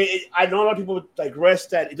I know a lot of people digress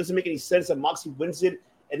that it doesn't make any sense that Moxley wins it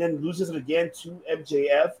and then loses it again to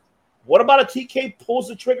MJF. What about a TK pulls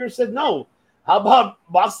the trigger and said no? How about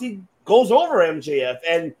Moxley goes over MJF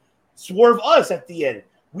and swerve us at the end?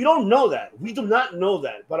 We don't know that. We do not know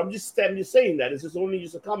that. But I'm just saying that. It's just only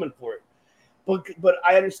a comment for it. But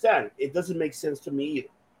I understand. It doesn't make sense to me either.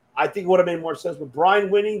 I think it would have made more sense with Bryan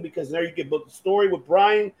winning because there you get both the story with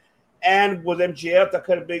Bryan and with MJF. That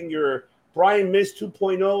could have been your Bryan Miz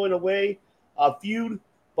 2.0 in a way feud.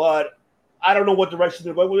 But I don't know what direction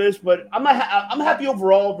they're going with this. But I'm happy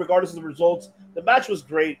overall, regardless of the results. The match was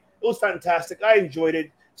great. It was fantastic. I enjoyed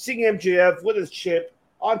it. Seeing MJF with his chip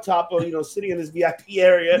on top of, sitting in his VIP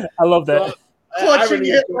area. I love that. Clutching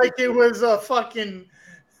it like it was a fucking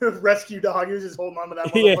rescue dog. He was just holding on to that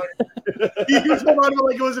motherfucker. He was holding on to it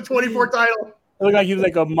like it was a 24 title. It looked like he was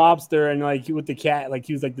like a mobster and like with the cat, like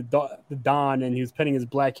he was like the Don and he was petting his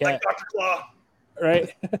black cat. Like Dr. Claw.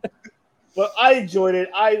 Right? But I enjoyed it.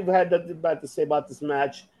 I had nothing bad to say about this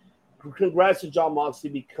match. Congrats to Jon Moxley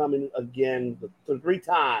becoming again the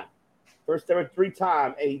 3-time, first ever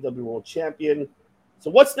 3-time AEW World Champion. So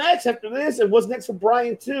what's next after this? And what's next for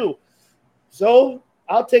Bryan too? So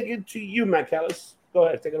I'll take it to you, Matt Callis. Go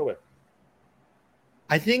ahead, take it away.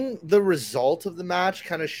 I think the result of the match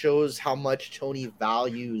kind of shows how much Tony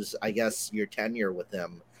values, I guess, your tenure with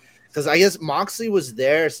him. Because I guess Moxley was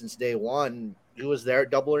there since day one. He was there at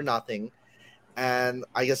Double or Nothing. And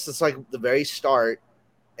I guess it's like the very start.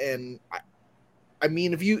 And I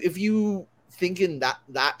mean, if you think in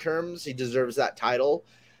that terms, he deserves that title.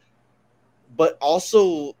 But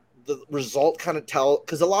also the result kind of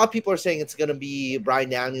because a lot of people are saying it's going to be Bryan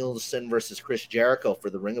Danielson versus Chris Jericho for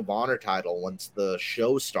the Ring of Honor title once the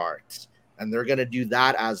show starts and they're gonna do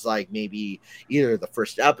that as like maybe either the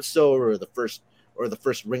first episode or the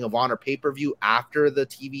first Ring of Honor pay-per-view after the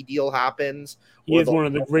TV deal happens. He is one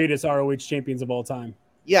of the greatest ROH champions of all time.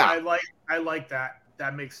 Yeah, I like that.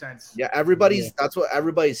 That makes sense. Yeah, that's what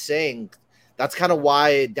everybody's saying. That's kind of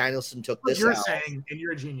why Danielson took this. You're out. saying, and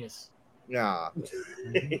you're a genius. Yeah.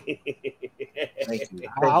 Thank you.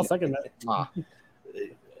 I'll second that.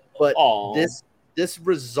 But this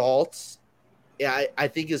results, yeah, I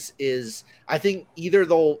think is I think either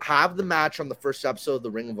they'll have the match on the first episode of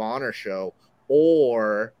the Ring of Honor show,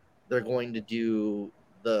 or they're going to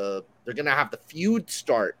have the feud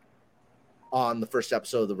start on the first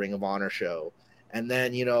episode of the Ring of Honor show, and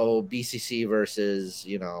then BCC versus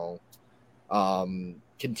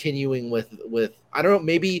continuing with I don't know,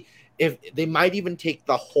 maybe if they might even take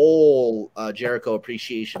the whole Jericho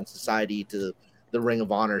Appreciation Society to the Ring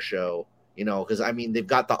of Honor show, because I mean they've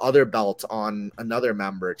got the other belt on another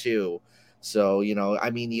member too, so I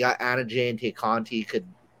mean you got Anna Jay and Tay Conti could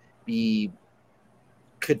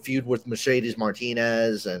feud with Mercedes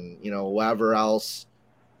Martinez and whoever else.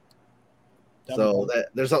 So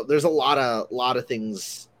there's a lot of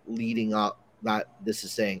things leading up that this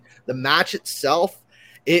is saying. The match itself,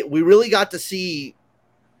 we really got to see.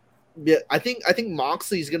 I think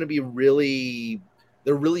Moxley is going to be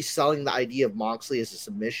they're really selling the idea of Moxley as a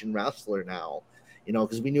submission wrestler now,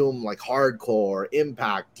 because we knew him like Hardcore,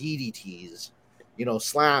 Impact, DDTs,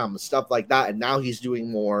 slams, stuff like that, and now he's doing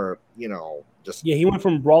more, he went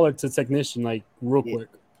from brawler to technician like real quick.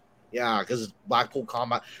 Yeah, because Blackpool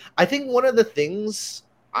Combat. I think one of the things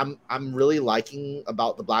I'm really liking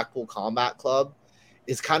about the Blackpool Combat Club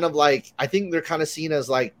is kind of like, I think they're kind of seen as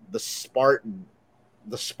like the Spartan,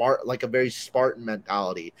 like a very Spartan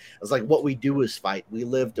mentality. It's like what we do is fight. We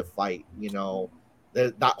live to fight.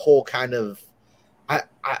 That whole kind of I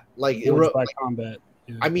like combat.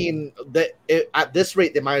 Yeah. I mean, at this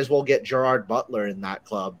rate, they might as well get Gerard Butler in that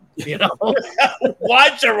club.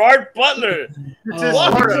 Why Gerard Butler?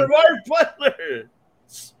 Why Gerard Butler?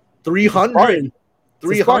 300,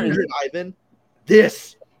 Ivan.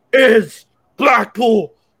 This is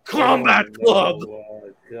Blackpool Combat Club. Oh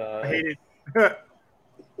my God. I hate it.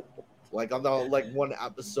 Like on the one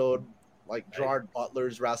episode, like Gerard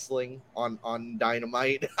Butler's wrestling on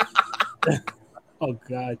Dynamite. Oh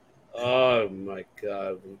God. Oh my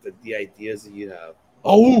God, the ideas that you have.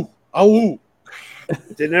 Oh,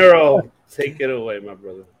 De Niro, take it away, my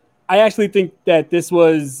brother. I actually think that this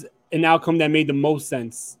was an outcome that made the most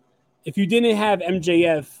sense. If you didn't have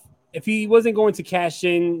MJF, if he wasn't going to cash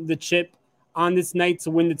in the chip on this night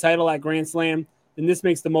to win the title at Grand Slam, then this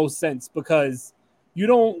makes the most sense, because you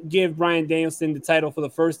don't give Bryan Danielson the title for the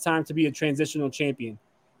first time to be a transitional champion.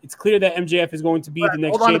 It's clear that MJF is going to be the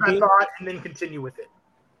next champion. Hold on to that thought and then continue with it.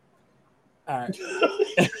 All right.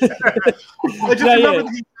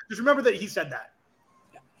 Just remember that he said that.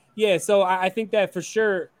 Yeah, so I think that for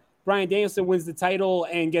sure Bryan Danielson wins the title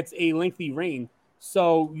and gets a lengthy reign.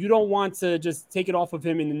 So you don't want to just take it off of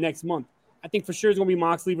him in the next month. I think for sure it's going to be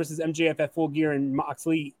Moxley versus MJF at Full Gear, and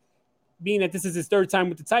Moxley, being that this is his third time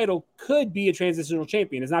with the title, could be a transitional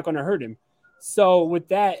champion. It's not going to hurt him. So with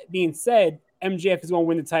that being said, MJF is going to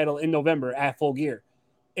win the title in November at Full Gear.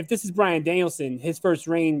 If this is Bryan Danielson, his first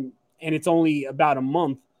reign, and it's only about a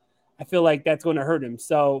month, I feel like that's going to hurt him.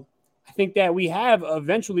 So I think that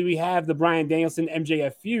eventually we have the Bryan Danielson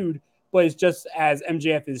MJF feud, but it's just as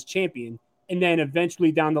MJF is champion. And then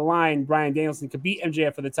eventually down the line, Bryan Danielson could beat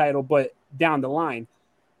MJF for the title, but down the line.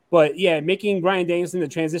 But yeah, making Bryan Danielson the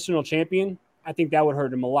transitional champion, I think that would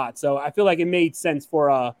hurt him a lot. So I feel like it made sense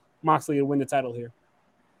for Moxley to win the title here.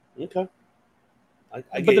 Okay.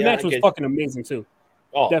 But the match was fucking amazing too.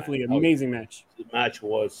 Oh, definitely an amazing match. The match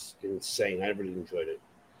was insane. I really enjoyed it.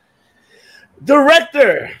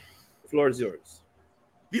 Director, floor is yours.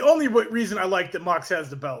 The only reason I like that Mox has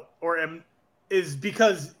the belt is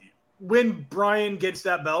because when Bryan gets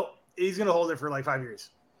that belt, he's going to hold it for like 5 years.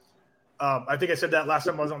 I think I said that last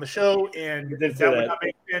time I was on the show, and that would not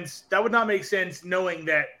make sense. That would not make sense knowing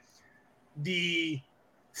that the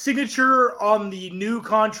signature on the new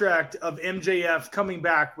contract of MJF coming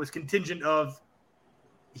back was contingent of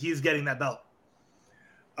he's getting that belt.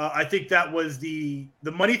 I think that was the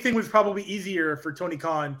money thing was probably easier for Tony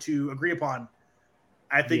Khan to agree upon.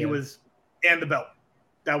 I think it was, and the belt.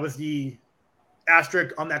 That was the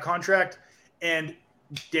asterisk on that contract, and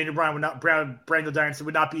Daniel Bryan Bryan Danielson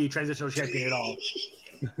would not be a transitional champion at all.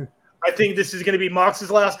 I think this is going to be Mox's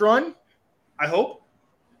last run. I hope,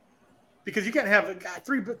 because you can't have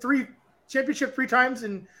three championship 3 times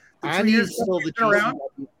in the 2 years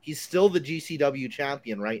he's still the GCW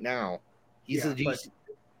champion right now. He's the GCW.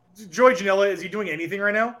 Joey Janela, is he doing anything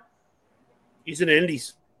right now? He's in the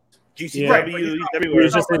Indies. GCW, Right, he's He everywhere.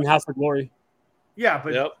 was just in House of Glory. Yeah,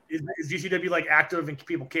 but Yep. is GCW like active and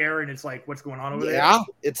people care and it's like what's going on over there? Yeah,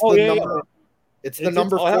 it's Oh, the yeah, number. It's the It's-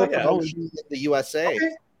 number oh, hell 4 yeah. promotion in the USA.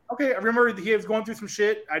 Okay. I remember he was going through some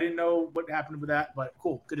shit. I didn't know what happened with that, but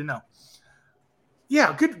cool, good to know.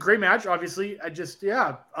 Yeah, great match. Obviously,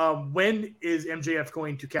 when is MJF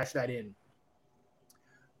going to cash that in?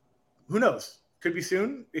 Who knows? Could be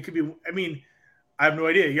soon. It could be. I mean, I have no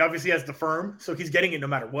idea. He obviously has the firm, so he's getting it no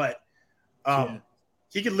matter what.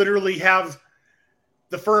 He could literally have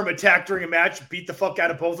the firm attack during a match, beat the fuck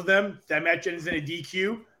out of both of them. That match ends in a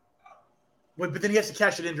DQ. But then he has to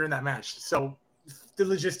cash it in during that match. So the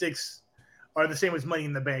logistics are the same as Money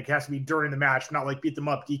in the Bank. It has to be during the match, not like beat them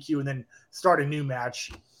up, DQ, and then start a new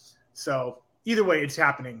match. So either way, it's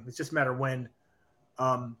happening. It's just a matter when.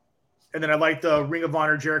 And then I like the Ring of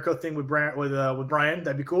Honor Jericho thing with Brian.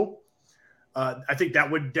 That'd be cool. I think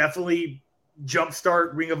that would definitely jumpstart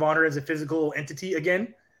Ring of Honor as a physical entity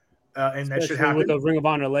again. And that should happen. With a Ring of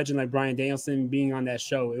Honor legend like Bryan Danielson being on that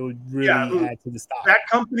show, it would really add to the style. That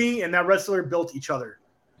company and that wrestler built each other,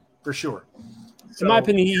 for sure. In my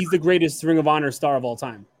opinion, he's the greatest Ring of Honor star of all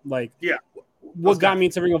time. Like, what got me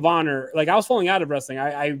into Ring of Honor? Like, I was falling out of wrestling.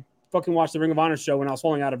 I fucking watched the Ring of Honor show when I was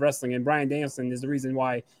falling out of wrestling, and Bryan Danielson is the reason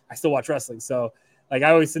why I still watch wrestling. So, like,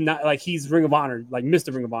 I always said, he's Ring of Honor, like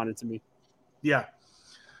Mr. Ring of Honor to me. Yeah.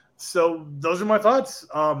 So those are my thoughts.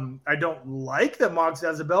 I don't like that Mox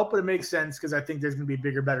has a belt, but it makes sense because I think there's going to be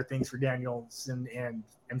bigger, better things for Danielson and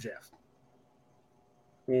MJF.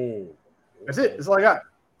 That's it. That's all I got.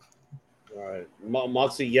 All right,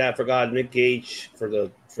 Moxley. I forgot Nick Gage for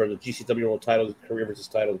the GCW World Title, the Career versus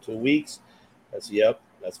Title in 2 weeks. That's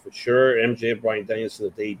for sure. MJF, Bryan Danielson,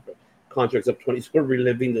 the date contracts up 24,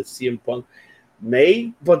 reliving the CM Punk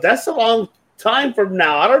May, but that's a long time from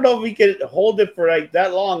now. I don't know if we can hold it for like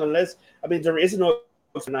that long, unless there is no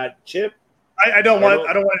not Chip. I don't want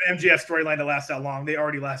an MJF storyline to last that long. They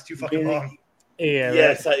already last too fucking long. Yeah.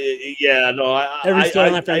 Yes. Right. Every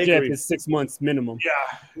storyline for MJF is 6 months minimum.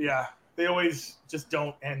 Yeah. They always just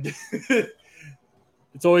don't end.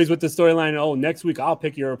 It's always with the storyline. Oh, next week I'll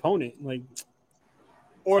pick your opponent. Like,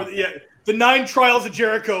 the 9 Trials of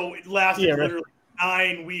Jericho lasted literally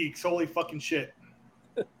 9 weeks. Holy fucking shit.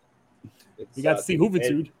 You got to see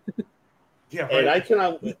Juventud. Yeah, right.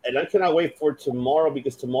 And I cannot wait for tomorrow,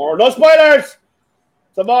 because tomorrow, no spoilers.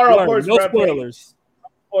 Tomorrow, of course, no spoilers.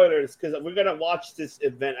 Spoilers, because we're gonna watch this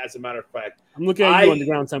event. As a matter of fact, I'm looking at you,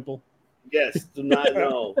 Underground Temple. Yes, do not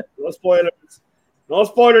know. No spoilers. No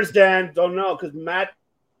spoilers, Dan. Don't know, because Matt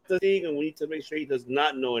does thing, and we need to make sure he does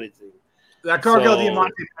not know anything. That Cargill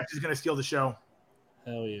Diamante match is gonna steal the show.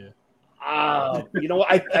 Hell yeah. You know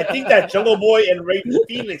what? I think that Jungle Boy and Ray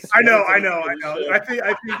Phoenix. I know. I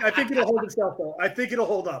think it'll hold itself though. I think it'll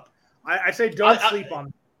hold up. I say don't sleep on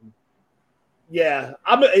it. Yeah,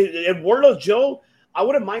 and Wardlow Joe, I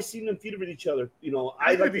wouldn't mind seeing them feud with each other.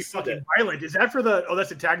 I like to be fucking violent. Is that for the? Oh,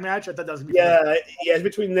 that's a tag match. I thought that was. It's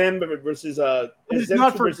between them versus. It's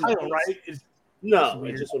not for a title, right? It's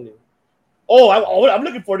just only. Oh, I'm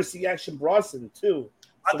looking forward to see Action Bronson too.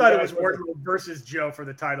 I thought it was Wardlow versus Joe for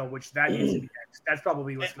the title, which that needs to be next. That's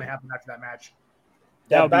probably what's going to happen after that match.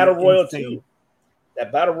 That Battle Royal too.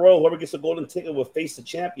 That Battle Royal, whoever gets the golden ticket will face the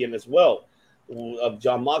champion as well of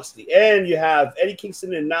Jon Moxley. And you have Eddie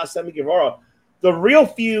Kingston and now Sammy Guevara. The real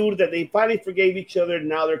feud that they finally forgave each other.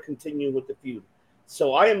 Now they're continuing with the feud.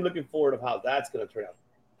 So I am looking forward to how that's going to turn out.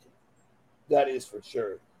 That is for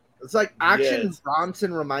sure. It's like Action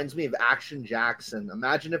Bronson reminds me of Action Jackson.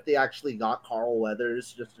 Imagine if they actually got Carl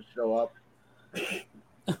Weathers just to show up.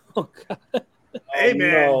 Oh, God. Hey,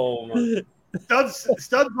 man. No. Stubbs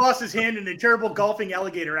lost his hand in a terrible golfing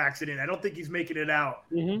alligator accident. I don't think he's making it out.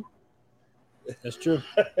 Mm-hmm. That's true.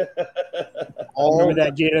 Remember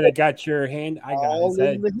that gator that got your hand? I got his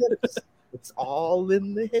head. The hips. It's all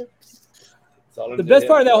in the hips. The best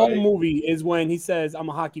part of that whole movie is when he says, "I'm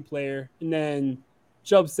a hockey player," and then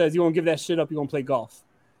Chubb says, "You won't give that shit up. You're gonna play golf."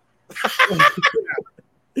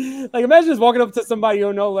 Like, imagine just walking up to somebody you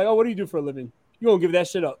don't know, like, "Oh, what do you do for a living?" You won't give that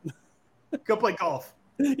shit up. Go play golf.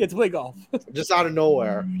 Yeah, to play golf. Just out of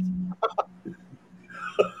nowhere.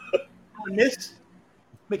 Miss,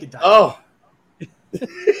 make it die. Oh.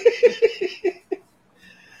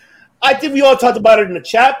 I think we all talked about it in the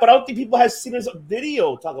chat, but I don't think people have seen us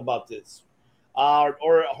video talk about this, or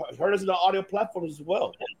heard us in the audio platforms as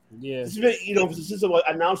well. Yeah, this is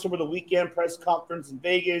announced over the weekend press conference in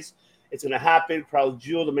Vegas. It's going to happen. Crown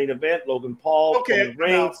Jewel, the main event. Logan Paul. Okay,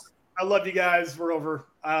 Reigns. I love you guys. We're over.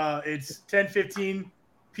 It's 10:15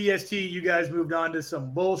 PST. You guys moved on to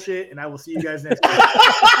some bullshit, and I will see you guys next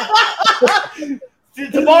week.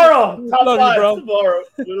 Tomorrow. Top Love you, 5 bro. tomorrow.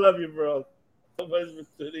 We love you, bro. So much for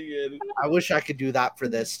tuning in. I wish I could do that for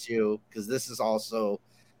this too, because this is also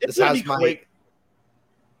It's this gonna has be my quick.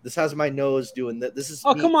 this has my nose doing that. This is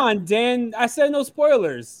Oh, me. come on, Dan. I said no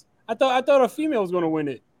spoilers. I thought a female was going to win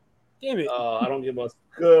it. Damn it. I don't give a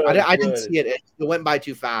good. I didn't good. see it. It went by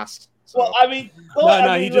too fast. So. Well, I mean,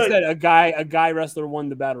 No, he just said a guy wrestler won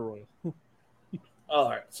the battle royal. All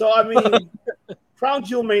right. So I mean, Crown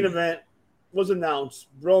Jewel main event was announced.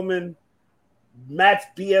 Roman, Matt's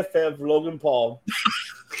BFF, Logan Paul.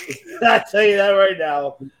 I tell you that right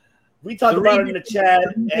now. We talked about it in the chat.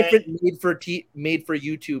 Different made for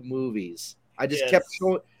YouTube movies. I just Yes. kept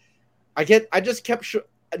showing. I just kept showing.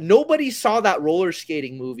 Nobody saw that roller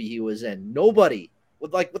skating movie he was in. Nobody.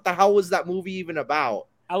 What the hell was that movie even about?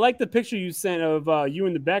 I like the picture you sent of you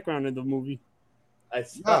in the background of the movie. I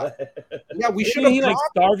saw Yeah, we should Didn't have he like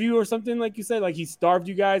starve you or something, like you said? Like he starved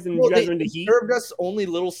you guys and you guys are in the heat? served us only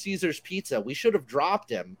Little Caesars pizza. We should have dropped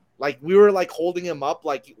him. Like we were like holding him up,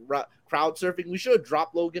 like crowd surfing. We should have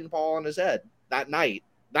dropped Logan Paul on his head that night.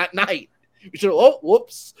 We should have. Oh,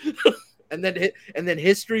 whoops! and then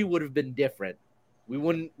history would have been different. We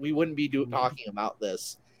wouldn't be talking about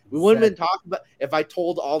this. We wouldn't have been talking about if I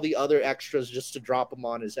told all the other extras just to drop him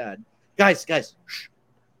on his head. Guys, shh.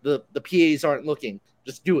 The PAs aren't looking.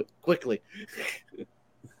 Just do it quickly.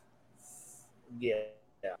 Yeah.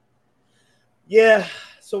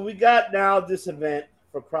 So we got now this event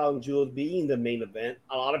for Crown Jewel being the main event.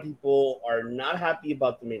 A lot of people are not happy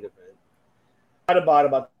about the main event.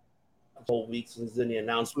 About the whole week since the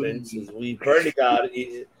announcement, since we've already got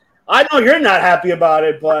it. I know you're not happy about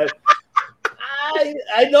it, but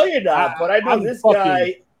I know you're not. But I know I'm this fucking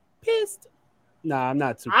guy pissed. Nah, I'm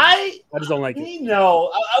not too. I just don't like it.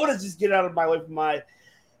 No, I would have just get out of my way from my.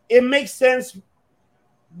 It makes sense,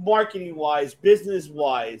 marketing wise, business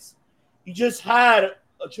wise. You just had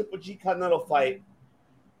a Triple G Canelo fight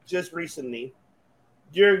just recently.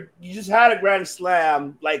 You just had a Grand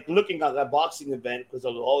Slam, like looking at that boxing event because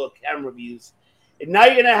of all the camera views, and now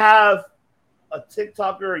you're gonna have a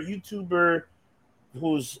TikToker, a YouTuber,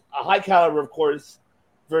 who's a high caliber, of course,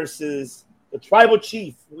 versus the Tribal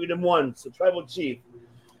Chief. We done won, so Tribal Chief.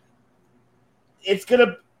 It's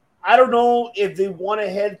gonna. I don't know if they want to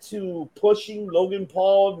head to pushing Logan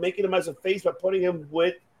Paul, making him as a face by putting him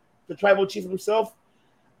with the Tribal Chief himself.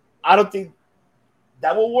 I don't think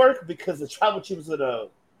that will work because the Tribal Chief is gonna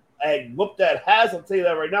whoop that ass. I'll tell you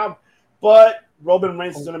that right now. But Roman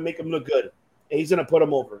Reigns is gonna make him look good, and he's gonna put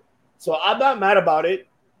him over. So I'm not mad about it.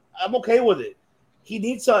 I'm okay with it. He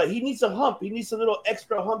needs a hump. He needs a little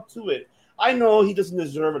extra hump to it. I know he doesn't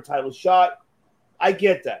deserve a title shot. I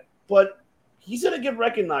get that, but he's gonna get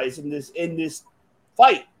recognized in this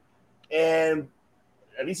fight, and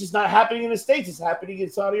at least it's not happening in the States. It's happening in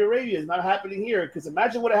Saudi Arabia. It's not happening here. Because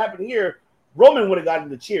imagine what happened here. Roman would have gotten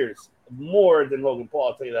the cheers more than Logan Paul.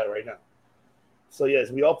 I'll tell you that right now. So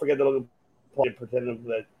yes, we all forget that Logan Paul pretending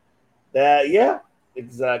that yeah,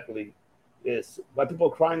 exactly. Yes, why people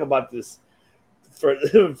are crying about this for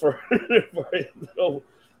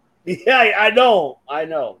yeah, I know,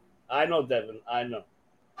 Devin, I know.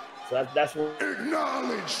 So that's what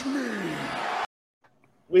acknowledge me.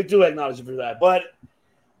 We do acknowledge you for that, but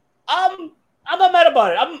I'm not mad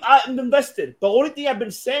about it. I'm invested. The only thing I've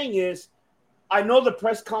been saying is, I know the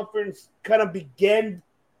press conference kind of began.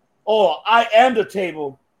 Oh, I am the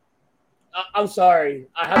table. I'm sorry.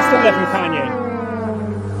 I have to that from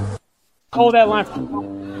Kanye. Hold that line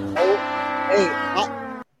from. Hey,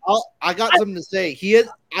 I got something to say. He is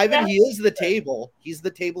Ivan. He is the table. He's the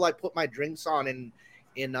table I put my drinks on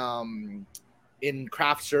in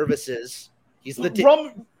craft services. He's the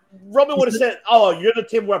table. Roman would have said, "Oh, you're the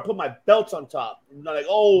table where I put my belts on top." I'm like,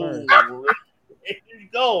 "Oh, here you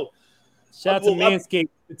go." Shout out to Manscaped,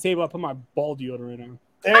 the table I put my ball deodorant on.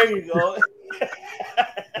 There you go.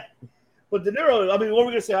 But De Niro, I mean, what were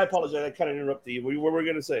we gonna say? I apologize. I kind of interrupted you. What were we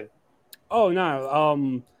gonna say? Oh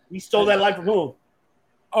no, he stole that line from who?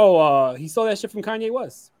 Oh, he stole that shit from Kanye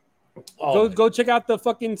West. Oh, go check out the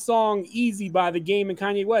fucking song "Easy" by The Game and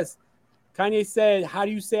Kanye West. Kanye said, "How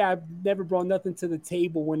do you say I've never brought nothing to the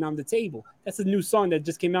table when I'm the table?" That's a new song that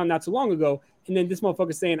just came out not too long ago. And then this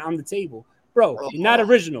motherfucker saying, "I'm the table." Bro, you're not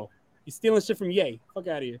original. You're stealing shit from Ye. Fuck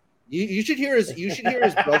out of here. You should hear his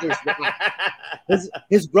brother's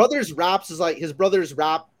his brother's raps is like his brother's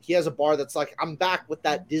rap. He has a bar that's like, "I'm back with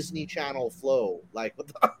that Disney Channel flow." Like what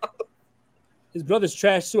the his brother's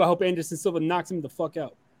trash too. I hope Anderson Silva knocks him the fuck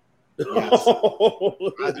out. Yes.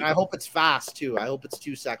 I hope it's fast too. I hope it's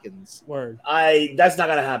 2 seconds. Word. That's not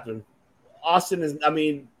gonna happen.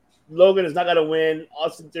 Logan is not gonna win.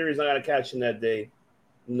 Austin Theory is not gonna catch him that day.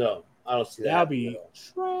 No. I don't see that. That'll be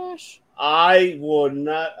trash. I would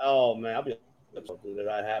not. Oh man, I'll be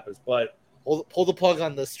that happens. But pull the plug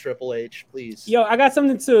on this, Triple H, please. Yo, I got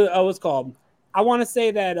something to what's called. I want to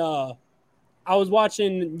say that I was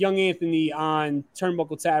watching Young Anthony on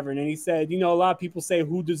Turnbuckle Tavern, and he said, a lot of people say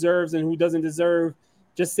who deserves and who doesn't deserve.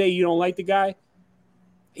 Just say you don't like the guy.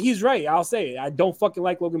 He's right. I'll say it. I don't fucking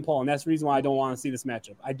like Logan Paul, and that's the reason why I don't want to see this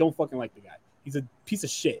matchup. I don't fucking like the guy. He's a piece of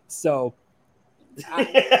shit. So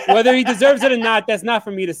whether he deserves it or not, that's not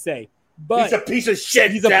for me to say. But he's a piece of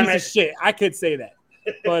shit. He's a piece of shit. I could say that.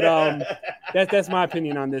 But that's my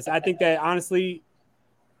opinion on this. I think that honestly,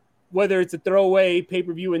 whether it's a throwaway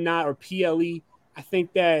pay-per-view or not, or PLE, I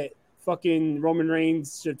think that fucking Roman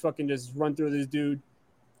Reigns should fucking just run through this dude.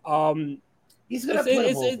 He's gonna put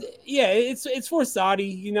him over. It's for Saudi.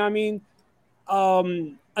 You know what I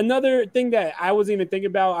mean? Another thing that I wasn't even thinking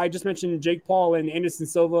about, I just mentioned Jake Paul and Anderson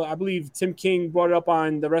Silva. I believe Tim King brought it up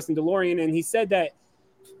on the Wrestling DeLorean, and he said that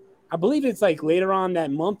I believe it's like later on that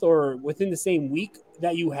month or within the same week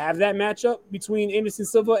that you have that matchup between Anderson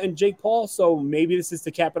Silva and Jake Paul. So maybe this is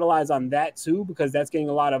to capitalize on that too, because that's getting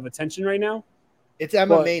a lot of attention right now. It's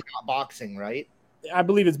MMA, not boxing, right? I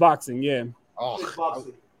believe it's boxing, yeah. Oh, it's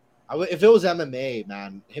boxing. If it was MMA,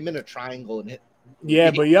 man, him in a triangle and hit.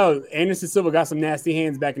 Yeah, but yo, Anderson Silva got some nasty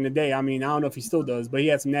hands back in the day. I mean, I don't know if he still does, but he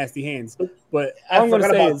had some nasty hands. But all I'm going to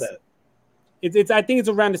say is it's I think it's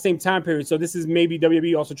around the same time period. So this is maybe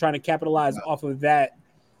WWE also trying to capitalize off of that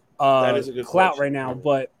is a good clout question. right now.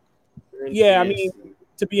 But yeah, I mean,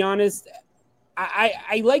 to be honest,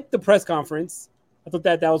 I like the press conference. I thought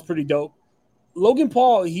that was pretty dope. Logan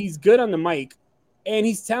Paul, he's good on the mic, and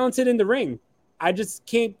he's talented in the ring. I just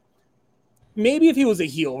can't. Maybe if he was a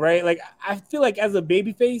heel, right? Like, I feel like as a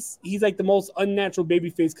babyface, he's like the most unnatural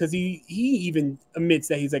babyface because he even admits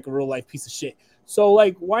that he's like a real life piece of shit. So,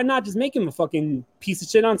 like, why not just make him a fucking piece of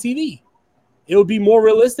shit on TV? It would be more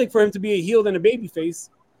realistic for him to be a heel than a babyface.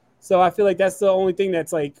 So I feel like that's the only thing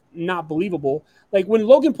that's like not believable. Like when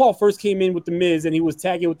Logan Paul first came in with The Miz and he was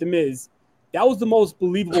tagging with The Miz, that was the most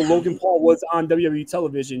believable Logan Paul was on WWE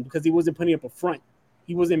television because he wasn't putting up a front.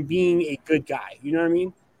 He wasn't being a good guy. You know what I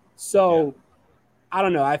mean? So I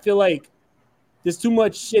don't know. I feel like there's too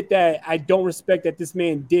much shit that I don't respect that this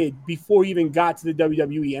man did before he even got to the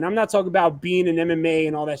WWE. And I'm not talking about being in MMA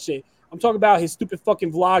and all that shit. I'm talking about his stupid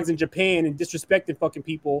fucking vlogs in Japan and disrespecting fucking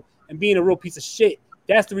people and being a real piece of shit.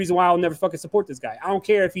 That's the reason why I'll never fucking support this guy. I don't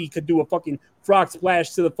care if he could do a fucking frog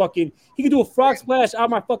splash to the fucking... He could do a frog splash out of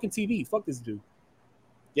my fucking TV. Fuck this dude.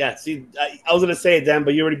 Yeah, see, I was going to say it, Dan,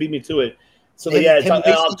 but you already beat me to it. So, And yeah,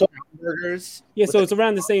 burgers. Yeah, so it's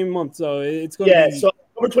around the same month. So it's going to be... so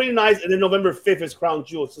November 29th and then November 5th is Crown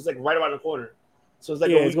Jewel. So it's like right around the corner. So it's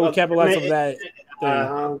like it's going to capitalize on that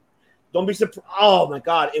thing. Don't be surprised. Oh, my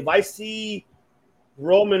God. If I see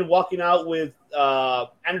Roman walking out with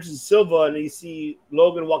Anderson Silva and you see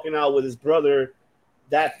Logan walking out with his brother,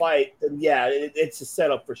 that fight, then yeah, it's a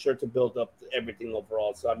setup for sure to build up everything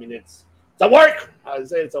overall. So, I mean, it's a work. I would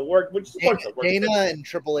say it's a work. Which is Dana and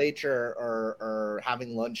Triple H are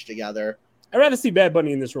having lunch together. I'd rather see Bad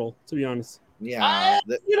Bunny in this role, to be honest. Yeah.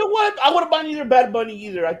 You know what? I wouldn't mind either Bad Bunny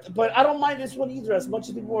either. But I don't mind this one either as much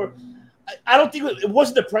as before. I don't think it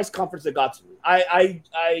wasn't the press conference that got to me.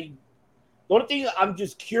 The only thing I'm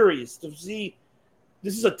just curious to see,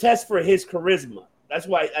 this is a test for his charisma. That's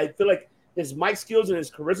why I feel like his mic skills and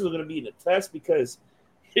his charisma are going to be in a test because,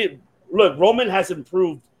 look, Roman has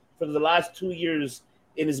improved for the last 2 years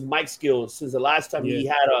in his mic skills since the last time he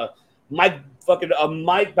had a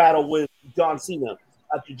mic battle with John Cena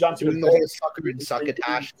after John Cena doing the whole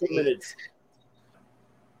succotash 2 minutes.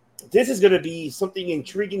 This is going to be something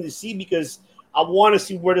intriguing to see because I want to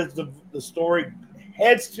see where the story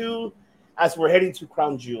heads to as we're heading to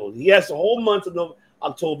Crown Jewel. He has the whole month of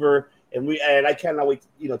October, and I cannot wait,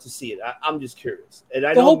 to see it. I'm just curious. And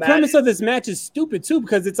the whole premise of this match is stupid too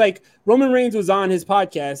because it's like Roman Reigns was on his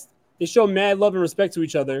podcast. They show mad love and respect to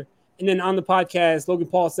each other, and then on the podcast, Logan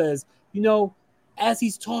Paul says, as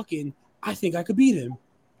he's talking, I think I could beat him.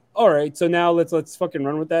 All right, so now let's fucking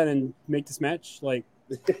run with that and make this match like.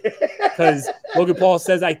 Because Logan Paul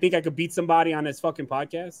says, I think I could beat somebody on his fucking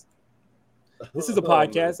podcast. This is a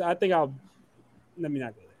podcast. I think let me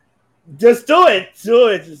not go there. Just do it.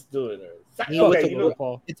 Just do it.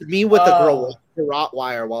 It's me with the girl, the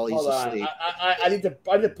Rottweiler while he's asleep. I need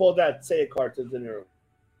to pull that Say It card to the room.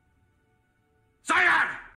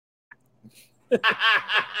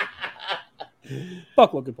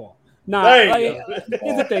 Fuck Logan Paul. Nah,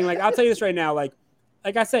 here's the thing. Like, I'll tell you this right now. Like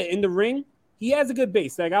I said, in the ring, he has a good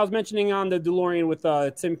base. Like I was mentioning on the DeLorean with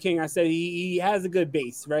Tim King, I said he has a good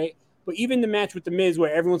base, right? But even the match with The Miz,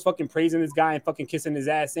 where everyone's fucking praising this guy and fucking kissing his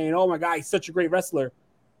ass, saying, "Oh my God, he's such a great wrestler."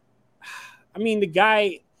 I mean, the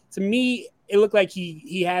guy, to me, it looked like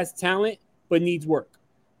he has talent but needs work,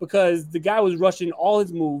 because the guy was rushing all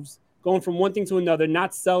his moves, going from one thing to another,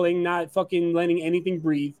 not selling, not fucking letting anything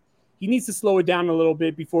breathe. He needs to slow it down a little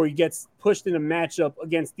bit before he gets pushed in a matchup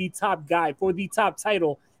against the top guy for the top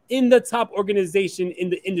title in the top organization in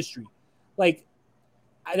the industry. Like,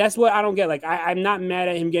 that's what I don't get. Like, I'm not mad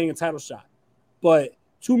at him getting a title shot, but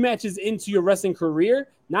 2 matches into your wrestling career,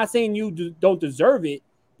 not saying you don't deserve it,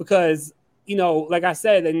 because, you know, like I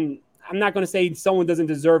said, and I'm not going to say someone doesn't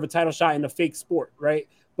deserve a title shot in a fake sport, right?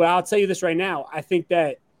 But I'll tell you this right now. I think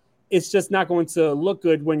that it's just not going to look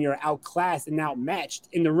good when you're outclassed and outmatched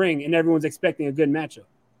in the ring and everyone's expecting a good matchup.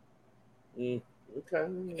 Okay.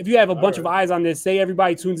 If you have a bunch of eyes on this, say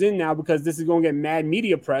everybody tunes in now because this is going to get mad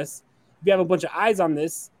media press. If you have a bunch of eyes on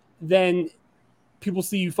this, then people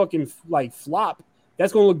see you fucking like flop.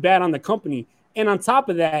 That's going to look bad on the company. And on top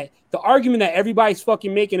of that, the argument that everybody's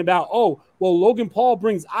fucking making about, oh, well, Logan Paul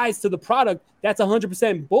brings eyes to the product, that's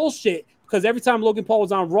 100% bullshit, because every time Logan Paul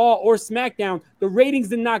was on Raw or SmackDown, the ratings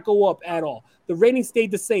did not go up at all. The ratings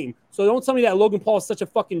stayed the same. So don't tell me that Logan Paul is such a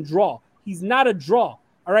fucking draw. He's not a draw,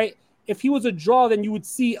 all right? If he was a draw, then you would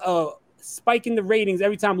see a spike in the ratings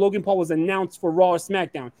every time Logan Paul was announced for Raw or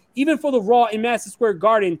SmackDown. Even for the Raw in Madison Square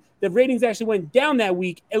Garden, the ratings actually went down that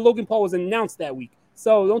week, and Logan Paul was announced that week.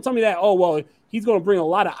 So don't tell me that, oh, well, he's going to bring a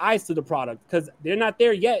lot of eyes to the product, because they're not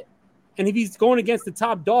there yet. And if he's going against the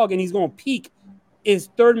top dog and he's going to peak his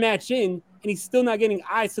 3rd match in and he's still not getting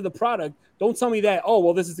eyes to the product, don't tell me that, oh,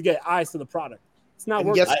 well, this is to get eyes to the product. It's not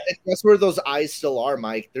working. Guess where those eyes still are,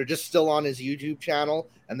 Mike? They're just still on his YouTube channel,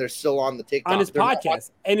 and they're still on the TikTok. On his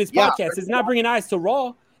podcast. And his podcast is not bringing eyes to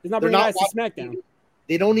Raw. It's not bringing eyes to SmackDown.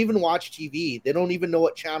 They don't even watch TV. They don't even know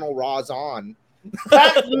what channel Raw's on.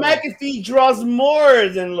 Pat McAfee draws more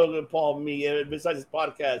than Logan Paul, besides his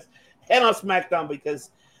podcast and on SmackDown, because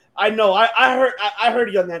I know I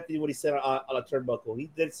heard Young Anthony what he said on a turnbuckle.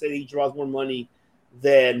 He did say he draws more money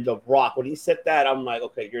than The Rock. When he said that, I'm like,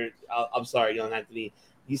 okay, I'm sorry, Young Anthony.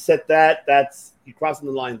 You said that. You're crossing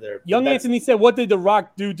the line there. Young Anthony said, "What did The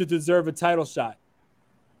Rock do to deserve a title shot?"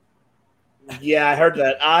 Yeah, I heard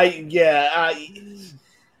that. I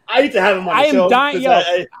need to have him on the show. I am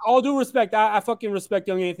dying. All due respect, I fucking respect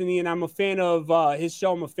Young Anthony, and I'm a fan of his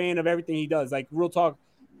show. I'm a fan of everything he does. Like, real talk,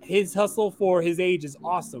 his hustle for his age is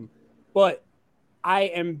awesome. But I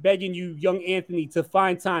am begging you, Young Anthony, to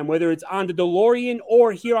find time, whether it's on the DeLorean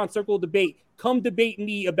or here on Circle of Debate. Come debate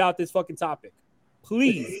me about this fucking topic.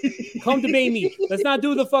 Please, come debate me. Let's not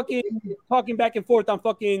do the fucking talking back and forth on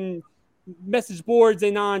fucking message boards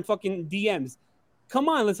and on fucking DMs. Come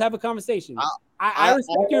on, let's have a conversation. I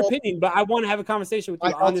respect your opinion, but I want to have a conversation with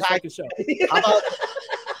you on this fucking show.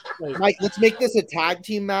 Mike, let's make this a tag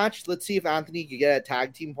team match. Let's see if Anthony can get a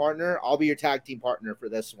tag team partner. I'll be your tag team partner for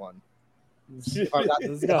this one.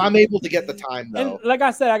 I'm able to get the time, though. And like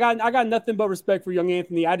I said, I got nothing but respect for Young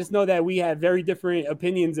Anthony. I just know that we have very different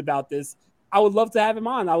opinions about this. I would love to have him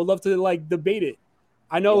on. I would love to like debate it.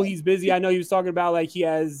 I know he's busy. I know he was talking about like he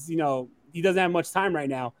has, he doesn't have much time right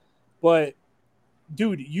now. But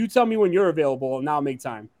dude, you tell me when you're available and I'll make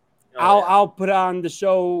time. I'll put on the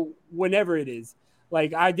show whenever it is.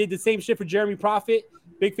 Like, I did the same shit for Jeremy Prophet.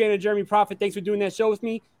 Big fan of Jeremy Prophet. Thanks for doing that show with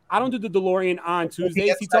me. I don't do the DeLorean on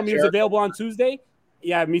Tuesdays. He told me he was available on Tuesday.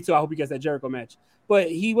 Yeah, me too. I hope he gets that Jericho match. But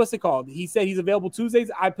what's it called? He said he's available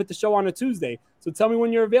Tuesdays. I put the show on a Tuesday. So tell me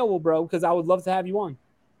when you're available, bro, because I would love to have you on.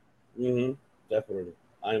 Definitely.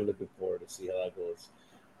 I am looking forward to see how that goes.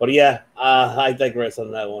 But yeah, I digress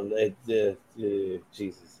on that one.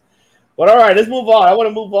 Jesus. But all right, let's move on. I want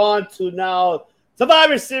to move on to now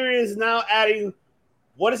Survivor Series now adding,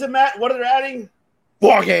 what is it, Matt? What are they adding?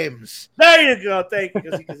 War games. There you go. Thank you,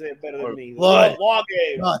 because he can say it better than me. Blood. War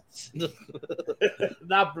games.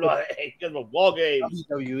 Not blood. Just war games.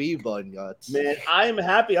 WWE blood and guts. Man, I am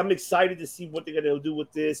happy. I'm excited to see what they're going to do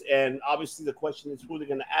with this. And obviously the question is who they're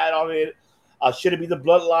going to add on it. Should it be the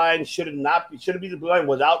bloodline? Should it not be? Should it be the bloodline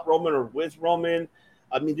without Roman or with Roman?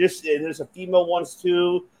 I mean, there's a female ones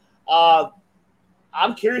too.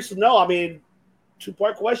 I'm curious to know. I mean,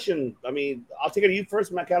 2-part question. I mean, I'll take it to you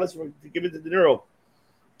first, Matt Callis, to give it to De Niro.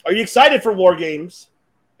 Are you excited for War Games?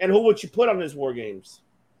 And who would you put on this War Games?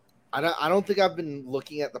 I don't think I've been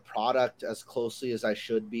looking at the product as closely as I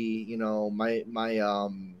should be. I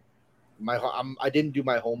didn't do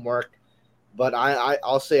my homework, but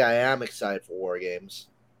I'll say I am excited for War Games.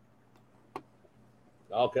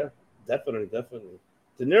 Okay, definitely.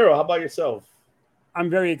 De Niro, how about yourself? I'm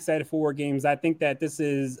very excited for War Games. I think that this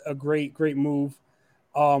is a great move.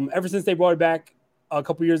 Ever since they brought it back a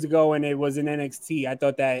couple years ago and it was in NXT. I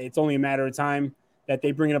thought that it's only a matter of time that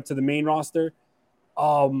they bring it up to the main roster.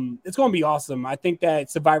 It's going to be awesome. I think that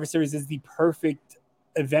Survivor Series is the perfect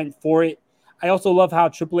event for it. I also love how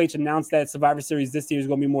Triple H announced that Survivor Series this year is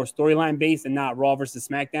going to be more storyline based and not Raw versus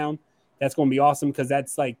SmackDown. That's going to be awesome because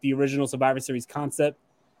that's like the original Survivor Series concept.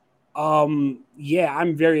 Yeah,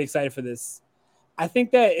 I'm very excited for this. I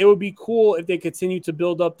think that it would be cool if they continue to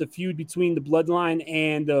build up the feud between the Bloodline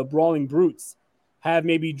and the Brawling Brutes. Have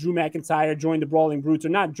maybe Drew McIntyre join the Brawling Brutes, or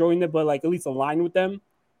not join them, but like at least align with them,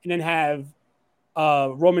 and then have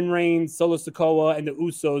Roman Reigns, Solo Sikoa, and the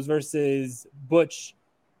Usos versus Butch,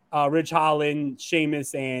 Ridge Holland,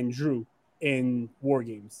 Sheamus, and Drew in War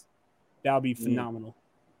Games. That would be phenomenal.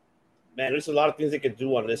 Man, there's a lot of things they could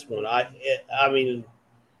do on this one. I mean,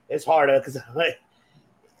 it's hard because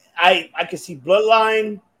I can see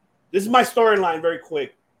Bloodline. This is my storyline very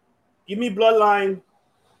quick. Give me Bloodline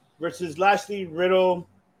versus Lashley, Riddle,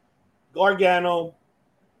 Gargano,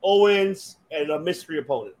 Owens, and a mystery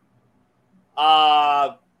opponent.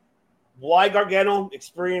 Why Gargano?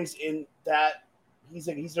 Experience in that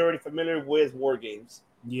he's already familiar with War Games.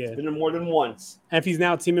 Yeah. He's been there more than once. And if he's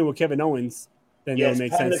now teaming with Kevin Owens, then it'll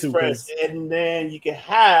make sense too. And then you can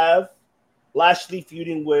have Lashley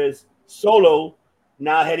feuding with Solo,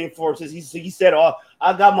 now heading for, since he said, "Oh,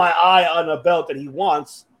 I got my eye on a belt that he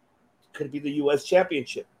wants." Could be the U.S.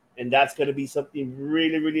 Championship, and that's going to be something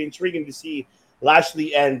really, really intriguing to see.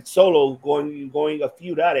 Lashley and Solo going a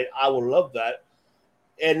feud at it. I will love that.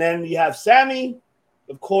 And then you have Sammy,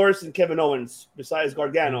 of course, and Kevin Owens, besides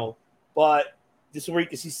Gargano. But this is where you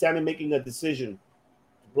can see Sammy making a decision.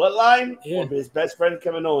 Bloodline or his best friend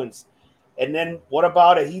Kevin Owens. And then what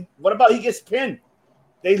about it? He gets pinned?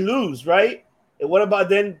 They lose, right? And what about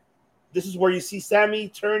then? This is where you see Sammy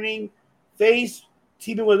turning face,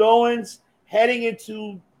 teaming with Owens, heading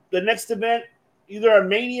into the next event, either a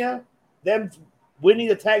Mania, them winning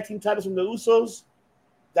the tag team titles from the Usos.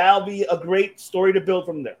 That'll be a great story to build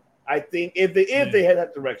from there. I think if they head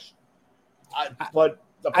that direction.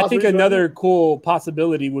 I think another cool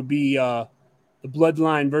possibility would be the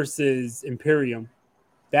Bloodline versus Imperium.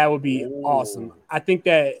 That would be awesome. I think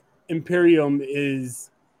that Imperium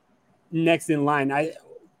is next in line. I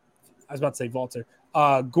was about to say Walter.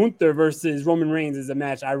 Gunther versus Roman Reigns is a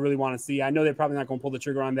match I really want to see. I know they're probably not going to pull the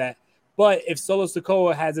trigger on that. But if Solo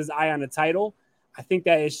Sikoa has his eye on the title, I think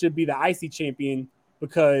that it should be the IC champion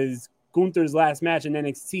because Gunther's last match in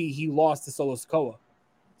NXT, he lost to Solo Sikoa.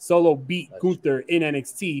 Solo beat Gunther in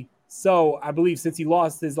NXT. So I believe since he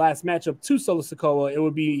lost his last matchup to Solo Sikoa, it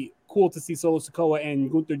would be cool to see Solo Sikoa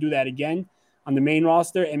and Gunther do that again on the main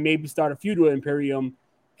roster and maybe start a feud with Imperium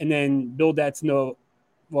and then build that to know,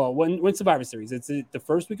 well, when Survivor Series? It's the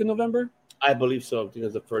first week of November? I believe so. I think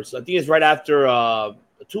it's the first. I think it's right after,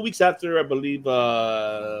 2 weeks after, I believe.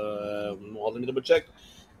 Well, let me double check.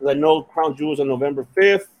 I know Crown Jewel on November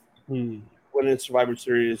 5th. When it's Survivor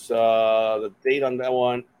Series, the date on that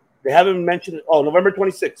one, they haven't mentioned it. Oh, November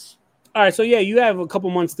 26th. All right, so yeah, you have a couple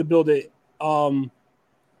months to build it. I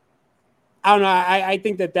don't know. I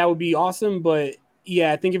think that would be awesome, but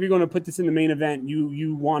yeah, I think if you're going to put this in the main event,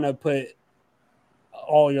 you want to put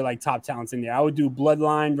all your like top talents in there. I would do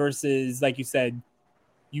Bloodline versus, like you said,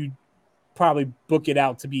 you probably book it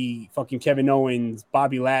out to be fucking Kevin Owens,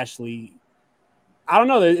 Bobby Lashley. I don't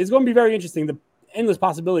know. It's going to be very interesting. The endless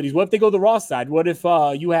possibilities. What if they go the Raw side? What if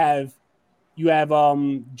you have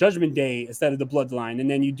Judgment Day instead of the Bloodline, and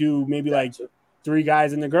then you do maybe like 3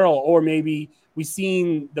 guys and the girl, or maybe we've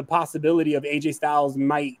seen the possibility of AJ Styles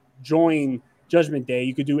might join Judgment Day.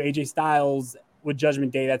 You could do AJ Styles with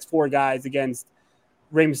Judgment Day. That's 4 guys against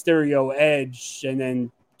Rey Mysterio, Edge, and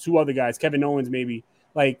then 2 other guys, Kevin Owens maybe,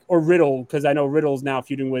 like, or Riddle, because I know Riddle's now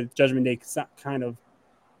feuding with Judgment Day. Kind of,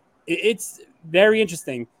 it's very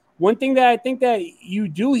interesting. One thing that I think that you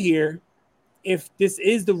do here, if this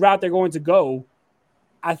is the route they're going to go,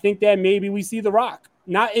 I think that maybe we see The Rock,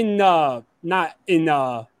 not in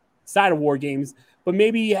side of War Games, but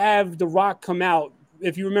maybe have The Rock come out.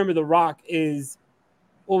 If you remember, The Rock is,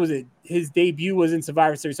 what was it? His debut was in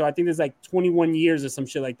Survivor Series, so I think there's like 21 years or some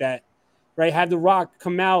shit like that, right? Have The Rock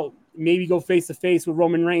come out, maybe go face to face with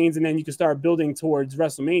Roman Reigns, and then you can start building towards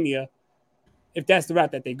WrestleMania, if that's the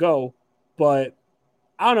route that they go. But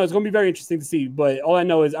I don't know. It's going to be very interesting to see. But all I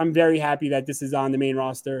know is I'm very happy that this is on the main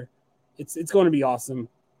roster. It's going to be awesome.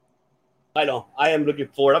 I know. I am looking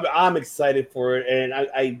forward. I'm excited for it, and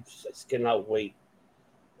I just cannot wait.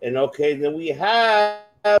 And okay, then we have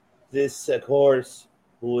this horse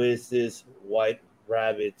who is this White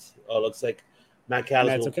Rabbit. Oh, looks like Matt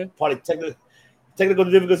Callis. That's okay. Probably technical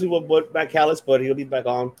difficulty with Matt Callis, but he'll be back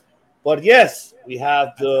on. But yes, we have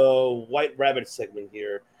the White Rabbit segment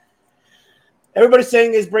here. Everybody's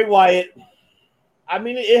saying it's Bray Wyatt. I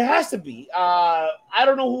mean, it has to be. I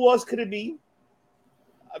don't know who else could it be.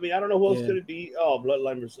 Could it be? Oh,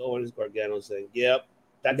 Bloodline versus Owens, Gargano saying, yep,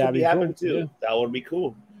 that could be happening too. Yeah. That would be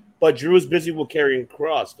cool. But Drew is busy with carrying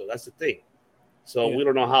Cross, though. That's the thing. So we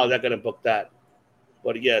don't know how they're going to book that.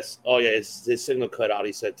 But yes. Oh, yeah, it's his signal cut out.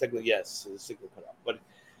 He said, technically, yes, his signal cut out. But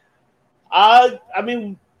I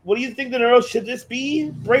mean, what do you think, the should this be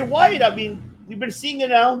Bray Wyatt? I mean, we've been seeing it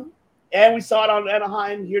now. And we saw it on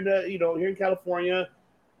Anaheim here in California,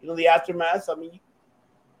 the aftermath. I mean,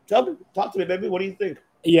 talk to me, baby. What do you think?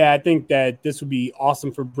 Yeah, I think that this would be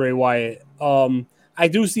awesome for Bray Wyatt. I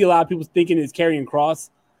do see a lot of people thinking it's Karrion Kross.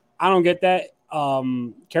 I don't get that.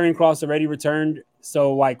 Karrion Kross already returned.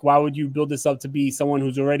 So, like, why would you build this up to be someone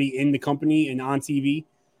who's already in the company and on TV?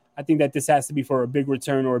 I think that this has to be for a big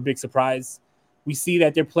return or a big surprise. We see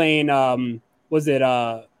that they're playing, the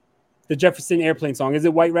Jefferson Airplane song? Is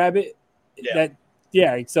it White Rabbit?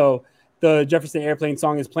 Yeah. So the Jefferson Airplane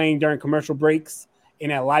song is playing during commercial breaks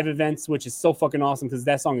and at live events, which is so fucking awesome because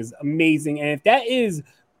that song is amazing. And if that is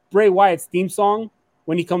Bray Wyatt's theme song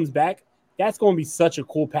when he comes back, that's going to be such a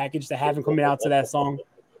cool package to have him coming out to that song.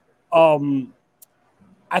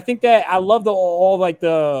 I think that I love all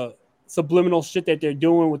the subliminal shit that they're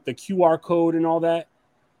doing with the QR code and all that.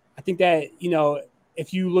 I think that,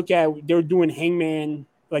 if you look at, they're doing Hangman,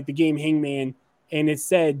 like the game Hangman, and it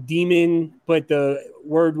said demon, but the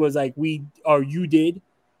word was like you did,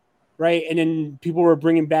 right? And then people were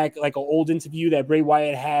bringing back like an old interview that Bray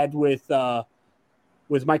Wyatt had with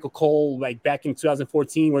Michael Cole, like back in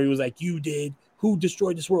 2014, where he was like, you did, who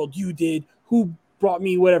destroyed this world? You did, who brought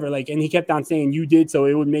me whatever, like, and he kept on saying you did, so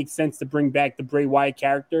it would make sense to bring back the Bray Wyatt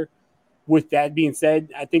character. With that being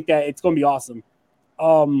said, I think that it's going to be awesome.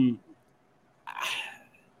 I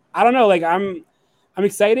don't know, like I'm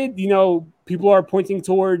excited. People are pointing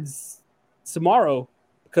towards tomorrow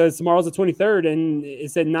because tomorrow's the 23rd and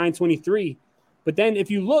it said 9/23. But then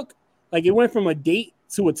if you look, like it went from a date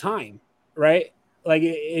to a time, right? Like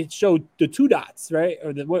it showed the two dots, right?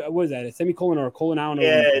 Or what is that? A semicolon or a colon? I don't know.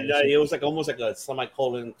 Yeah, it was like almost like a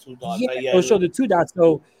semicolon, two dots. Yeah, it showed the two dots.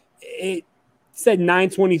 So it said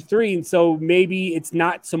 9/23, and so maybe it's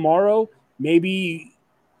not tomorrow. Maybe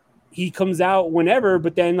he comes out whenever,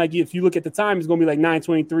 but then like if you look at the time, it's gonna be like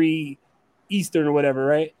 9/23 Eastern or whatever,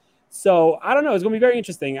 right? So I don't know. It's gonna be very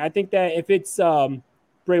interesting. I think that if it's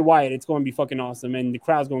Bray Wyatt, it's gonna be fucking awesome, and the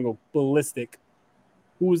crowd's gonna go ballistic.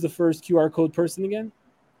 Who was the first QR code person again?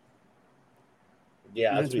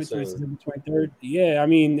 Yeah, that's 23rd. Yeah, I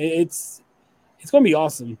mean it's gonna be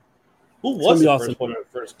awesome. Who was the first one?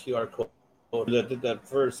 First QR code that did that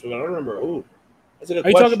first? I don't remember. Who? That's a good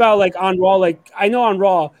question. Are you talking about like on Raw? Like I know on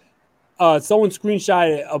Raw. Someone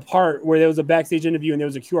screenshotted a part where there was a backstage interview and there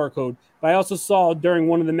was a QR code. But I also saw during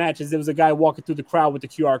one of the matches, there was a guy walking through the crowd with the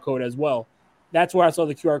QR code as well. That's where I saw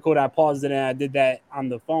the QR code. I paused it and I did that on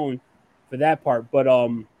the phone for that part. But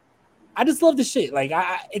I just love the shit. Like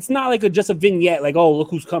it's not like just a vignette. Like, oh,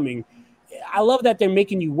 look who's coming. I love that they're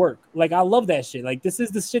making you work. Like I love that shit. Like this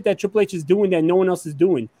is the shit that Triple H is doing that no one else is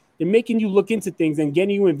doing. They're making you look into things and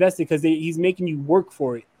getting you invested because he's making you work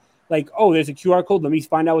for it. Like, oh, there's a QR code. Let me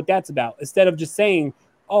find out what that's about. Instead of just saying,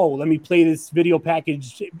 oh, let me play this video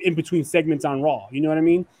package in between segments on Raw. You know what I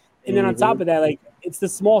mean? And then on top of that, like, it's the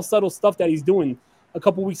small, subtle stuff that he's doing. A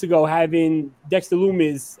couple weeks ago, having Dexter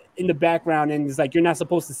Lumis in the background, and it's like, you're not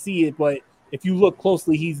supposed to see it, but if you look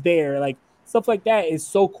closely, he's there. Like, stuff like that is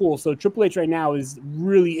so cool. So Triple H right now is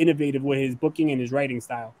really innovative with his booking and his writing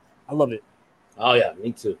style. I love it. Oh, yeah,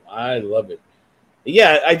 me too. I love it.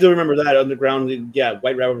 Yeah, I do remember that underground. Yeah,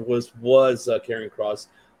 White Rabbit was Karrion Kross.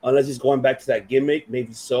 Unless he's going back to that gimmick,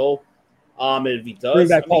 maybe so. And if he does, bring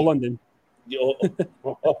back Paul London.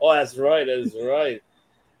 Oh, that's right. That's right.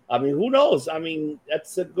 I mean, who knows? I mean,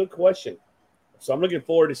 that's a good question. So I'm looking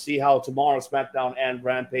forward to see how tomorrow SmackDown and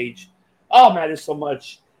Rampage. Oh man, there's so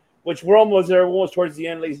much. Which we're almost there. We're almost towards the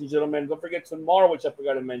end, ladies and gentlemen. Don't forget tomorrow, which I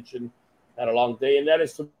forgot to mention. Had a long day, and that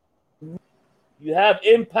is you have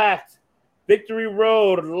Impact Victory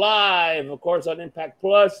Road live, of course, on Impact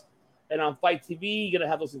Plus and on Fight TV. You're gonna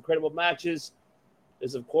have those incredible matches.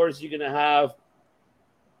 Is of course you're gonna have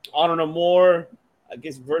Honor No More, I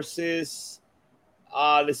guess, versus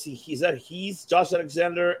let's see, he's Josh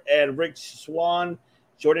Alexander and Rick Swann.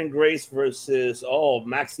 Jordan Grace versus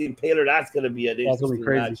Maxine Taylor. That's gonna be an interesting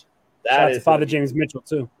match. That is Father James Mitchell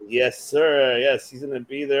too. Yes, sir. Yes, he's gonna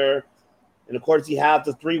be there. And of course, you have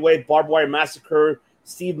the three-way Barbed Wire Massacre.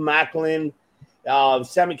 Steve Maclin,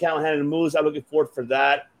 Sami Callihan, and Moose. I'm looking forward for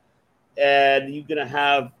that. And you're gonna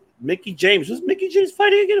have Mickey James. Who's Mickey James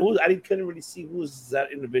fighting again? I couldn't really see who's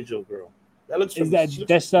that individual girl. That looks. That's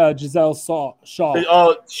Giselle Shaw.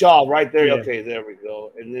 Oh, Shaw, right there. Yeah. Okay, there we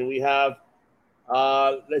go. And then we have,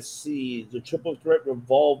 let's see, the Triple Threat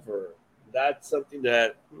Revolver. That's something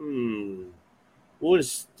that, who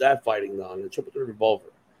is that fighting on? The Triple Threat Revolver.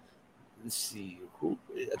 Let's see. Who?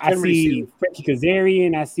 I see Frankie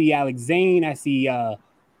Kazarian. I see Alex Zane. I see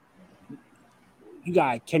you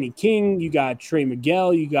got Kenny King. You got Trey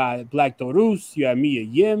Miguel. You got Black Taurus. You got Mia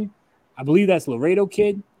Yim. I believe that's Laredo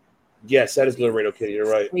Kid. Yes, that is Laredo Kid. You're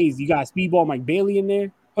right. Crazy. You got Speedball Mike Bailey in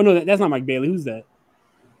there. Oh, no, that's not Mike Bailey. Who's that?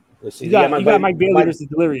 Let's see. You got Mike Bailey versus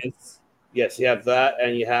Delirious. Yes, you have that.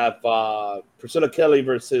 And you have Priscilla Kelly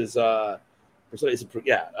versus versus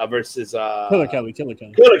Killer Kelly. Killer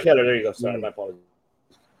Kelly. There you go. Sorry, my apologies.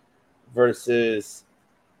 Versus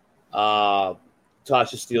Tasha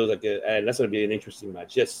Steelz, and that's going to be an interesting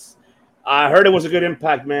match. Yes, I heard it was a good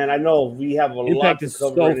Impact, man. I know we have a lot to cover. Impact is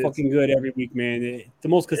so fucking good every week, man. The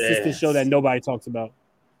most consistent show that nobody talks about.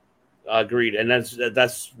 Agreed, and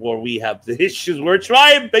that's where we have the issues. We're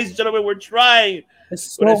trying, ladies and gentlemen, we're trying. There's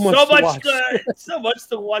so much good, so much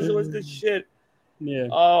to watch. It was good shit. Yeah.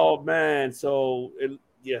 Oh man, so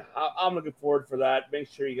I'm looking forward for that. Make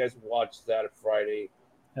sure you guys watch that Friday.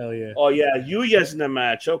 Hell yeah. Oh yeah, Yuya's in the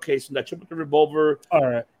match. Okay, so that Triple Revolver. All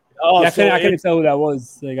right. Oh, yeah, I couldn't tell who that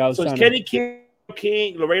was. Like I was. So it's Kenny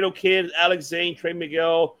King, Laredo Kid, Alex Zane, Trey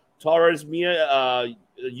Miguel, Torres, Mia,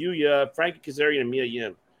 Yuya, Frankie Kazarian, and Mia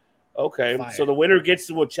Yim. Okay, so the winner gets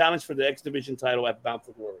to a challenge for the X Division title at Bound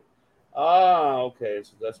for Glory. Okay,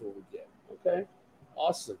 so that's what we get. Okay,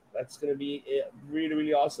 awesome. That's gonna be really,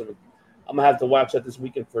 really awesome. I'm gonna have to watch that this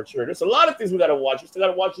weekend for sure. There's a lot of things we gotta watch. We still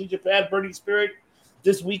gotta watch New Japan Burning Spirit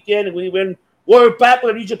this weekend, and we're back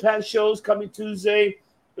with New Japan shows coming Tuesday.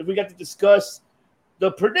 We got to discuss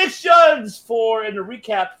the predictions and the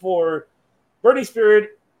recap for Burning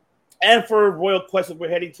Spirit and for Royal Quest. We're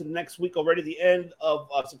heading to next week already, the end of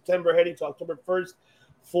September, heading to October 1st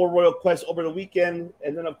for Royal Quest over the weekend.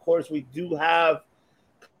 And then, of course, we do have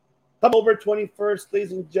October 21st,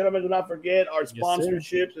 ladies and gentlemen, do not forget our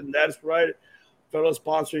sponsorships. And that's right, fellow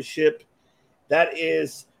sponsorship. That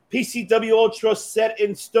is PCW Ultra set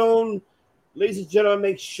in stone. Ladies and gentlemen,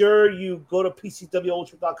 make sure you go to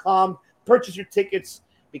PCWUltra.com, purchase your tickets,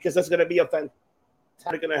 because that's going to be a fantastic.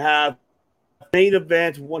 We're going to have main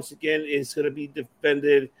event once again is going to be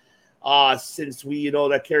defended since we know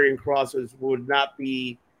that Karrion Kross would not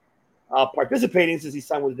be participating since he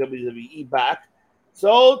signed with WWE back.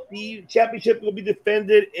 So the championship will be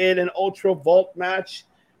defended in an Ultra Vault match.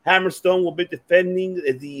 Hammerstone will be defending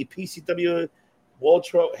the PCW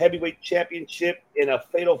Ultra Heavyweight Championship in a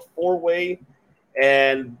fatal 4-way.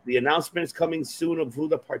 And the announcement is coming soon of who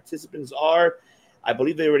the participants are. I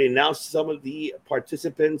believe they already announced some of the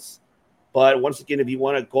participants. But once again, if you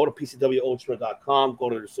want to go to PCWUltra.com, go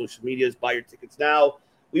to their social medias, buy your tickets now.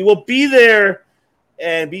 We will be there,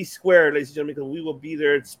 and be square, ladies and gentlemen, because we will be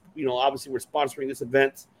there. It's, obviously we're sponsoring this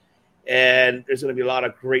event, and there's going to be a lot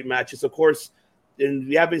of great matches. Of course, and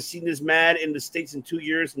we haven't seen this man in the States in 2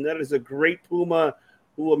 years, and that is a great Puma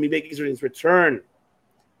who will be making his return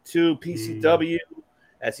to PCW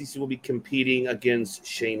as he will be competing against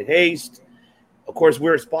Shane Haste. Of course,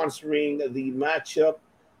 we're sponsoring the matchup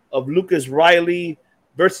of Lucas Riley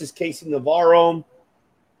versus Casey Navarro.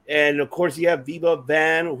 And, of course, you have Viva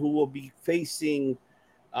Van, who will be facing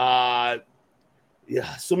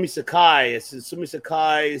Sumi Sakai. Sumi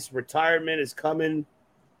Sakai's retirement is coming,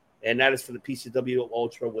 and that is for the PCW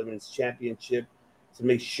Ultra Women's Championship. So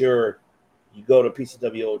make sure you go to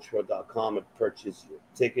PCWUltra.com and purchase your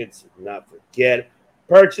tickets. Do not forget,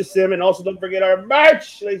 purchase them. And also don't forget our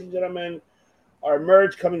merch, ladies and gentlemen. Our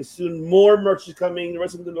merch coming soon. More merch is coming. The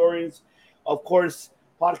rest of the DeLoreans, of course,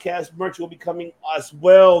 podcast merch will be coming as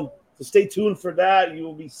well. So stay tuned for that. You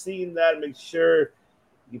will be seeing that. Make sure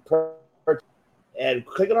you purchase and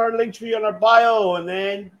click on our link tree on our bio, and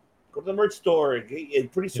then go to the merch store.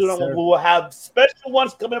 And pretty soon we will have special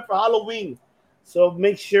ones coming up for Halloween. So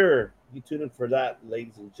make sure you tune in for that,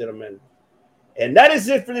 ladies and gentlemen. And that is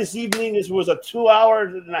it for this evening. This was a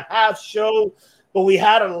 2.5-hour show. But we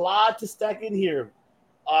had a lot to stack in here.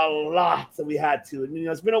 A lot that we had to. And,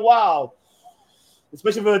 it's been a while,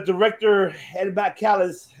 especially for the director, Ed Matt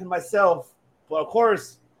Callis, and myself. But, of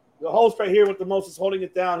course, the host right here with the most is holding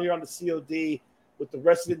it down here on the COD with the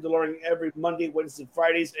Wrestling DeLorean every Monday, Wednesday,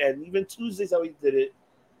 Fridays, and even Tuesdays how we did it.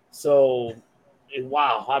 So,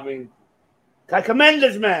 wow. I commend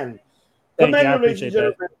this man. Commend him, ladies and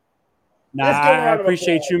gentlemen. Nah, I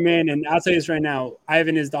appreciate you, man. And I'll tell you this right now.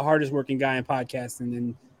 Ivan is the hardest working guy in podcasting,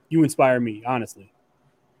 and you inspire me, honestly.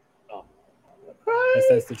 Oh. right.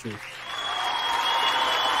 That's the truth.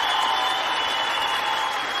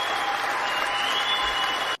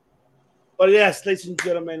 But yes, ladies and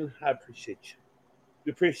gentlemen, I appreciate you.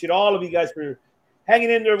 We appreciate all of you guys for hanging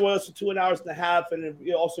in there with us for 2 hours and a half. And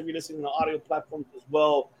also, if you're listening on the audio platforms as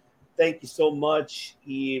well, thank you so much.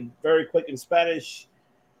 Y very quick in Spanish.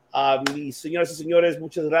 Mis señoras y señores,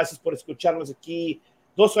 muchas gracias por escucharnos aquí.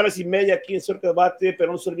 2 horas y media aquí en Cerco Debate,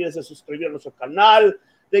 pero no se olviden de suscribir a nuestro canal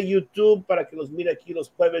de YouTube para que nos mire aquí los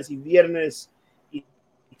jueves y viernes y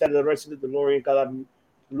The Resident DeLorean cada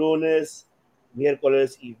lunes,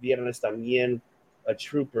 miércoles y viernes también. A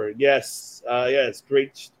trooper. Yes. Yes.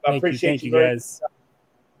 Great. I appreciate you guys.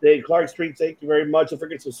 Dave Clark Street, thank you very much. Don't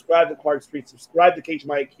forget to subscribe to Clark Street, subscribe to Cage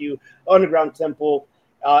My IQ, Underground Temple.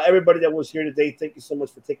 Everybody that was here today, thank you so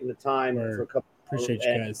much for taking the time. For a couple appreciate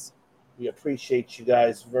you guys. We appreciate you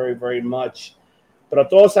guys very, very much. Para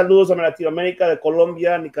todos, saludos a Latinoamérica, de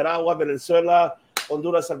Colombia, Nicaragua, Venezuela,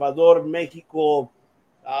 Honduras, Salvador, México,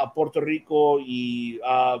 Puerto Rico, y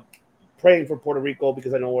praying for Puerto Rico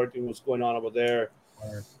because I know everything was going on over there.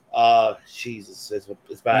 Jesus,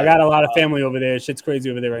 it's bad. I got a lot of family over there. Shit's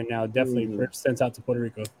crazy over there right now. Definitely sent out to Puerto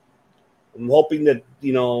Rico. I'm hoping that,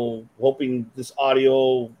 hoping this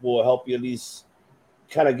audio will help you at least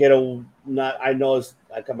kind of get I know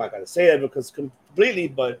I'm not going to say that because completely,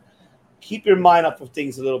 but keep your mind up of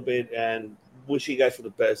things a little bit and wish you guys for the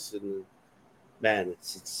best. And man,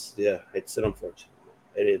 it's an unfortunate.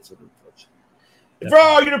 It is an unfortunate. For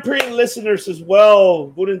all European listeners as well,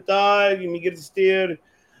 guten Tag, Miguel Stier,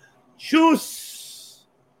 Tschüss.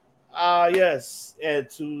 Yes, and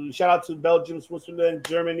shout out to Belgium, Switzerland,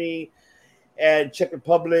 Germany, and Czech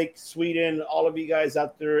Republic, Sweden, all of you guys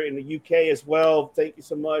out there in the UK as well. Thank you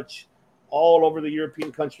so much. All over the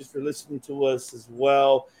European countries for listening to us as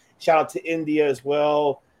well. Shout out to India as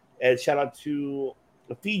well, and shout out to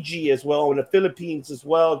Fiji as well, and the Philippines as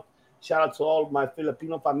well. Shout out to all of my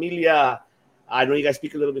Filipino familia. I know you guys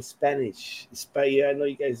speak a little bit Spanish. Yeah, I know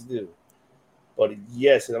you guys do. But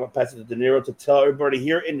yes, and I'm going to pass it to De Niro to tell everybody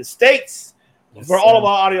here in the States, for all of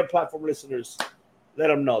our audio platform listeners, let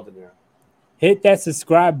them know, De Niro. Hit that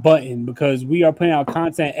subscribe button because we are putting out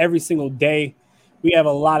content every single day. We have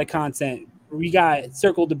a lot of content. We got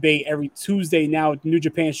Circle Debate every Tuesday now with the New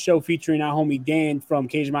Japan show featuring our homie Dan from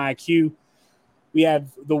Cage My IQ. We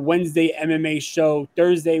have the Wednesday MMA show.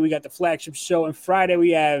 Thursday, we got the flagship show. And Friday,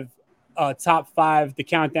 we have Top 5, the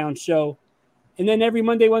Countdown show. And then every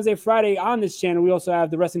Monday, Wednesday, Friday on this channel, we also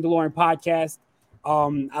have the Wrestling DeLorean podcast.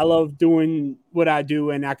 I love doing what I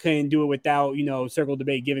do, and I couldn't do it without, Circle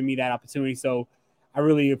Debate giving me that opportunity. So I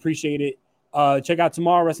really appreciate it. Check out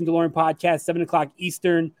tomorrow, Wrestling DeLorean podcast, 7 o'clock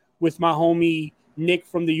Eastern, with my homie Nick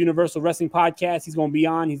from the Universal Wrestling Podcast. He's going to be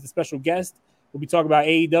on. He's a special guest. We'll be talking about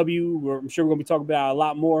AEW. I'm sure we're going to be talking about a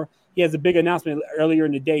lot more. He has a big announcement earlier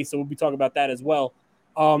in the day, so we'll be talking about that as well.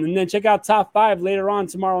 And then check out Top 5 later on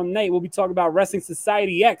tomorrow night. We'll be talking about Wrestling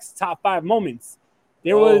Society X, Top 5 moments.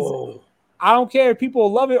 There was, I don't care if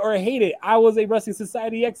people love it or hate it, I was a Wrestling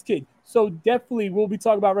Society X kid. So definitely we'll be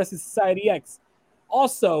talking about Wrestling Society X.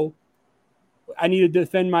 Also, I need to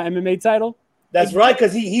defend my MMA title. That's right,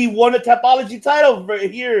 because he won a Tapology title right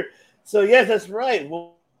here. So, yes, that's right.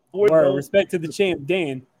 Respect to the champ,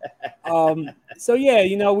 Dan. So,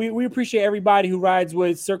 yeah, we appreciate everybody who rides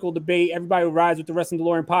with Circle Debate, everybody who rides with the Wrestling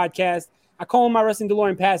DeLorean podcast. I call them my Wrestling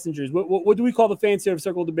DeLorean passengers. What do we call the fans here of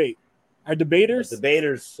Circle Debate? Our debaters? The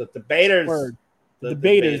debaters. Word. The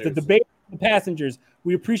debaters. The passengers.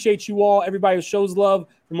 We appreciate you all. Everybody who shows love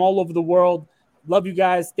from all over the world. Love you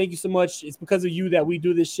guys. Thank you so much. It's because of you that we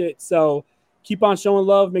do this shit. So keep on showing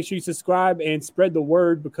love. Make sure you subscribe and spread the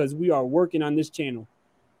word because we are working on this channel.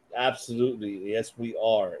 Absolutely. Yes, we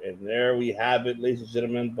are. And there we have it, ladies and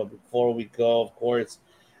gentlemen. But before we go, of course,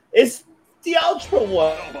 it's the outro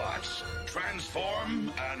one. Autobots,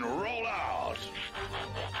 transform and roll out.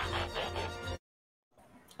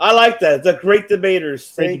 I like that. The great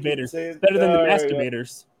debaters. Great debaters. Better than the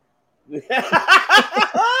masturbators.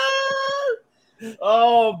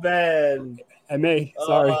 Oh, man. MA.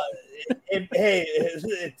 Sorry. Hey,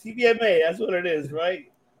 TVMA. That's what it is,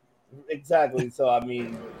 right? Exactly. So, I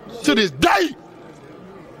mean. To this day.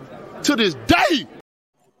 To this day.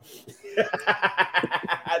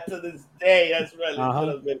 To this day. That's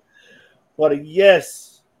right. But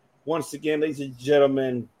yes, once again, ladies and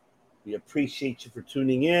gentlemen, we appreciate you for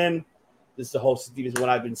tuning in. This is the host of Divas When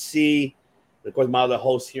I've Been C. Of course, my other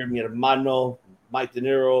host here, mi hermano, Mike De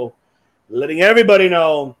Niro, letting everybody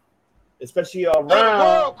know, especially around the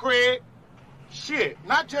world, Craig. Shit,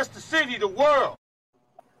 not just the city, the world.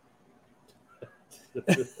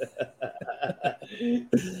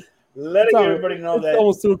 letting everybody know it's that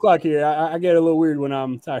almost 2 o'clock here. I get a little weird when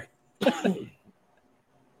I'm tired.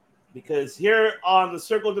 because here on the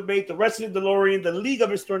Circle Debate, the Wrestling DeLorean, the League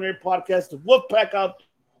of Extraordinary Podcast, the Wolfpack out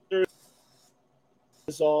there,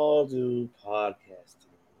 let's all do podcasting.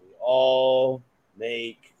 We all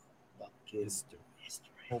make fucking history.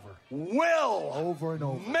 Will over and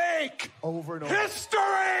over, make over and over, history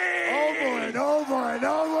over and over.